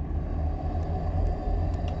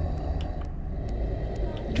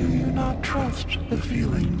 Do you not trust the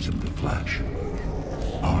feelings of the flesh?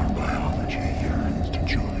 Our biology yearns to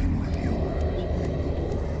join with yours.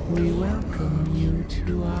 We welcome you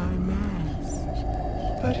to our mass.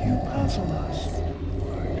 But you puzzle us.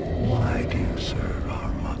 Why do you serve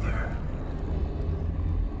our mother?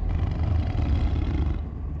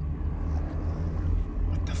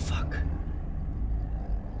 What the fuck?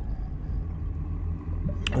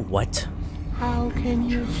 What? How can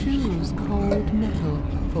you choose cold metal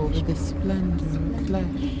over the splendor of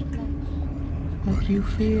flesh? But you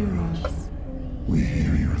fear us. We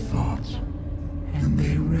hear your thoughts, and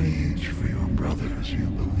they rage for your brothers you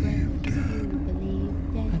believe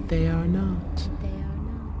dead. But they are not.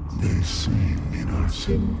 They sing in our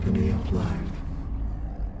symphony of life.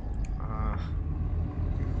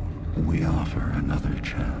 We offer another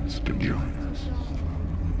chance to join us.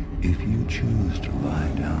 If you choose to lie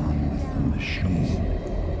down with the machine,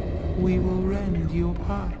 we will rend you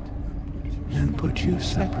apart and put you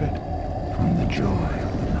separate from the joy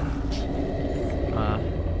of the mass.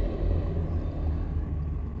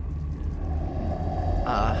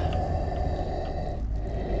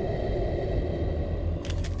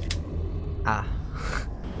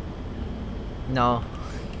 No.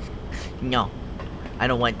 No. I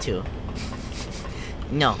don't want to.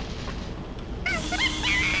 No.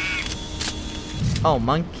 Oh,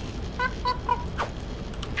 monkey.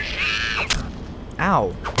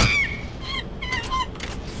 Ow.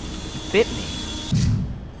 Bit me.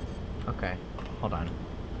 Okay, hold on.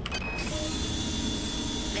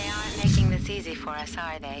 They aren't making this easy for us,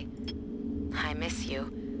 are they? I miss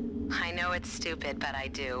you. I know it's stupid, but I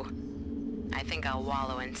do. I think I'll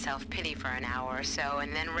wallow in self-pity for an hour or so,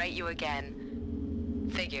 and then write you again.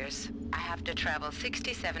 Figures. I have to travel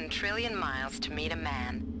 67 trillion miles to meet a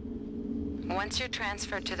man. Once you're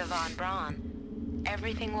transferred to the Von Braun,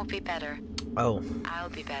 everything will be better. Oh. I'll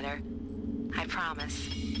be better. I promise.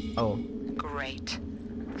 Oh. Great.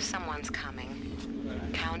 Someone's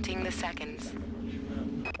coming. Counting the seconds.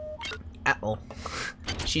 Uh-oh.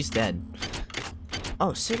 She's dead.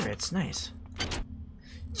 Oh, cigarettes. Nice.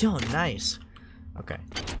 Yo, nice. Okay.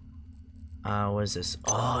 What is this?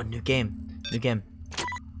 Oh, new game. New game.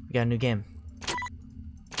 We got a new game.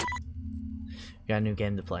 We got a new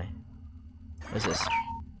game to play. What is this?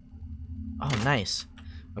 Oh, nice.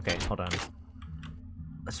 Okay, hold on.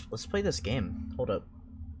 Let's play this game. Hold up.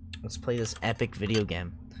 Let's play this epic video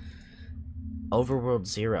game. Overworld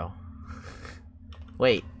Zero.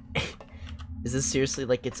 Wait. Is this seriously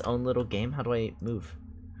like its own little game? How do I move?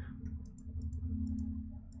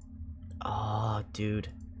 Oh, dude.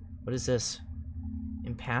 What is this?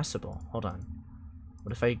 Impassable. Hold on.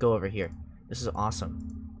 What if I go over here? This is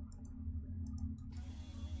awesome.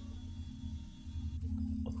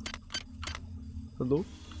 Hello?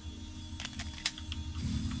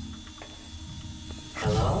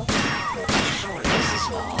 Hello? Sorry, this is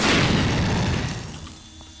Law.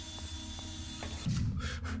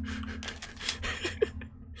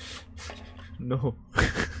 No.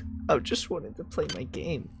 I just wanted to play my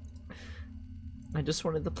game. I just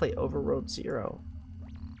wanted to play Overroad Zero.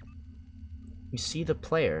 You see the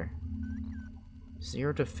player.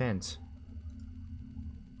 0 defense.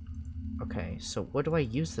 Okay, so what do I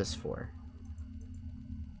use this for?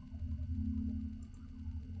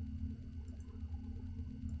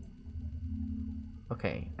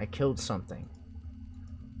 Okay, I killed something.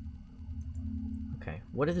 Okay,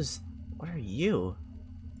 what are you?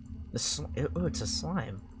 Oh, it's a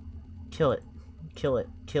slime. Kill it. Kill it.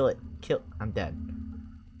 Kill it. Kill. I'm dead.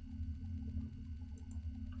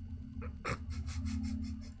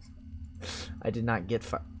 I did not get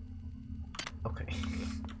far. Okay.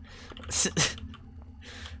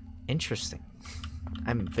 Interesting.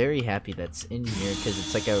 I'm very happy that's in here because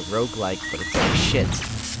it's like a roguelike, but it's like shit.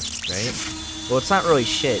 Right? Well, it's not really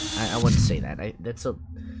shit. I wouldn't say that.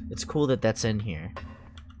 It's cool that that's in here.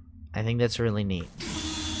 I think that's really neat.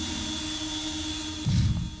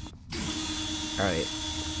 Alright,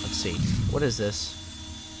 let's see. What is this?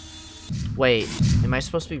 Wait, am I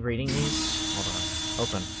supposed to be reading these? Hold on.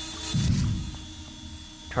 Open.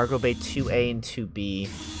 Cargo bay 2A and 2B,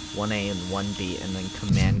 1A and 1B, and then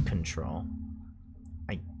command control.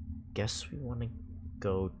 I guess we want to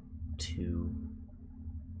go to...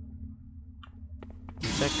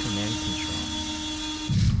 What's that command control?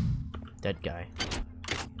 Dead guy.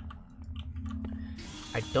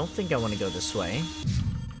 I don't think I want to go this way.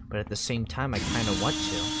 But at the same time, I kind of want to.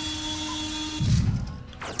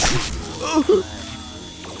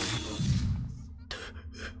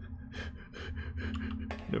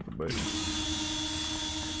 Never mind.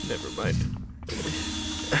 Never mind.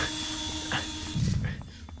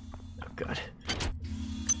 Oh god.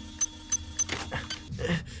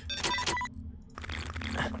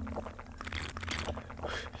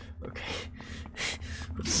 Okay.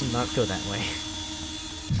 Let's not go that way.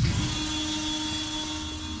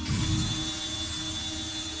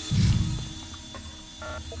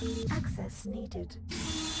 Access needed.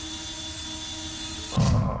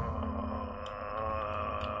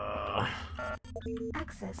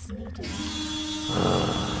 Access needed.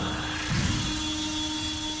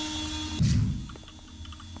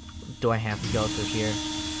 Do I have to go through here?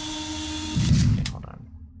 Okay, hold on.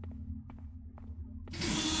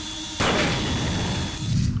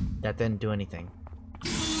 That didn't do anything.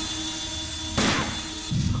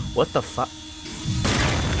 What the fuck?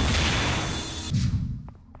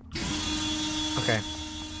 Okay.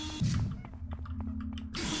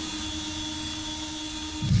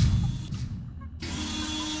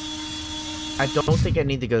 I don't think I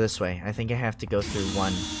need to go this way. I think I have to go through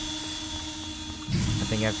one. I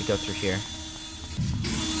think I have to go through here.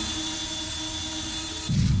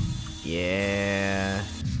 Yeah.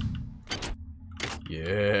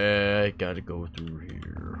 Yeah, I gotta go through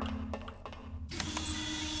here.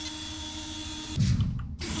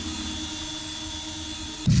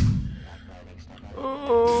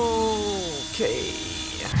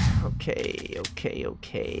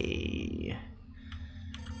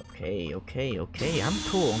 Okay. Okay. I'm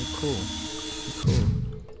cool.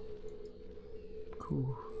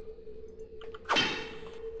 Cool.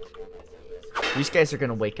 These guys are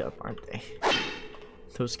gonna wake up, aren't they?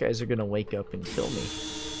 Those guys are gonna wake up and kill me.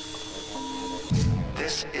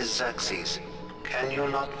 This is Xerxes. Can you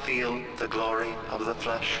not feel the glory of the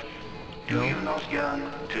flesh? Do you not yearn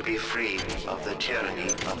to be free of the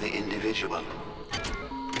tyranny of the individual?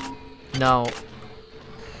 No.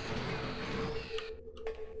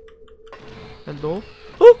 Hello?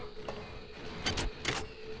 Oh!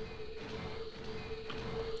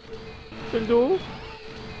 Hello?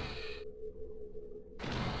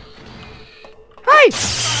 Hey!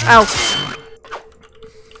 Ow!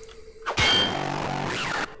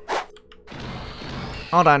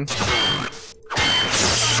 Hold on.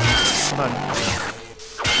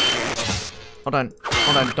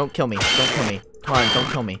 Don't kill me. Hold on, don't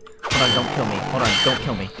kill me. Don't kill me. Hold on, don't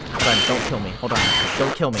kill me. Don't kill me. Hold on,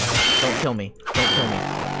 don't kill me.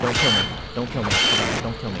 Don't kill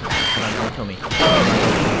me. Hold on, don't kill me.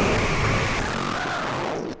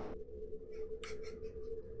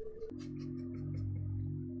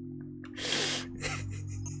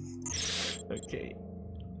 Okay.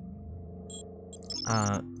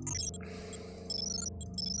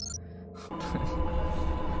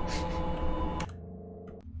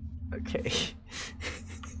 Okay.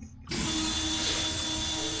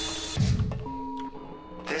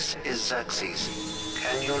 This is Xerxes.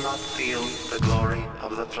 Can you not feel the glory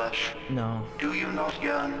of the flesh? No. Do you not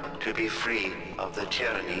yearn to be free of the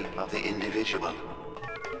tyranny of the individual?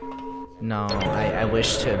 No, I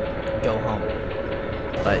wish to go home.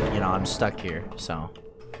 But, you know, I'm stuck here, so.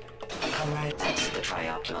 Alright, that's the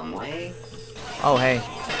triopulum way. Oh, hey.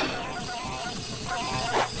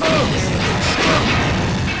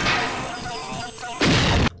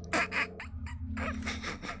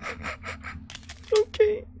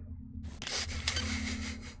 Okay.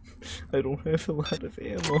 I don't have a lot of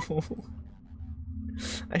ammo.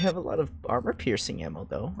 I have a lot of armor piercing ammo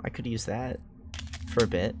though. I could use that for a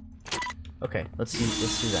bit. Okay, let's do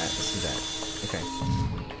that. Okay.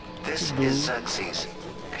 This is Xerxes.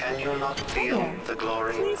 Can you not feel the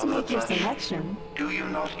glory Please of the make your flesh? selection. Do you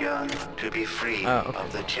not yearn to be free Okay.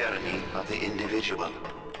 of the tyranny of the individual?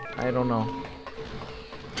 I don't know.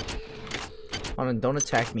 Hold on, don't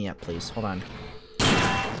attack me yet, please. Hold on.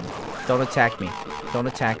 Don't attack me. Don't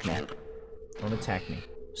attack me. Don't attack me.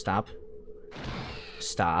 Stop.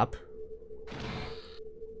 Stop.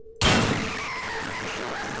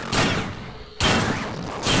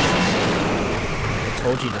 I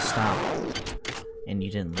told you to stop. And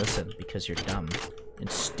you didn't listen because you're dumb and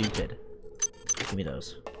stupid. Give me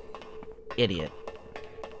those. Idiot.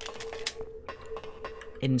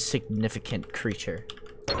 Insignificant creature.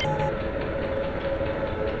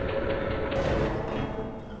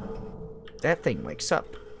 That thing wakes up.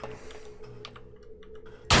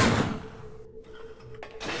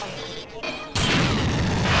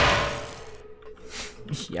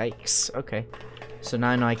 Yikes. Okay. So now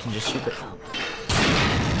I know I can just shoot it.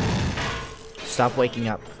 Stop waking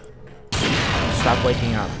up. Stop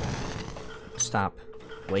waking up. Stop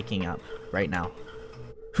waking up right now.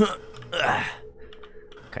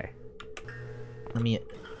 Okay. Let me,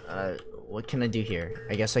 what can I do here?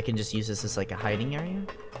 I guess I can just use this as like a hiding area?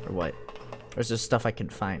 Or what? Or is there stuff I can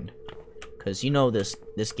find? Because you know this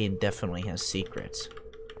game definitely has secrets.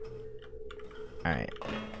 Alright.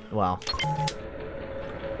 Well.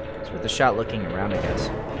 It's worth a shot looking around, I guess.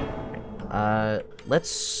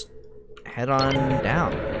 Let's head on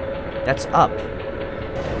down. That's up.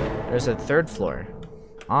 There's a third floor.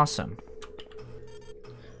 Awesome.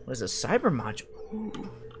 What is a cyber module? Ooh,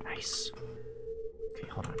 nice. Okay,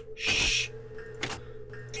 hold on. Shh.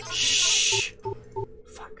 Shh.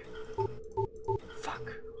 Fuck.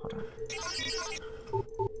 Fuck. Hold on.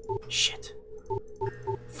 Shit.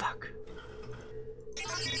 Fuck.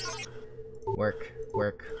 Work.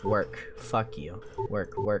 Work. Work. Fuck you.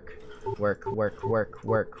 Work. Work. Work. Work. Work.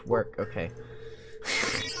 Work. Work. Okay.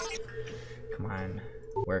 Come on.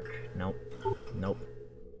 Work. Nope. Nope.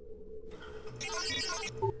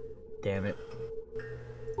 Damn it.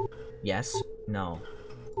 Yes? No.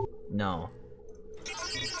 No.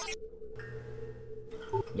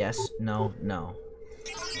 Yes? No? No.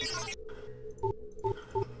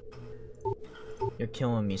 You're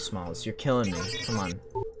killing me, Smalls. You're killing me. Come on.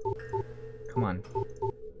 Come on.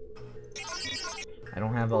 I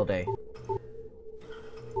don't have all day.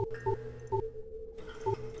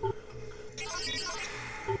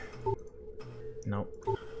 Nope.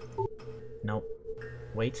 Nope.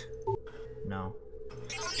 Wait. No.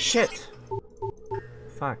 Shit!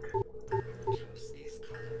 Fuck.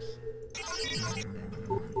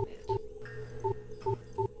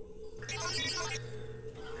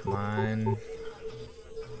 Come on.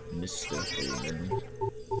 Mr. Freeman.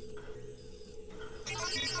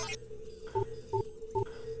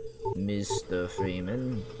 Mr.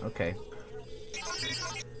 Freeman. Okay.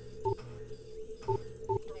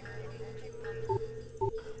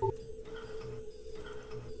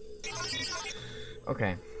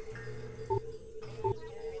 Okay.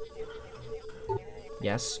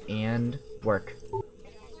 Yes, and work.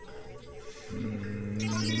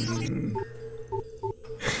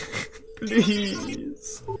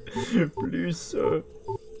 Please. Please, sir.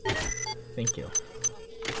 Thank you.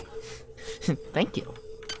 Thank you.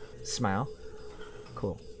 Smile.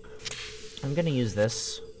 Cool. I'm gonna use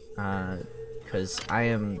this, because I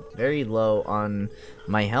am very low on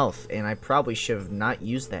my health, and I probably should have not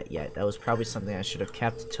used that yet. That was probably something I should have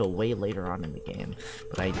kept till way later on in the game.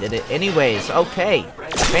 But I did it anyways. Okay.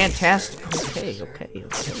 Fantastic. Okay,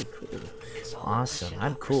 cool. Awesome.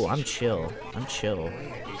 I'm cool. I'm chill. I'm chill.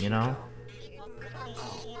 You know?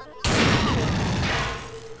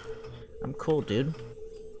 I'm cool, dude.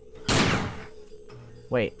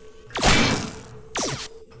 Wait.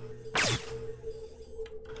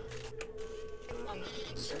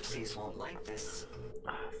 Xerxes won't like this.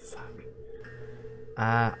 Oh, fuck.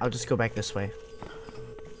 I'll just go back this way.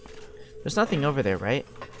 There's nothing over there, right?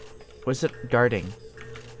 Was it guarding?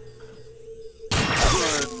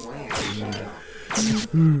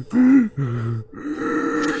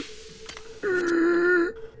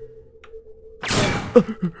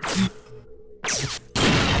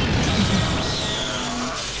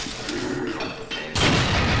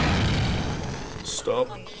 Stop,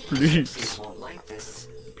 please.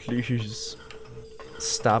 Please.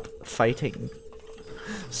 Stop fighting.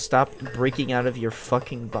 Stop breaking out of your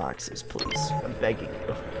fucking boxes, please. I'm begging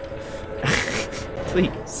you.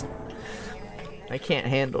 Please. I can't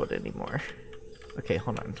handle it anymore. Okay,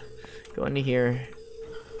 hold on. Go into here.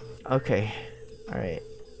 Okay. Alright.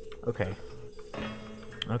 Okay.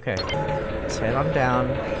 Okay. Let's head on down.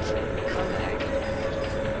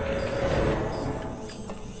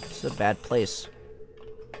 This is a bad place.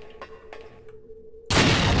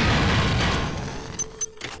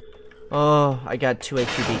 Oh, I got 2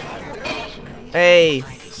 AQB. Hey!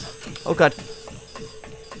 Oh god.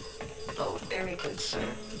 Oh, very good, sir.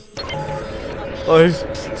 Bye.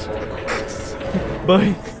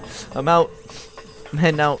 Bye. I'm out. I'm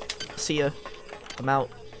heading out. See ya. I'm out.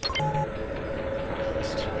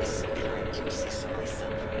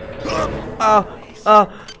 Ow! Ow!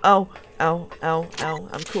 Ow! Ow! Ow! Ow!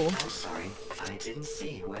 I'm cool. I'm sorry. I didn't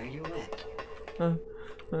see where you went.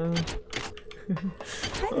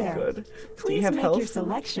 Hi there. Oh, good. Please Do you have make health? your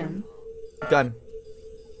selection. Gun.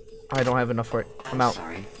 I don't have enough for it. I'm out.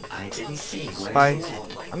 Sorry, I didn't see where Bye. you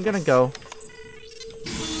went. I'm gonna go.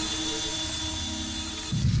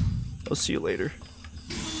 I'll see you later.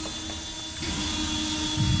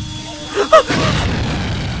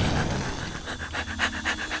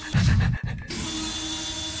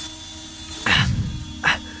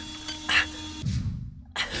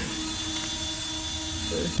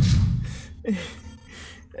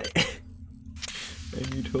 I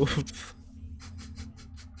need hope.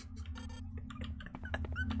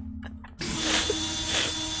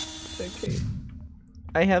 Okay.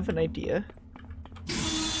 I have an idea.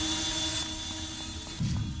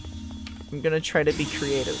 I'm gonna try to be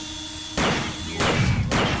creative.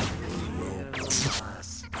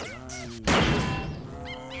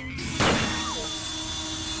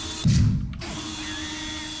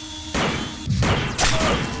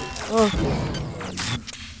 Oh.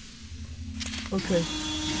 Okay.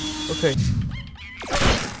 Okay.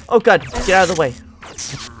 Oh god, get out of the way.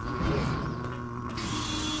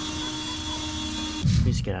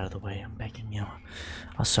 Please get out of the way, I'm begging you.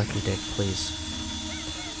 I'll suck your dick, please.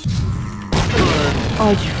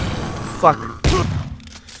 Oh, you fuck.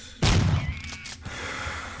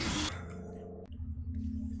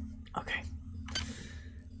 Okay.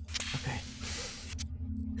 Okay.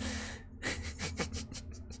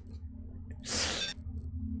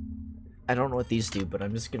 I don't know what these do, but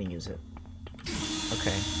I'm just gonna use it.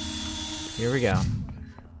 Okay. Here we go.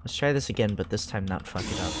 Let's try this again, but this time not fuck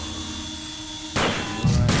it up.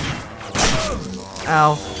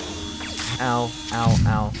 Ow. Ow. Ow.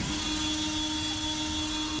 Ow.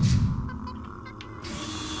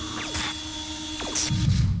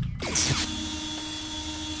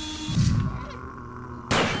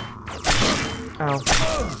 Ow.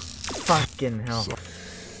 Fucking hell.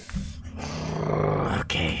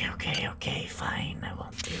 Okay, fine. I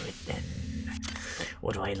won't do it then.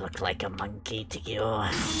 What do I look like, a monkey to you?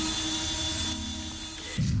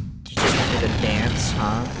 Do you just want me to dance,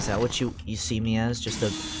 huh? Is that what you see me as? Just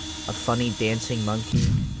a funny dancing monkey?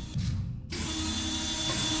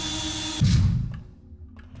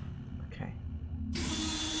 Okay.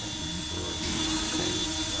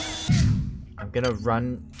 I'm gonna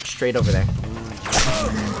run straight over there.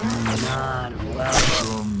 Not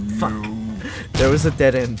welcome. Fuck. There was a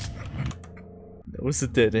dead end. There was a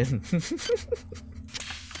dead end.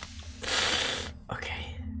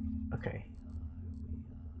 Okay. Okay.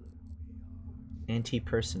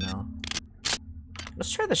 Anti-personnel.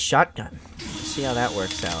 Let's try the shotgun. Let's see how that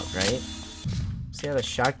works out, right? See how the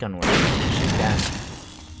shotgun works. Shoot that.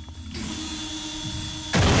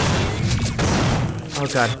 Oh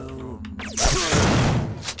god.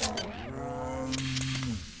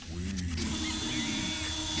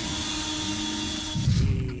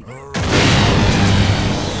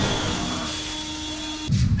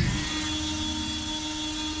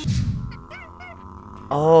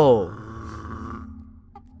 Oh.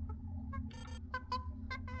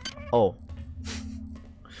 Oh.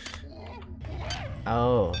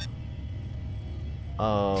 Oh.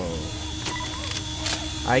 Oh.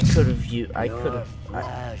 I could have I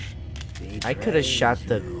could have shot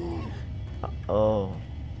the oh.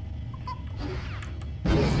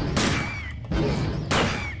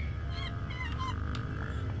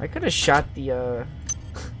 I could have shot the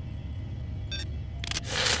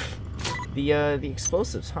The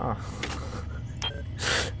explosives, huh?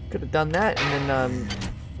 Could have done that and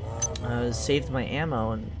then saved my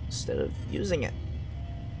ammo instead of using it.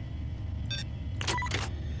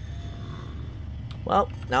 Well,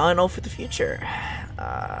 now I know for the future.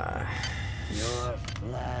 Your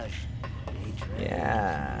flesh betrays.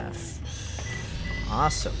 Yeah.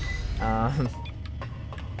 Awesome.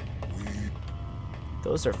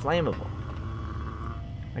 Those are flammable.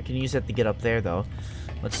 I can use that to get up there, though.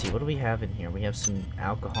 Let's see, what do we have in here? We have some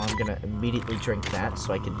alcohol. I'm gonna immediately drink that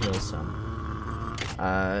so I can heal some.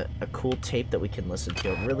 A cool tape that we can listen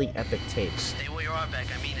to. A really epic tape. Stay where you are, Beck.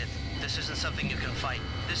 I mean it. This isn't something you can fight.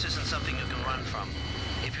 This isn't something you can run from.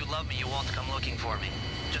 If you love me, you won't come looking for me.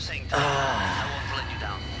 Just hang tight. I won't let you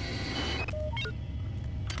down.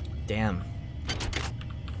 Damn.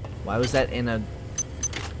 Why was that in a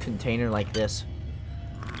container like this?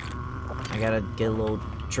 I gotta get a little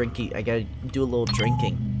drinky. I gotta do a little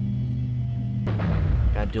drinking.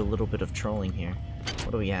 Gotta do a little bit of trolling here.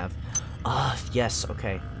 What do we have? Ah, yes,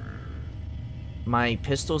 okay. My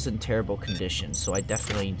pistol's in terrible condition, so I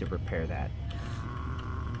definitely need to repair that.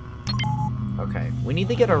 Okay, we need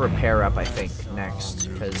to get our repair up, I think, next,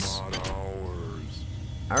 because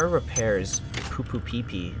our repair is poo-poo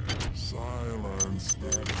pee-pee. Silence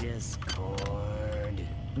the Discord.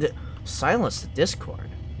 Silence the Discord?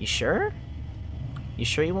 You sure? You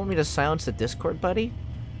sure you want me to silence the Discord, buddy?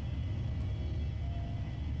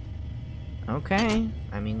 Okay.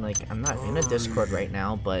 I mean, like, I'm not in a Discord right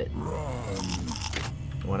now, but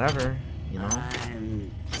whatever, you know?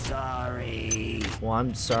 I'm sorry. Well,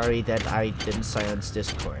 I'm sorry that I didn't silence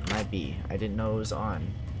Discord. Might be. I didn't know it was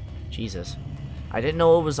on. Jesus. I didn't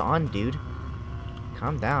know it was on, dude.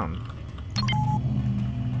 Calm down.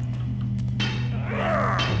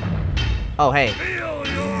 Oh, hey.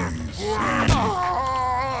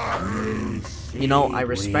 You know, I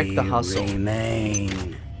respect the hustle.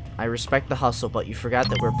 I respect the hustle, but you forgot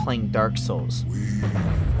that we're playing Dark Souls.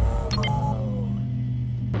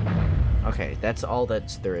 Okay, that's all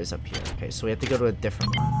there is up here. Okay, so we have to go to a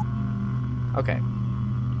different one. Okay.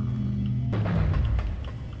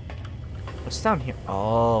 What's down here?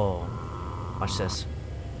 Oh. Watch this.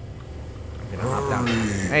 I'm gonna hop down.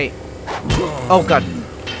 Hey. Oh, God.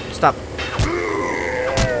 Stop.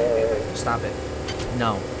 Stop it.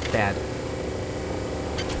 No. Bad.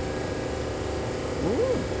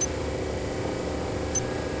 Ooh.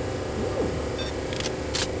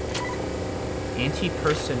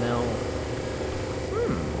 Anti-personnel.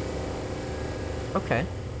 Okay.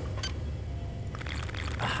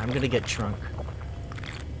 I'm gonna get drunk.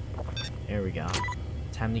 There we go.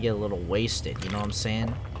 Time to get a little wasted, you know what I'm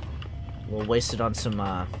saying? A little wasted on some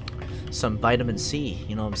vitamin C,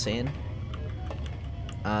 you know what I'm saying?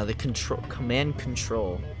 The command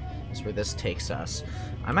control is where this takes us.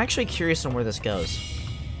 I'm actually curious on where this goes.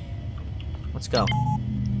 Let's go.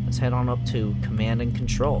 Let's head on up to command and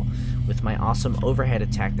control with my awesome overhead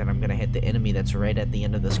attack that I'm gonna hit the enemy that's right at the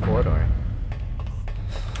end of this corridor.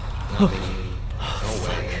 No way.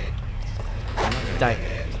 Die.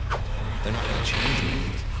 They're not gonna change me.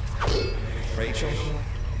 Rachel,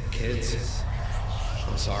 kids,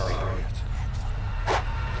 I'm sorry.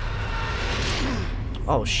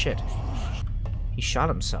 Oh shit. He shot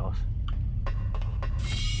himself.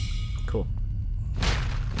 Cool.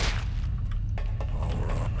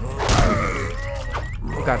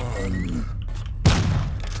 Oh god.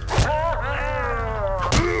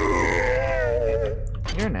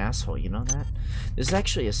 You're an asshole, you know that? This is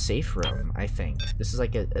actually a safe room, I think. This is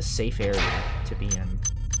like a safe area to be in.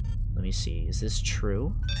 Let me see. Is this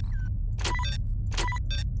true?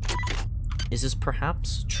 Is this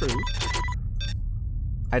perhaps true?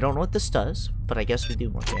 I don't know what this does, but I guess we do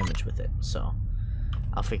more damage with it, so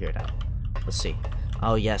I'll figure it out. Let's see.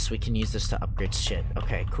 Oh yes, we can use this to upgrade shit.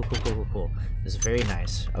 Okay, cool. This is very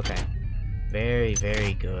nice. Okay. Very,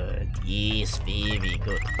 very good. Yes, very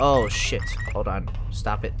good. Oh shit. Hold on.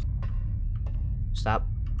 Stop it. Stop.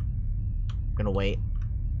 I'm gonna wait.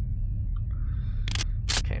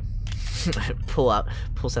 Okay.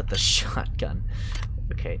 Pulls out the shotgun.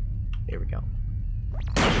 Okay, here we go.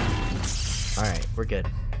 Alright, we're good.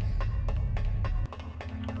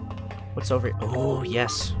 What's over here? Oh,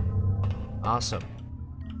 yes. Awesome.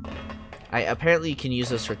 Apparently you can use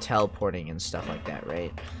this for teleporting and stuff like that,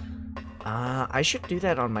 right? I should do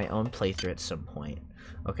that on my own playthrough at some point.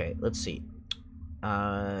 Okay, let's see.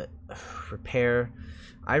 Repair.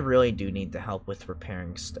 I really do need the help with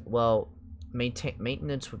repairing stuff. Well,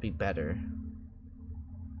 maintenance would be better.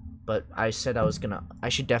 But I said I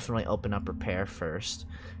should definitely open up repair first,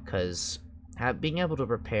 because being able to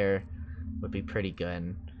repair would be pretty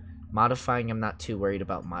good. Modifying, I'm not too worried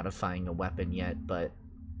about modifying a weapon yet, but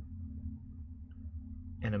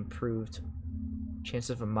an improved chance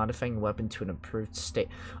of modifying a weapon to an improved state.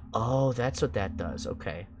 Oh, that's what that does.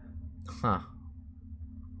 Okay. Huh.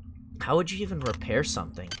 How would you even repair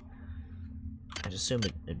something? I'd assume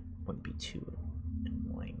it wouldn't be too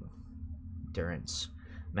annoying. Endurance.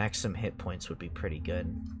 Maximum hit points would be pretty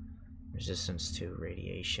good. Resistance to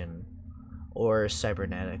radiation. Or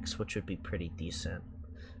cybernetics, which would be pretty decent.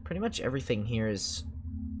 Pretty much everything here is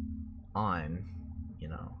on, you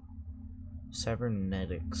know.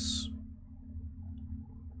 Cybernetics.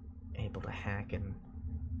 Able to hack and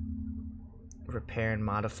repair and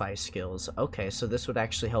modify skills. Okay, so this would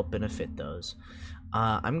actually help benefit those.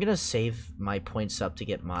 I'm gonna save my points up to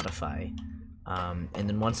get modify. And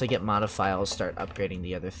then once I get modify, I'll start upgrading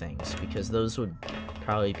the other things, because those would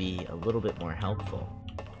probably be a little bit more helpful.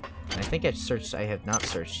 And I think I have not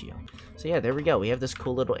searched you. So yeah, there we go. We have this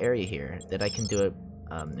cool little area here that I can do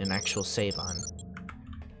an actual save on.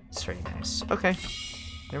 It's very nice. Okay,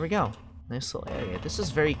 there we go. Nice little area. This is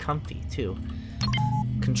very comfy, too.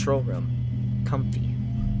 Control room. Comfy.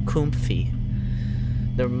 Comfy.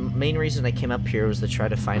 The main reason I came up here was to try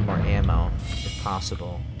to find more ammo, if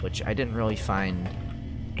possible, which I didn't really find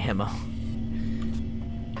ammo.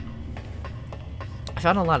 I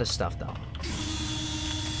found a lot of stuff, though.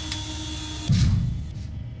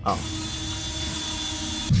 Oh.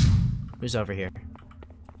 Who's over here?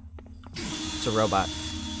 It's a robot.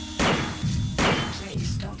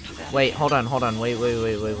 Wait, hold on. Wait.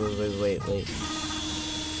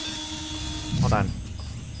 Hold on.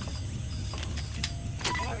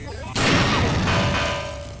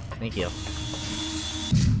 Thank you.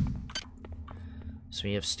 So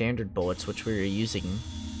we have standard bullets, which we were using.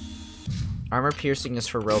 Armor piercing is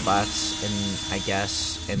for robots, and I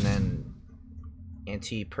guess, and then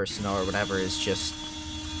anti-personnel or whatever is just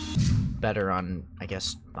better on, I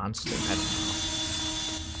guess, monster. I don't know.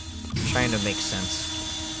 I'm trying to make sense.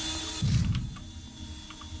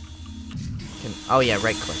 Oh yeah,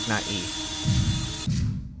 right click, not E.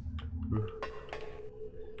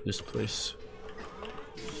 This place.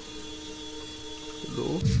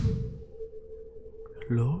 Hello?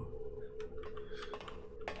 Hello?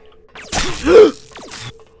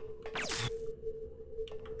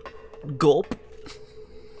 Gulp.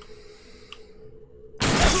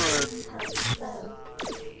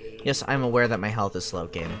 Yes, I'm aware that my health is low,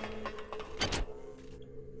 game.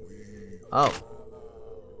 Oh.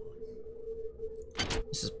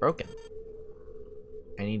 This is broken.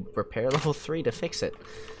 I need repair level 3 to fix it.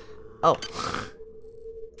 Oh.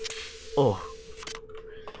 Oh.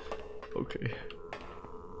 Okay.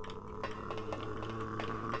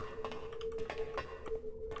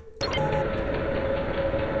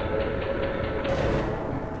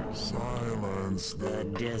 Silence the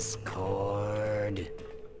Discord.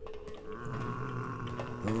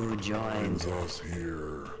 Who joins us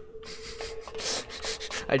here?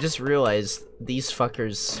 I just realized these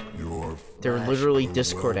fuckers, they're literally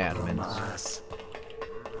Discord admins.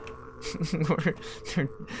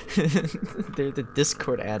 They're the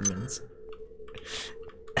Discord admins.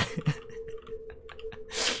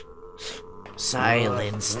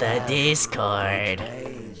 Silence the Discord.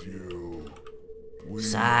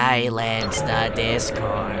 Silence the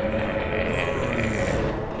Discord.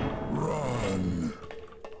 Run.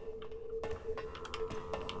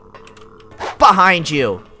 Behind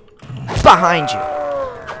you! Behind you!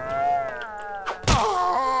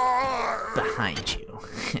 Behind you.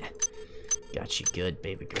 Got you good,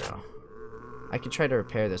 baby girl. I could try to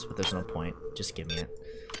repair this, but there's no point. Just give me it.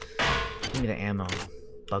 Give me the ammo.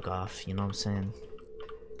 Bug off, you know what I'm saying?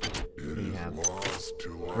 What do you have?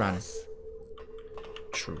 Run.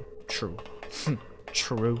 True. True.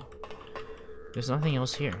 True. There's nothing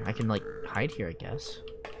else here. I can, like, hide here, I guess.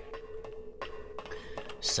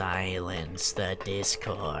 Silence the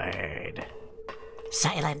Discord.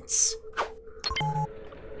 Silence.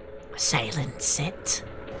 Silence it.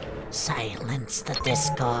 Silence the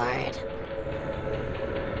Discord.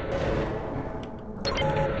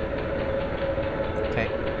 Okay.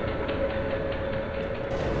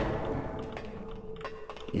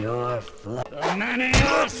 Your the many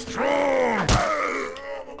are strong.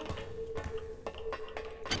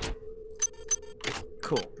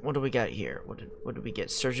 Cool. What do we got here? What did we get?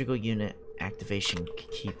 Surgical unit activation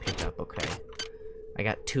key pickup. Okay. I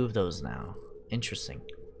got 2 of those now. Interesting.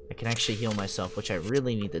 I can actually heal myself, which I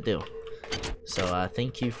really need to do. So,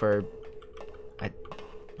 thank you for, I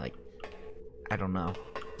don't know,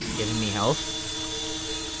 giving me health?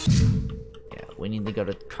 Yeah, we need to go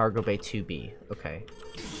to Cargo Bay 2B. Okay.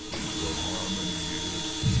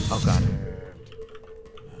 Oh god.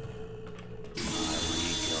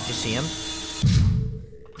 see him?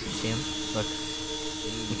 You see him? Look.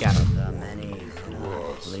 We got him.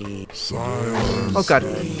 Oh god.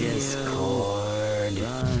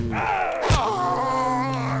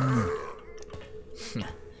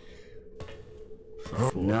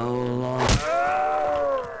 No longer.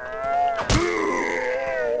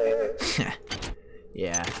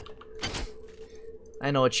 Yeah.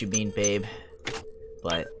 I know what you mean, babe.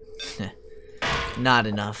 But not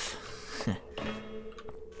enough.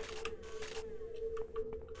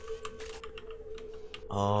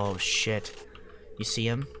 Oh shit. You see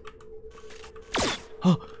him?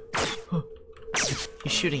 Oh!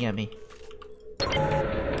 He's shooting at me.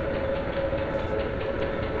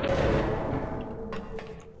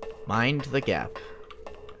 Mind the gap.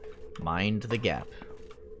 Mind the gap.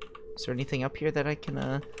 Is there anything up here that I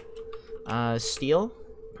can, steal?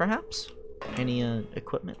 Perhaps? Any,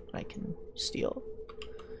 equipment I can steal?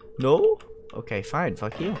 No? Okay, fine.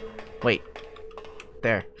 Fuck you. Wait.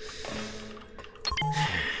 There.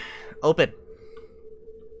 Open.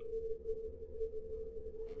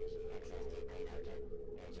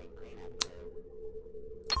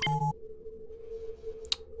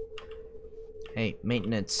 Hey,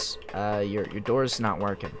 maintenance. Your door's not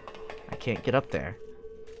working. I can't get up there.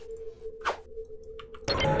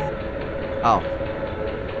 Oh.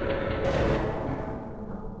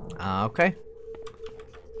 Okay.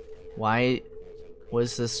 Why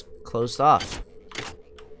was this closed off?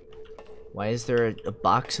 Why is there a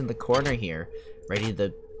box in the corner here, ready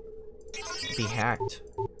to be hacked?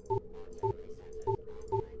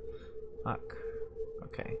 Fuck.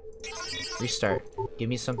 Okay. Restart. Give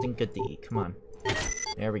me something good to eat. Come on.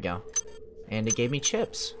 There we go. And it gave me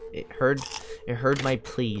chips. It heard my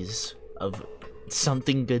pleas of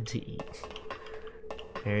something good to eat.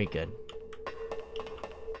 Very good.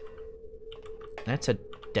 That's a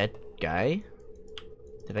dead guy?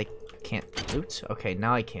 Can't loot? Okay,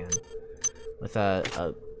 now I can. With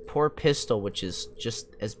a poor pistol, which is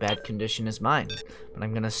just as bad condition as mine. But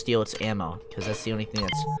I'm gonna steal its ammo, because that's the only thing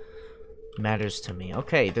that matters to me.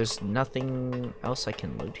 Okay, there's nothing else I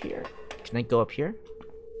can loot here. Can I go up here?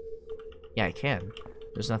 Yeah, I can.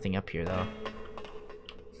 There's nothing up here, though.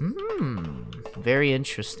 Very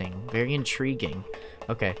interesting. Very intriguing.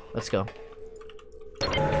 Okay, let's go.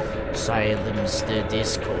 Silence the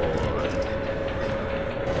Discord.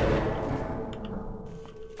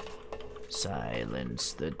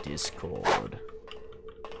 Silence the Discord.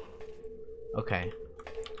 Okay.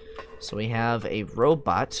 So we have a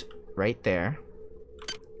robot right there.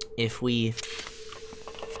 If we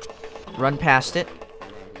run past it.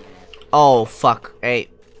 Oh, fuck. Hey,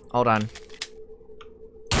 hold on.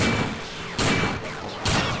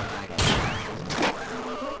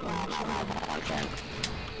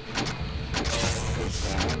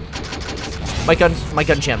 My gun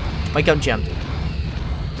jammed. My gun jammed.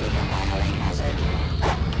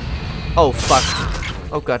 Oh, fuck.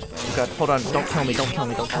 Oh, God. Oh, God. Hold on. Don't kill me. Don't kill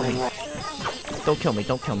me. Don't kill me. Don't kill me.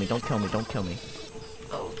 Don't kill me. Don't kill me. Don't kill me.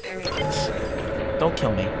 Don't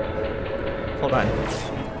kill me. Hold on.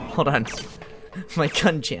 Hold on. My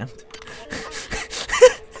gun jammed.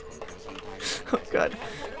 Oh, God.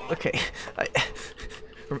 Okay.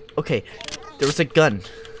 Okay. There was a gun.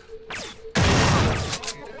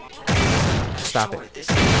 Stop it.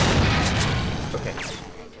 Okay.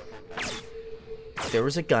 There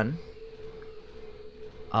was a gun.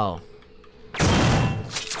 Oh.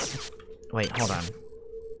 Wait, hold on.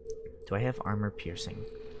 Do I have armor piercing?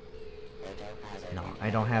 No, I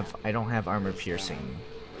don't have armor piercing.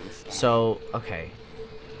 So, okay.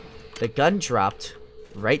 The gun dropped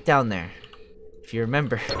right down there. If you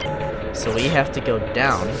remember. So we have to go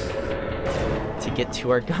down to get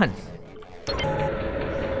to our gun.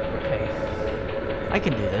 Okay. I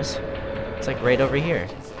can do this. It's like right over here.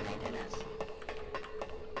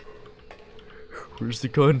 Where's the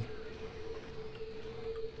gun?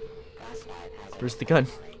 Where's the gun?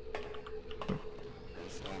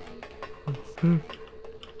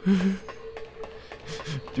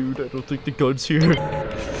 Dude, I don't think the gun's here.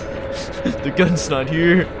 The gun's not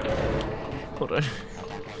here. Hold on.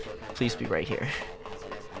 Please be right here.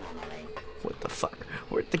 What the fuck?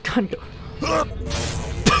 Where'd the gun go?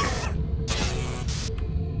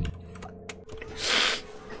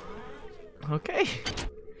 Okay.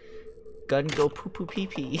 Gun go poo poo pee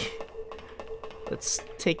pee. Let's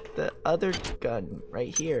take the other gun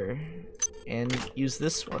right here and use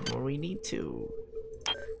this one where we need to.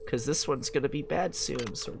 Because this one's gonna be bad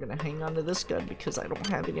soon, so we're gonna hang on to this gun because I don't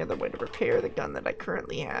have any other way to repair the gun that I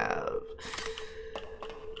currently have.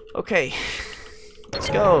 Okay. Let's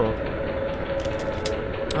go.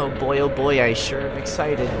 Oh boy, I sure am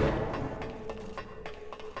excited.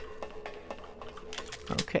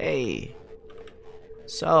 Okay.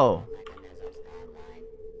 So.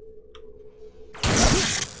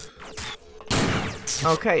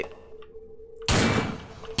 Okay.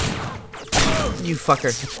 You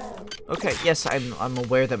fucker. Okay, yes, I'm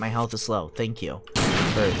aware that my health is low. Thank you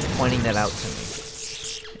for pointing that out to me.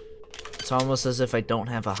 It's almost as if I don't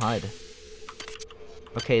have a HUD.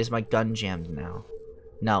 Okay, is my gun jammed now?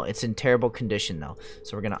 No, it's in terrible condition though.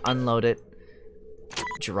 So we're gonna unload it,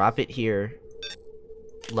 drop it here,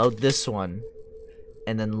 load this one,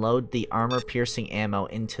 and then load the armor-piercing ammo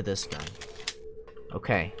into this gun.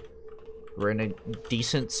 Okay. We're in a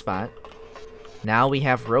decent spot. Now we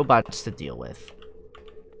have robots to deal with.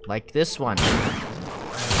 Like this one.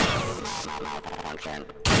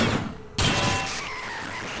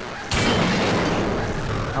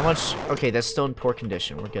 How much? Okay, that's still in poor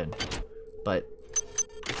condition. We're good. But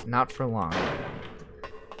not for long.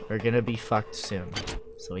 We're gonna be fucked soon.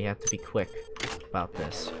 So we have to be quick about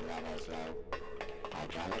this.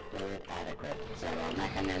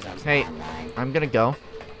 Hey, I'm gonna go.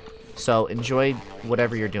 So enjoy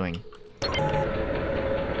whatever you're doing.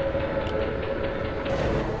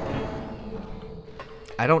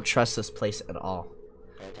 I don't trust this place at all.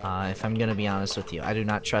 If I'm gonna be honest with you, I do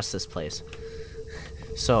not trust this place.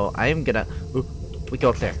 So I am gonna. Ooh, we go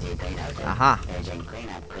up there. Aha.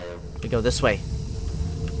 We go this way.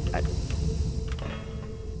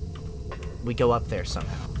 We go up there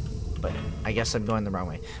somehow. But I guess I'm going the wrong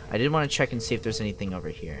way. I did want to check and see if there's anything over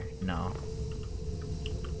here. No.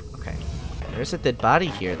 Okay. There's a dead body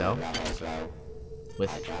here, though.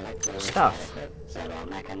 With stuff.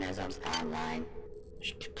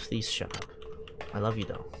 Please shut up. I love you,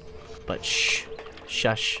 though. But shh.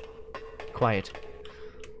 Shush. Quiet.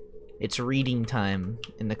 It's reading time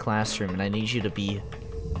in the classroom, and I need you to be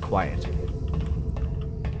quiet.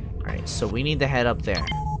 Alright, so we need to head up there.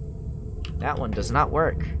 That one does not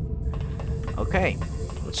work. Okay,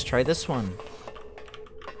 let's try this one.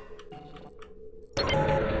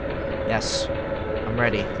 Yes, I'm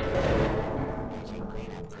ready.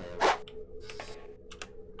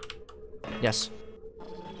 Yes.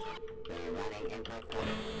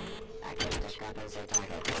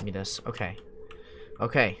 Give me this. Okay.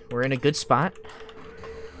 Okay, we're in a good spot.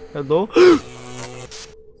 Hello?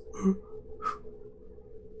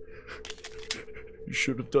 You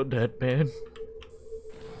should have done that, man.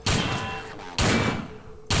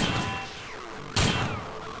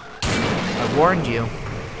 I warned you.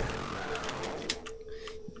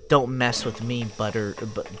 Don't mess with me,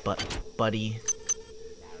 buddy.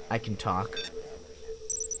 I can talk.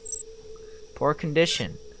 Poor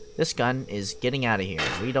condition. This gun is getting out of here.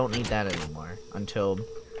 We don't need that anymore until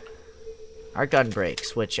our gun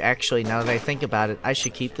breaks, which actually, now that I think about it, I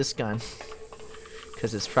should keep this gun.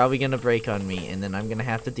 Because it's probably going to break on me, and then I'm going to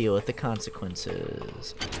have to deal with the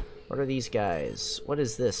consequences. What are these guys? What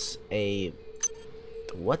is this?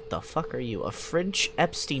 What the fuck are you? A French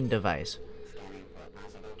Epstein device.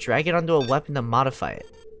 Drag it onto a weapon to modify it.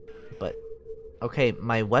 But, okay,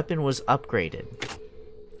 my weapon was upgraded.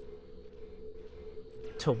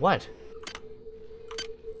 To what?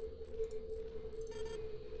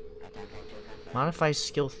 Modify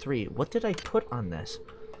skill 3. What did I put on this?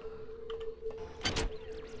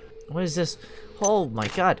 What is this? Oh my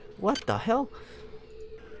god. What the hell?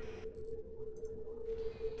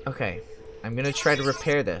 Okay. I'm gonna try to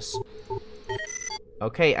repair this.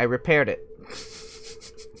 Okay, I repaired it.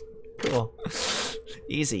 Cool.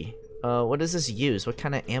 Easy. What does this use? What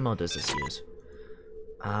kind of ammo does this use?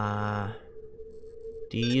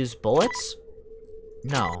 Do you use bullets?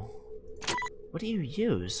 No. What do you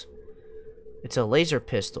use? It's a laser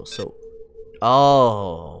pistol, so...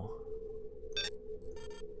 Oh.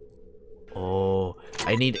 Oh.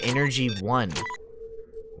 I need energy 1.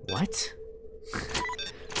 What?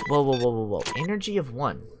 Whoa. Energy of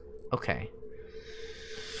 1. Okay.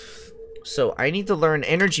 So, I need to learn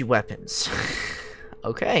energy weapons.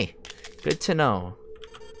 Okay. Good to know.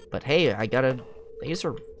 But hey, I got a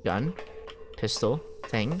laser gun. Pistol.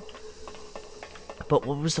 Thing. But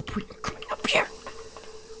what was the point of coming up here?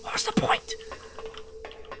 What was the point?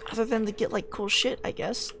 Other than to get, like, cool shit, I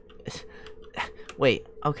guess. Wait,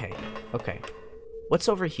 okay. What's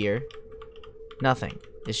over here? Nothing.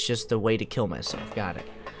 It's just a way to kill myself. Got it.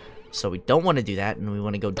 So we don't want to do that, and we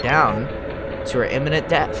want to go down to our imminent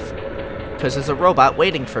death. Because there's a robot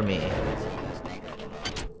waiting for me.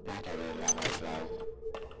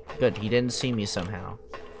 Good, he didn't see me somehow.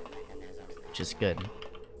 Which is good.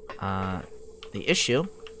 The issue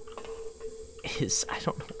is I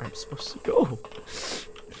don't know where I'm supposed to go.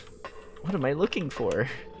 What am I looking for?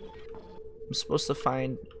 I'm supposed to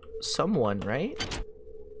find someone, right?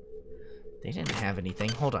 They didn't have anything.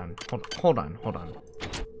 Hold on. Hold on.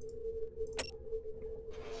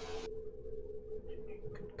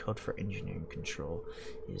 Code for engineering control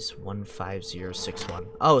is 15061.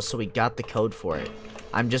 Oh, so we got the code for it.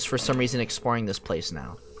 I'm just for some reason exploring this place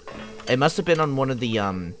now. It must have been on one of the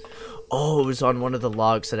oh, it was on one of the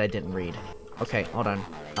logs that I didn't read. Okay, hold on.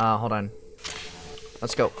 Hold on.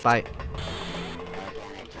 Let's go. Bye.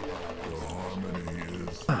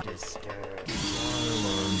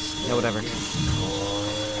 Yeah, whatever.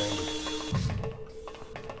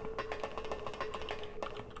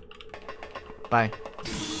 Bye.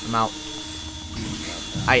 I'm out.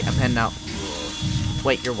 I'm heading out.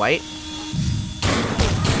 Wait, you're white?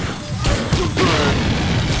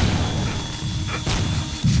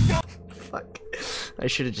 Fuck. I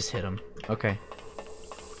should have just hit him. Okay.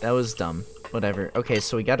 That was dumb. Whatever. Okay,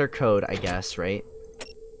 so we got our code, I guess, right?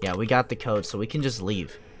 Yeah, we got the code, so we can just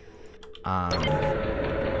leave. But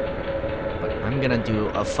I'm gonna do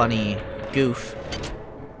a funny goof.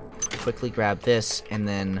 Quickly grab this, and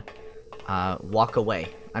then walk away.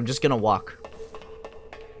 I'm just gonna walk.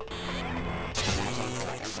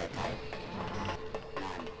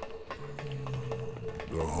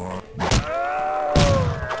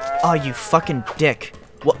 Oh, you fucking dick.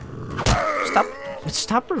 What?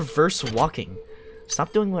 Stop reverse walking.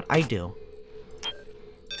 Stop doing what I do.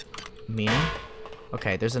 Me?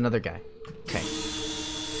 Okay, there's another guy. Okay.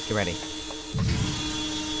 Get ready.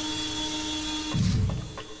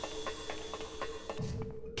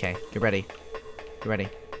 Okay, get ready. Get ready.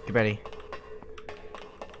 Get ready.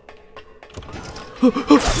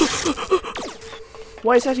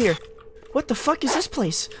 Why is that here? What the fuck is this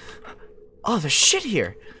place? Oh, there's shit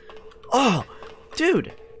here. Oh,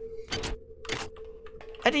 dude.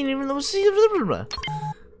 I didn't even know this was I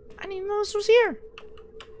didn't even know this was here.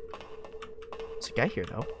 There's a guy here,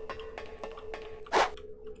 though.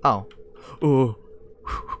 Oh. Ooh.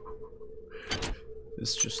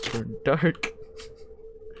 This just turned dark.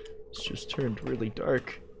 This just turned really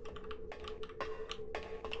dark.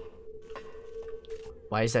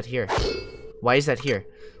 Why is that here? Why is that here?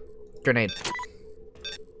 Grenade.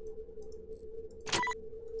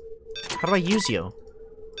 How do I use you?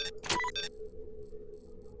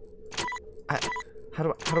 How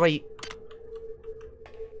do I?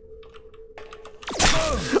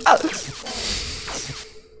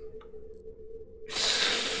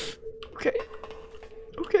 Okay.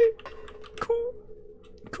 Okay.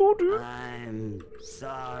 Cool, dude. I'm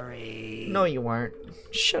sorry. No, you weren't.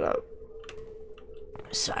 Shut up.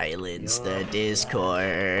 Silence the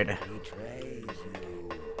Discord.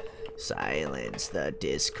 Silence the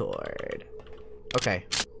Discord. Okay.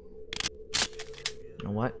 You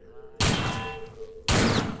know what?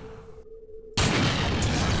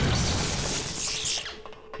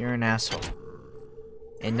 You're an asshole.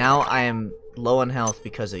 And now I am low on health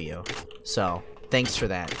because of you. So, thanks for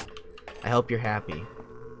that. I hope you're happy.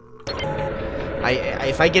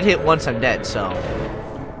 If I get hit once, I'm dead, so...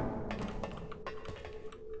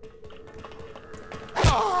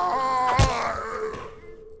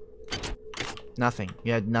 Nothing.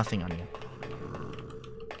 You had nothing on you.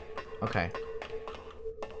 Okay.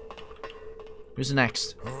 Who's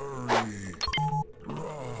next? Hurry.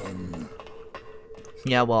 Run.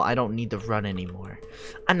 Yeah, well, I don't need to run anymore.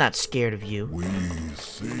 I'm not scared of you. We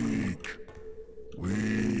seek.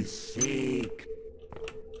 We seek.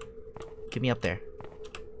 Get me up there.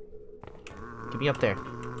 Get me up there.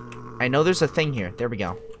 I know there's a thing here. There we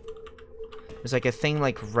go. There's like a thing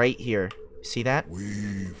like right here. See that?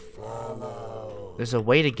 We follow. There's a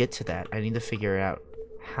way to get to that. I need to figure out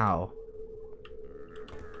how.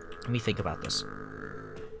 Let me think about this.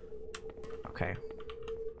 Okay.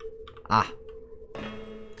 Ah.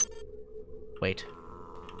 Wait.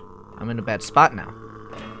 I'm in a bad spot now.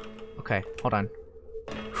 Okay, hold on.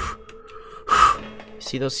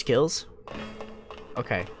 See those skills?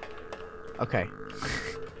 Okay. Okay.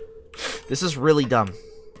 This is really dumb.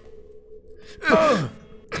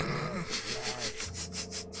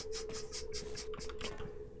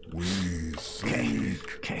 We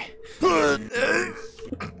seek. Okay.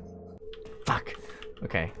 Fuck.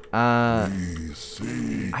 Okay. We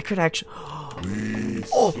seek. I could actually. We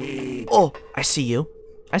Oh! seek. Oh! I see you.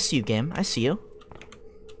 I see you, game. I see you.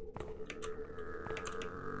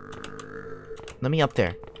 Let me up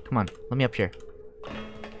there. Come on. Let me up here.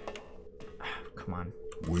 Come on.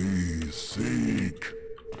 We seek.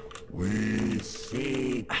 We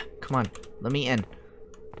seek. Come on. Let me in.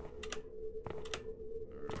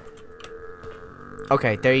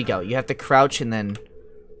 Okay, there you go. You have to crouch and then...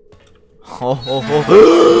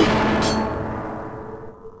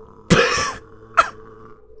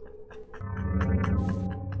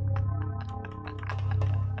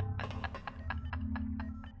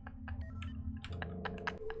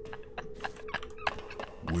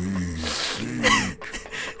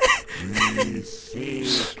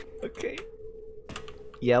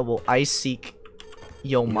 Yeah, well, I seek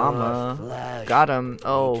yo mama. Got him.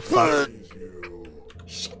 Oh, fuck.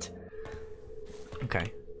 Shit.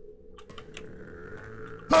 Okay.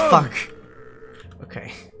 Fuck.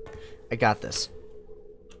 Okay. I got this.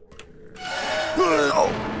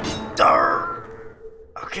 Oh, darn.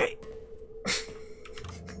 Okay.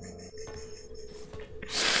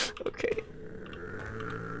 Okay.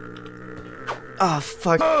 Oh,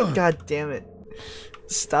 fuck. God damn it.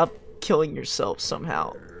 Stop killing yourself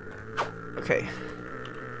somehow. Okay.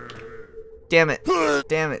 Damn it.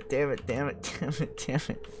 Damn it. Damn it. Damn it. Damn it. Damn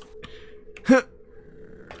it.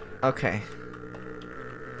 Okay.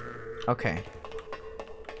 Okay.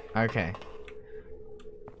 Okay.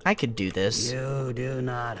 I could do this. You do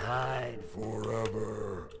not hide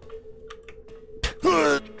forever.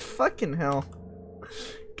 Fucking hell.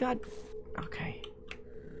 God. Okay.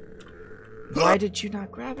 Why did you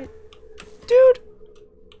not grab it? Dude!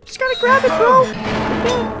 Just gotta grab it, bro!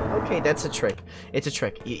 Yeah. Okay, that's a trick. It's a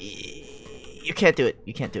trick. You can't do it.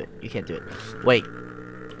 You can't do it. You can't do it. Wait.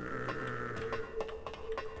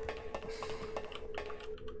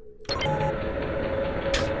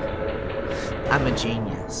 I'm a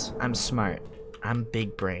genius. I'm smart. I'm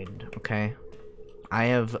big brained, okay? I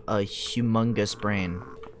have a humongous brain.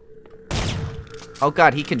 Oh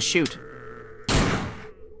god, he can shoot.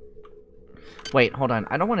 Wait, hold on.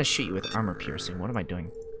 I don't want to shoot you with armor piercing. What am I doing?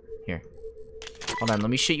 Here. Hold on, let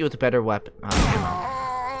me shoot you with a better weapon.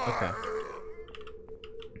 Okay.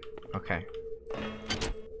 Okay.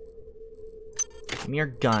 Give me your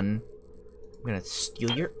gun. I'm gonna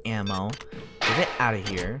steal your ammo. Get it out of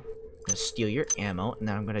here. I'm gonna steal your ammo, and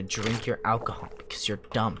then I'm gonna drink your alcohol because you're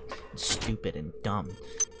dumb and stupid and dumb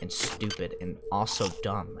and stupid and also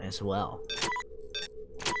dumb as well.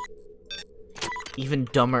 Even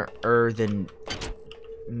dumber than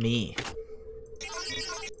me.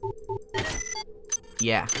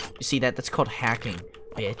 Yeah, you see that? That's called hacking,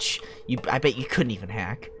 bitch. I bet you couldn't even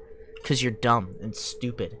hack because you're dumb and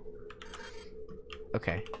stupid.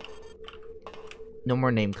 Okay. No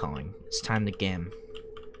more name calling. It's time to game.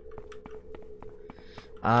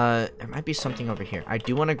 There might be something over here. I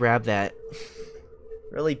do want to grab that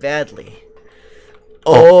really badly.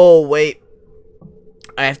 Oh, wait.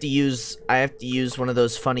 I have to use one of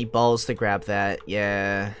those funny balls to grab that.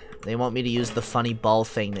 Yeah. They want me to use the funny ball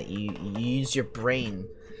thing that you use your brain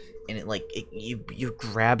and you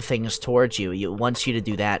grab things towards you. It wants you to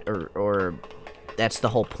do that or that's the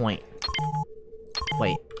whole point.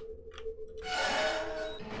 Wait.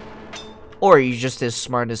 Or you're just as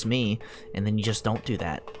smart as me, and then you just don't do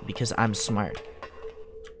that, because I'm smart.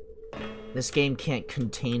 This game can't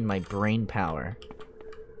contain my brain power.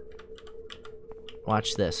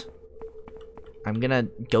 Watch this. I'm gonna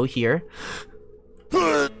go here.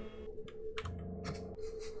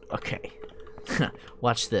 Okay.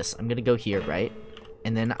 Watch this. I'm gonna go here, right?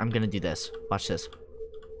 And then I'm gonna do this. Watch this.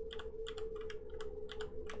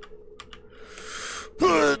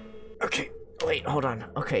 Okay. Wait, hold on.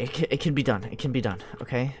 Okay, it can be done. It can be done,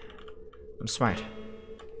 okay? I'm smart.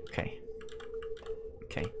 Okay.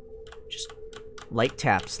 Okay. Just light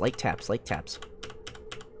taps, light taps, light taps.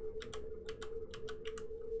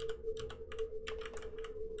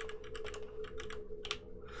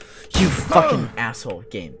 You fucking asshole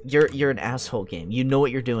game. You're an asshole game. You know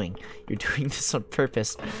what you're doing. You're doing this on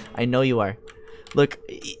purpose. I know you are. Look,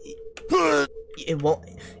 it won't.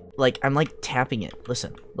 Like, I'm like tapping it.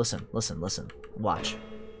 Listen, listen, listen, listen. Watch.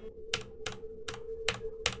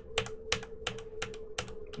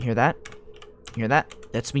 You hear that? You hear that?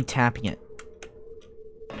 That's me tapping it.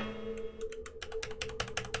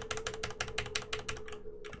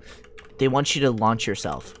 They want you to launch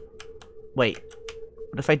yourself. Wait.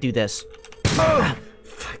 What if I do this? Ah,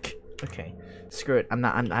 fuck. Okay. Screw it.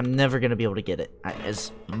 I'm never gonna be able to get it.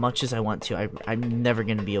 As much as I want to, I'm never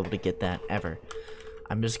gonna be able to get that ever.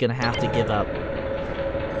 I'm just gonna have to give up.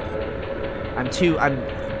 I'm too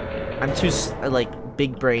like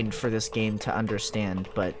big-brained for this game to understand,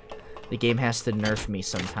 but the game has to nerf me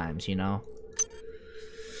sometimes, you know?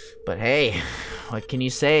 But hey, what can you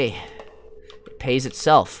say? It pays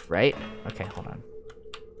itself, right? Okay, hold on.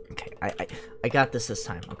 Okay, I got this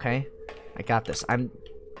time, okay? I got this.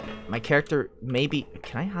 My character maybe...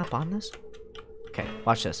 Can I hop on this? Okay,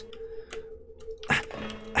 watch this.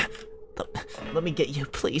 Let me get you,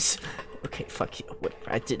 please. Okay, fuck you.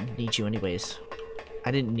 I didn't need you anyways.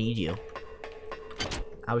 I didn't need you.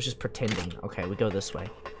 I was just pretending. Okay, we go this way.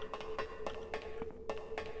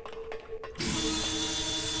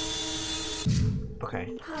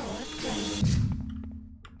 Okay.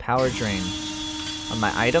 Power drain. On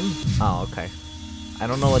my item? Oh, okay. I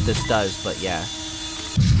don't know what this does, but yeah.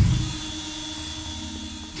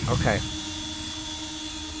 Okay.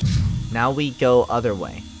 Now we go other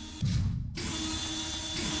way.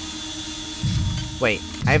 Wait,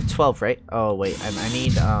 I have 12, right? Oh, wait, I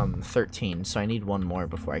need 13, so I need one more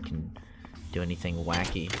before I can do anything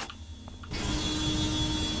wacky.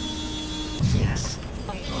 Yes.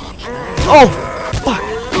 Oh! Fuck!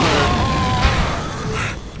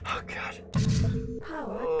 Oh, God.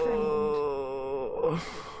 Oh.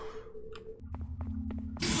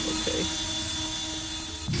 Okay.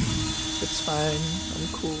 It's fine. I'm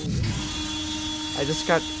cool. I just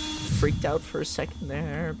got freaked out for a second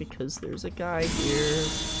there because there's a guy here.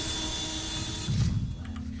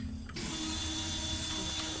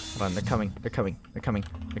 Hold on, they're coming. They're coming. They're coming.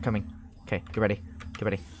 They're coming. Okay, get ready. Get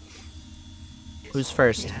ready. Who's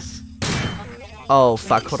first? Yes. Oh,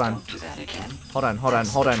 fuck. Hold on. Hold on, hold on,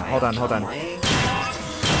 hold on, hold on, hold on.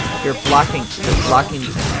 You're blocking. You're blocking.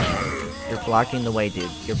 You're blocking the way,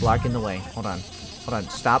 dude. You're blocking the way. Hold on. Hold on.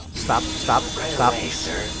 Stop. Stop. Stop. Stop.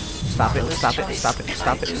 Stop it. Stop it. Stop it.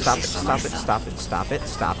 Stop it. Stop it. Stop it. Stop it. Stop it.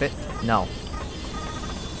 Stop it. No.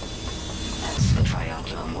 That's the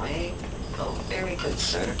triumphant way. Oh, very good,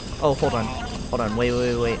 sir. Oh, hold on. Hold on. Wait,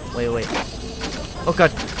 wait, wait, wait, wait. Oh,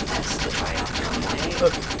 God. That's the triumphant way.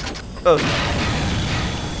 Oh.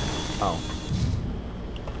 Oh.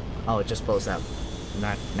 Oh, it just blows up.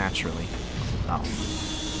 Not naturally. Oh.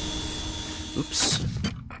 Oops.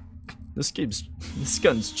 This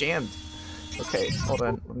gun's jammed. Okay, hold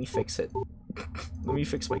on. Let me fix it. Let me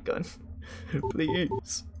fix my gun.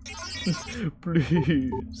 Please.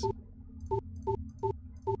 Please.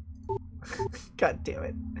 God damn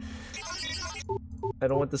it. I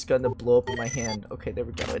don't want this gun to blow up in my hand. Okay, there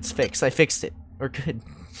we go. It's fixed. I fixed it. We're good.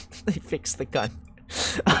 I fixed the gun.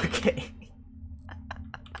 Okay.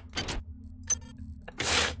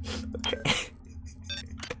 Okay.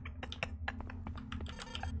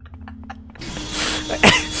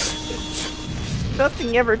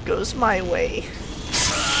 Nothing ever goes my way.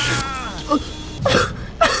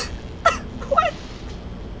 What?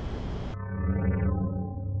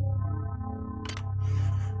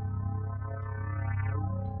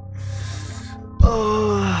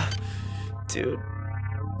 Oh, dude.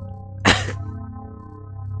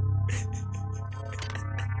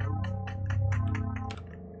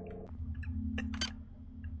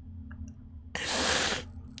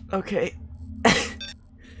 Okay.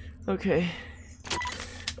 Okay.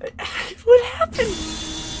 What happened?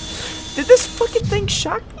 Did this fucking thing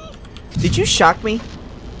shock me? Did you shock me?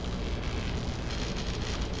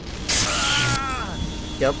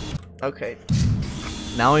 Yep. Okay.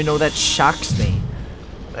 Now I know that shocks me.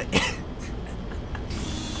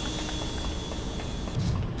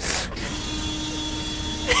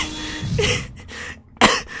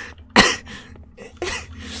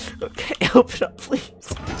 Okay, open up,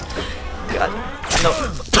 please. God, no.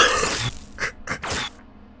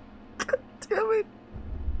 God damn it.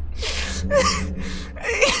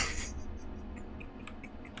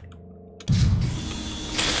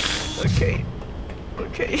 Okay.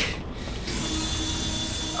 Okay.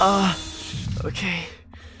 Okay.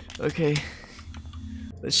 Okay.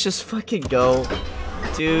 Let's just fucking go.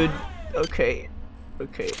 Dude. Okay.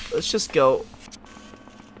 Okay. Let's just go.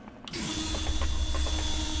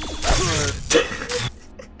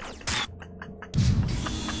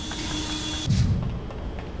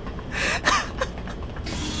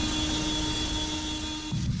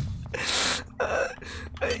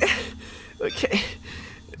 Okay.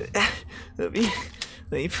 Let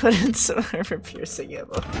me put in some armor piercing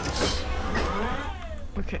ammo.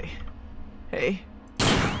 Okay. Hey.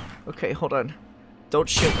 Okay, hold on. Don't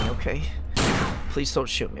shoot me, okay? Please don't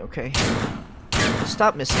shoot me, okay?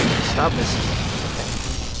 Stop missing me. Stop missing me.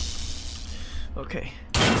 Okay.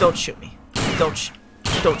 Okay. Don't shoot me. Don't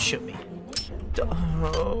shoot me.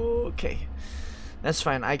 Okay. That's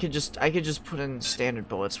fine. I could just put in standard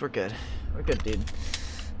bullets. We're good. We're good, dude.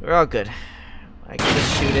 We're all good. I can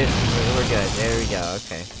just shoot it. We're good. There we go.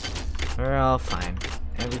 Okay. We're all fine.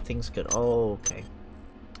 Everything's good. Oh, okay.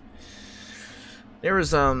 There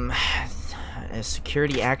was a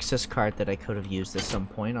security access card that I could have used at some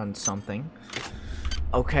point on something.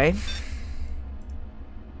 Okay.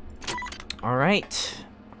 All right.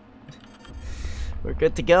 We're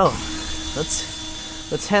good to go.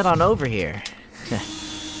 Let's head on over here.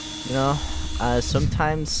 You know,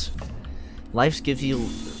 sometimes life gives you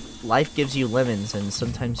lemons, and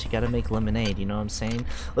sometimes you gotta make lemonade, you know what I'm saying?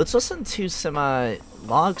 Let's listen to some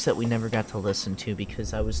logs that we never got to listen to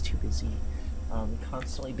because I was too busy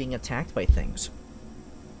constantly being attacked by things.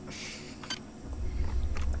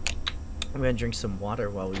 I'm gonna drink some water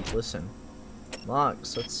while we listen.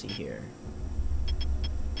 Logs, let's see here.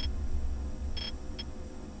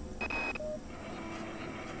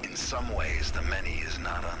 some ways, the many is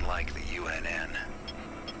not unlike the UNN.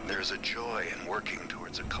 There's a joy in working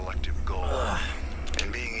towards a collective goal,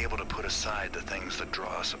 and being able to put aside the things that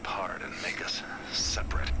draw us apart and make us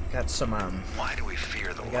separate. Got some Why do we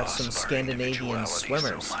fear the got loss some of our Scandinavian individuality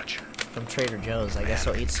swimmers so much? from Trader Joe's. I guess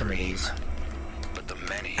I'll eat some of these. But the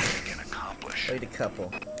many we can accomplish. Wait a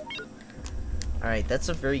couple. Alright, that's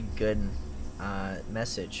a very good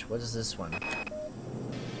message. What is this one?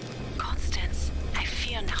 Constance, I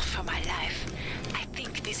fear now for my life. I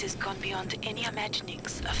think this has gone beyond any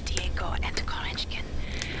imaginings of Diego and Korenchkin.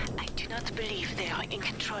 I do not believe they are in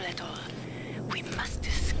control at all. We must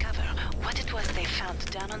discover what it was they found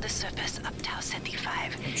down on the surface of Tau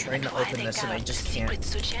 75. I'm trying to open this and I just can't.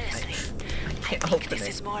 So jealously. I think this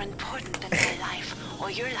is more important than my life,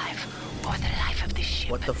 or your life, or the life of this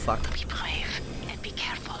ship. What the fuck? Be brave and be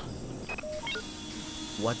careful.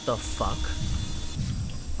 What the fuck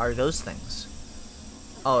are those things?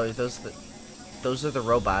 Oh, those are the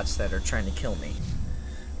robots that are trying to kill me.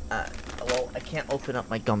 Well, I can't open up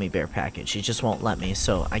my gummy bear package. It just won't let me,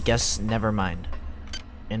 so I guess never mind.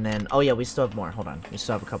 And then, oh yeah, we still have more. Hold on. We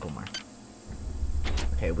still have a couple more.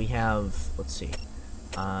 Okay, we have, let's see.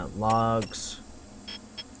 Logs.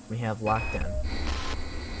 We have lockdown.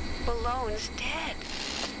 Ballone's dead.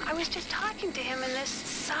 I was just talking to him and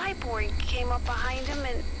this cyborg came up behind him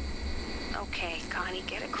and... Okay, Connie,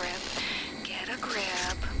 get a grip. Get a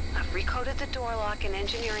grip. I've recoded the door lock and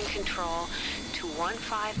engineering control to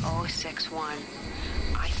 15061.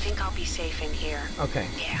 I think I'll be safe in here. Okay.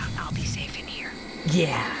 Yeah, I'll be safe in here.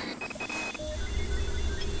 Yeah.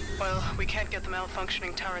 Well, we can't get the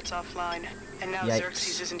malfunctioning turrets offline, and now Yikes.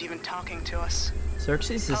 Xerxes isn't even talking to us.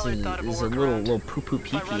 Xerxes is a little poo-poo By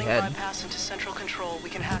pee-pee running head. bypass into central control,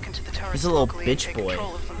 we can hack into the turrets He's a little locally and bitch take boy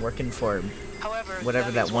control of them. working for However,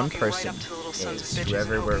 whatever that means one walking person right up to the little sons is, of bitches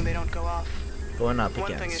whoever and we're hoping they don't go off. going up One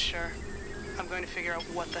thing is against. sure, I'm going to figure out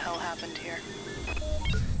what the hell happened here.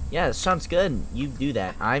 Yeah, it sounds good. You do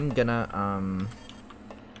that. I'm gonna,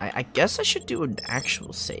 I guess I should do an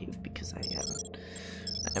actual save because I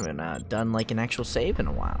haven't done like an actual save in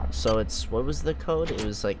a while. So it's, what was the code? It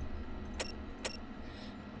was like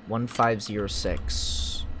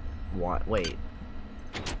 1506. What? Wait,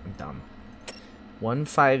 I'm dumb.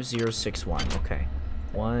 15061. Okay,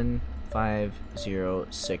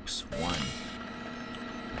 15061.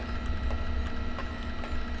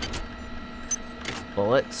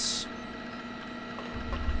 Bullets.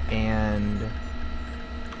 And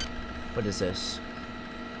what is this?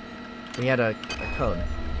 We had a code.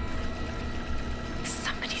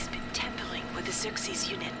 Somebody's been tampering with the Xerxes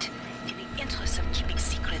unit. In the interest of keeping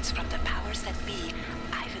secrets from the powers that be,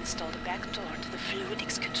 I've installed a backdoor to the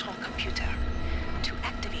fluidics control computer. To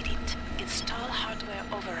activate it, install hardware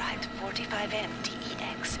override 45M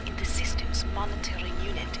DEX in the system's monitoring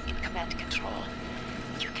unit in command control.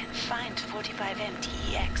 You can find 45M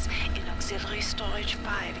DEX in auxiliary storage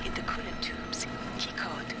 5 in the coolant tubes. Key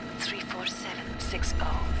code 34760.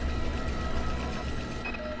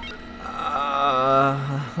 Oh,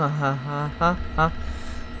 oh, oh, oh, oh, oh, oh.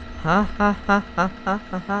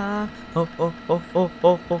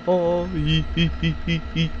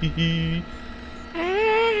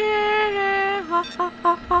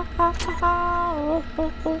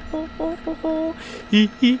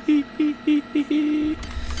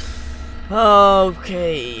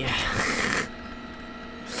 Okay.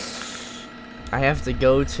 I have to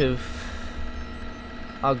go to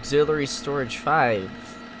auxiliary storage 5.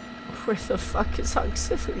 Where the fuck is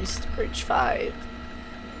auxiliary storage 5?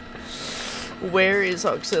 Where is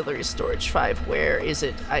auxiliary storage 5? Where is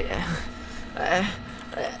it?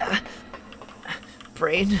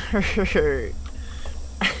 Brain hurt.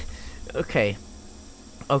 Okay.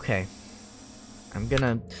 Okay. I'm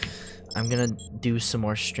gonna do some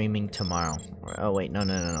more streaming tomorrow. Oh wait, no.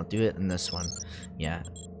 Do it in this one. Yeah.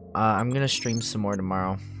 I'm gonna stream some more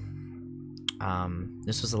tomorrow.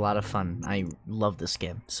 This was a lot of fun. I love this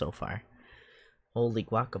game so far. Holy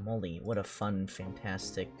guacamole, what a fun,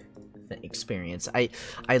 fantastic experience. I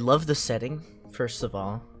love the setting, first of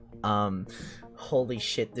all. Holy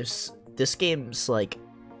shit, this game's like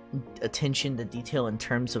attention to detail in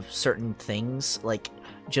terms of certain things, like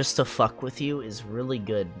just to fuck with you, is really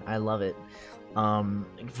good. I love it.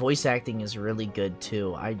 Voice acting is really good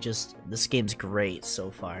too. This game's great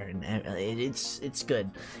so far, and it's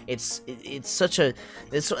good. It's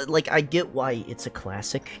like, I get why it's a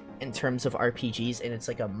classic in terms of RPGs, and it's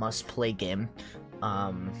like a must-play game.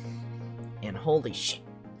 And holy shit,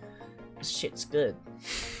 this shit's good.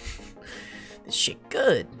 This shit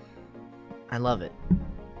good. I love it.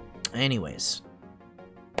 Anyways,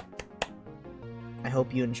 I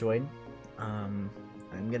hope you enjoyed.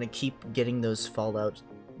 I'm gonna keep getting those Fallout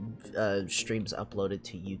streams uploaded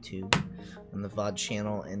to YouTube on the VOD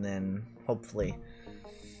channel, and then hopefully,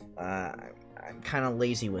 I'm kind of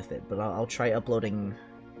lazy with it, but I'll try uploading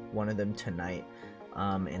one of them tonight.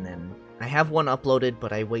 And then I have one uploaded,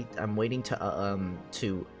 but I'm waiting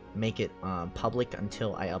to make it public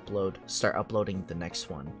until I start uploading the next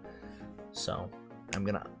one. So I'm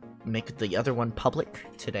gonna make the other one public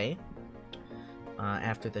today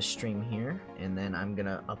after the stream here, and then I'm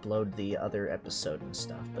gonna upload the other episode and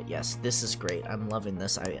stuff. But yes, this is great. I'm loving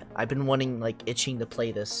this. I've been wanting, like, itching to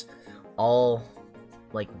play this all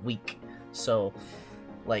like week. So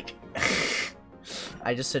like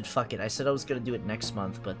I just said fuck it. I said I was gonna do it next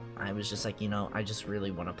month, but I was just like, you know, I just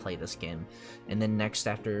really want to play this game. And then next,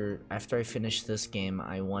 after I finish this game,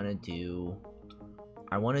 I want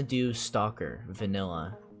to do Stalker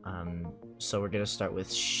Vanilla. So we're gonna start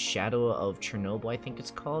with Shadow of Chernobyl, I think it's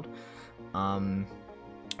called.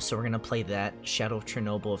 So we're gonna play that, Shadow of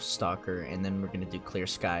Chernobyl of Stalker, and then we're gonna do Clear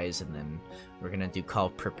Skies, and then we're gonna do Call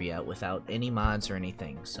of Pripyat without any mods or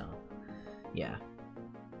anything. So yeah,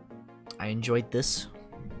 I enjoyed this,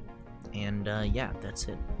 and yeah, that's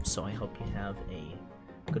it. So I hope you have a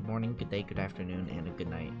good morning, good day, good afternoon, and a good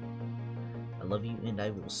night. I love you, and I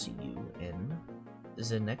will see you in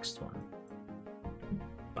the next one.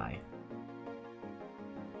 Bye.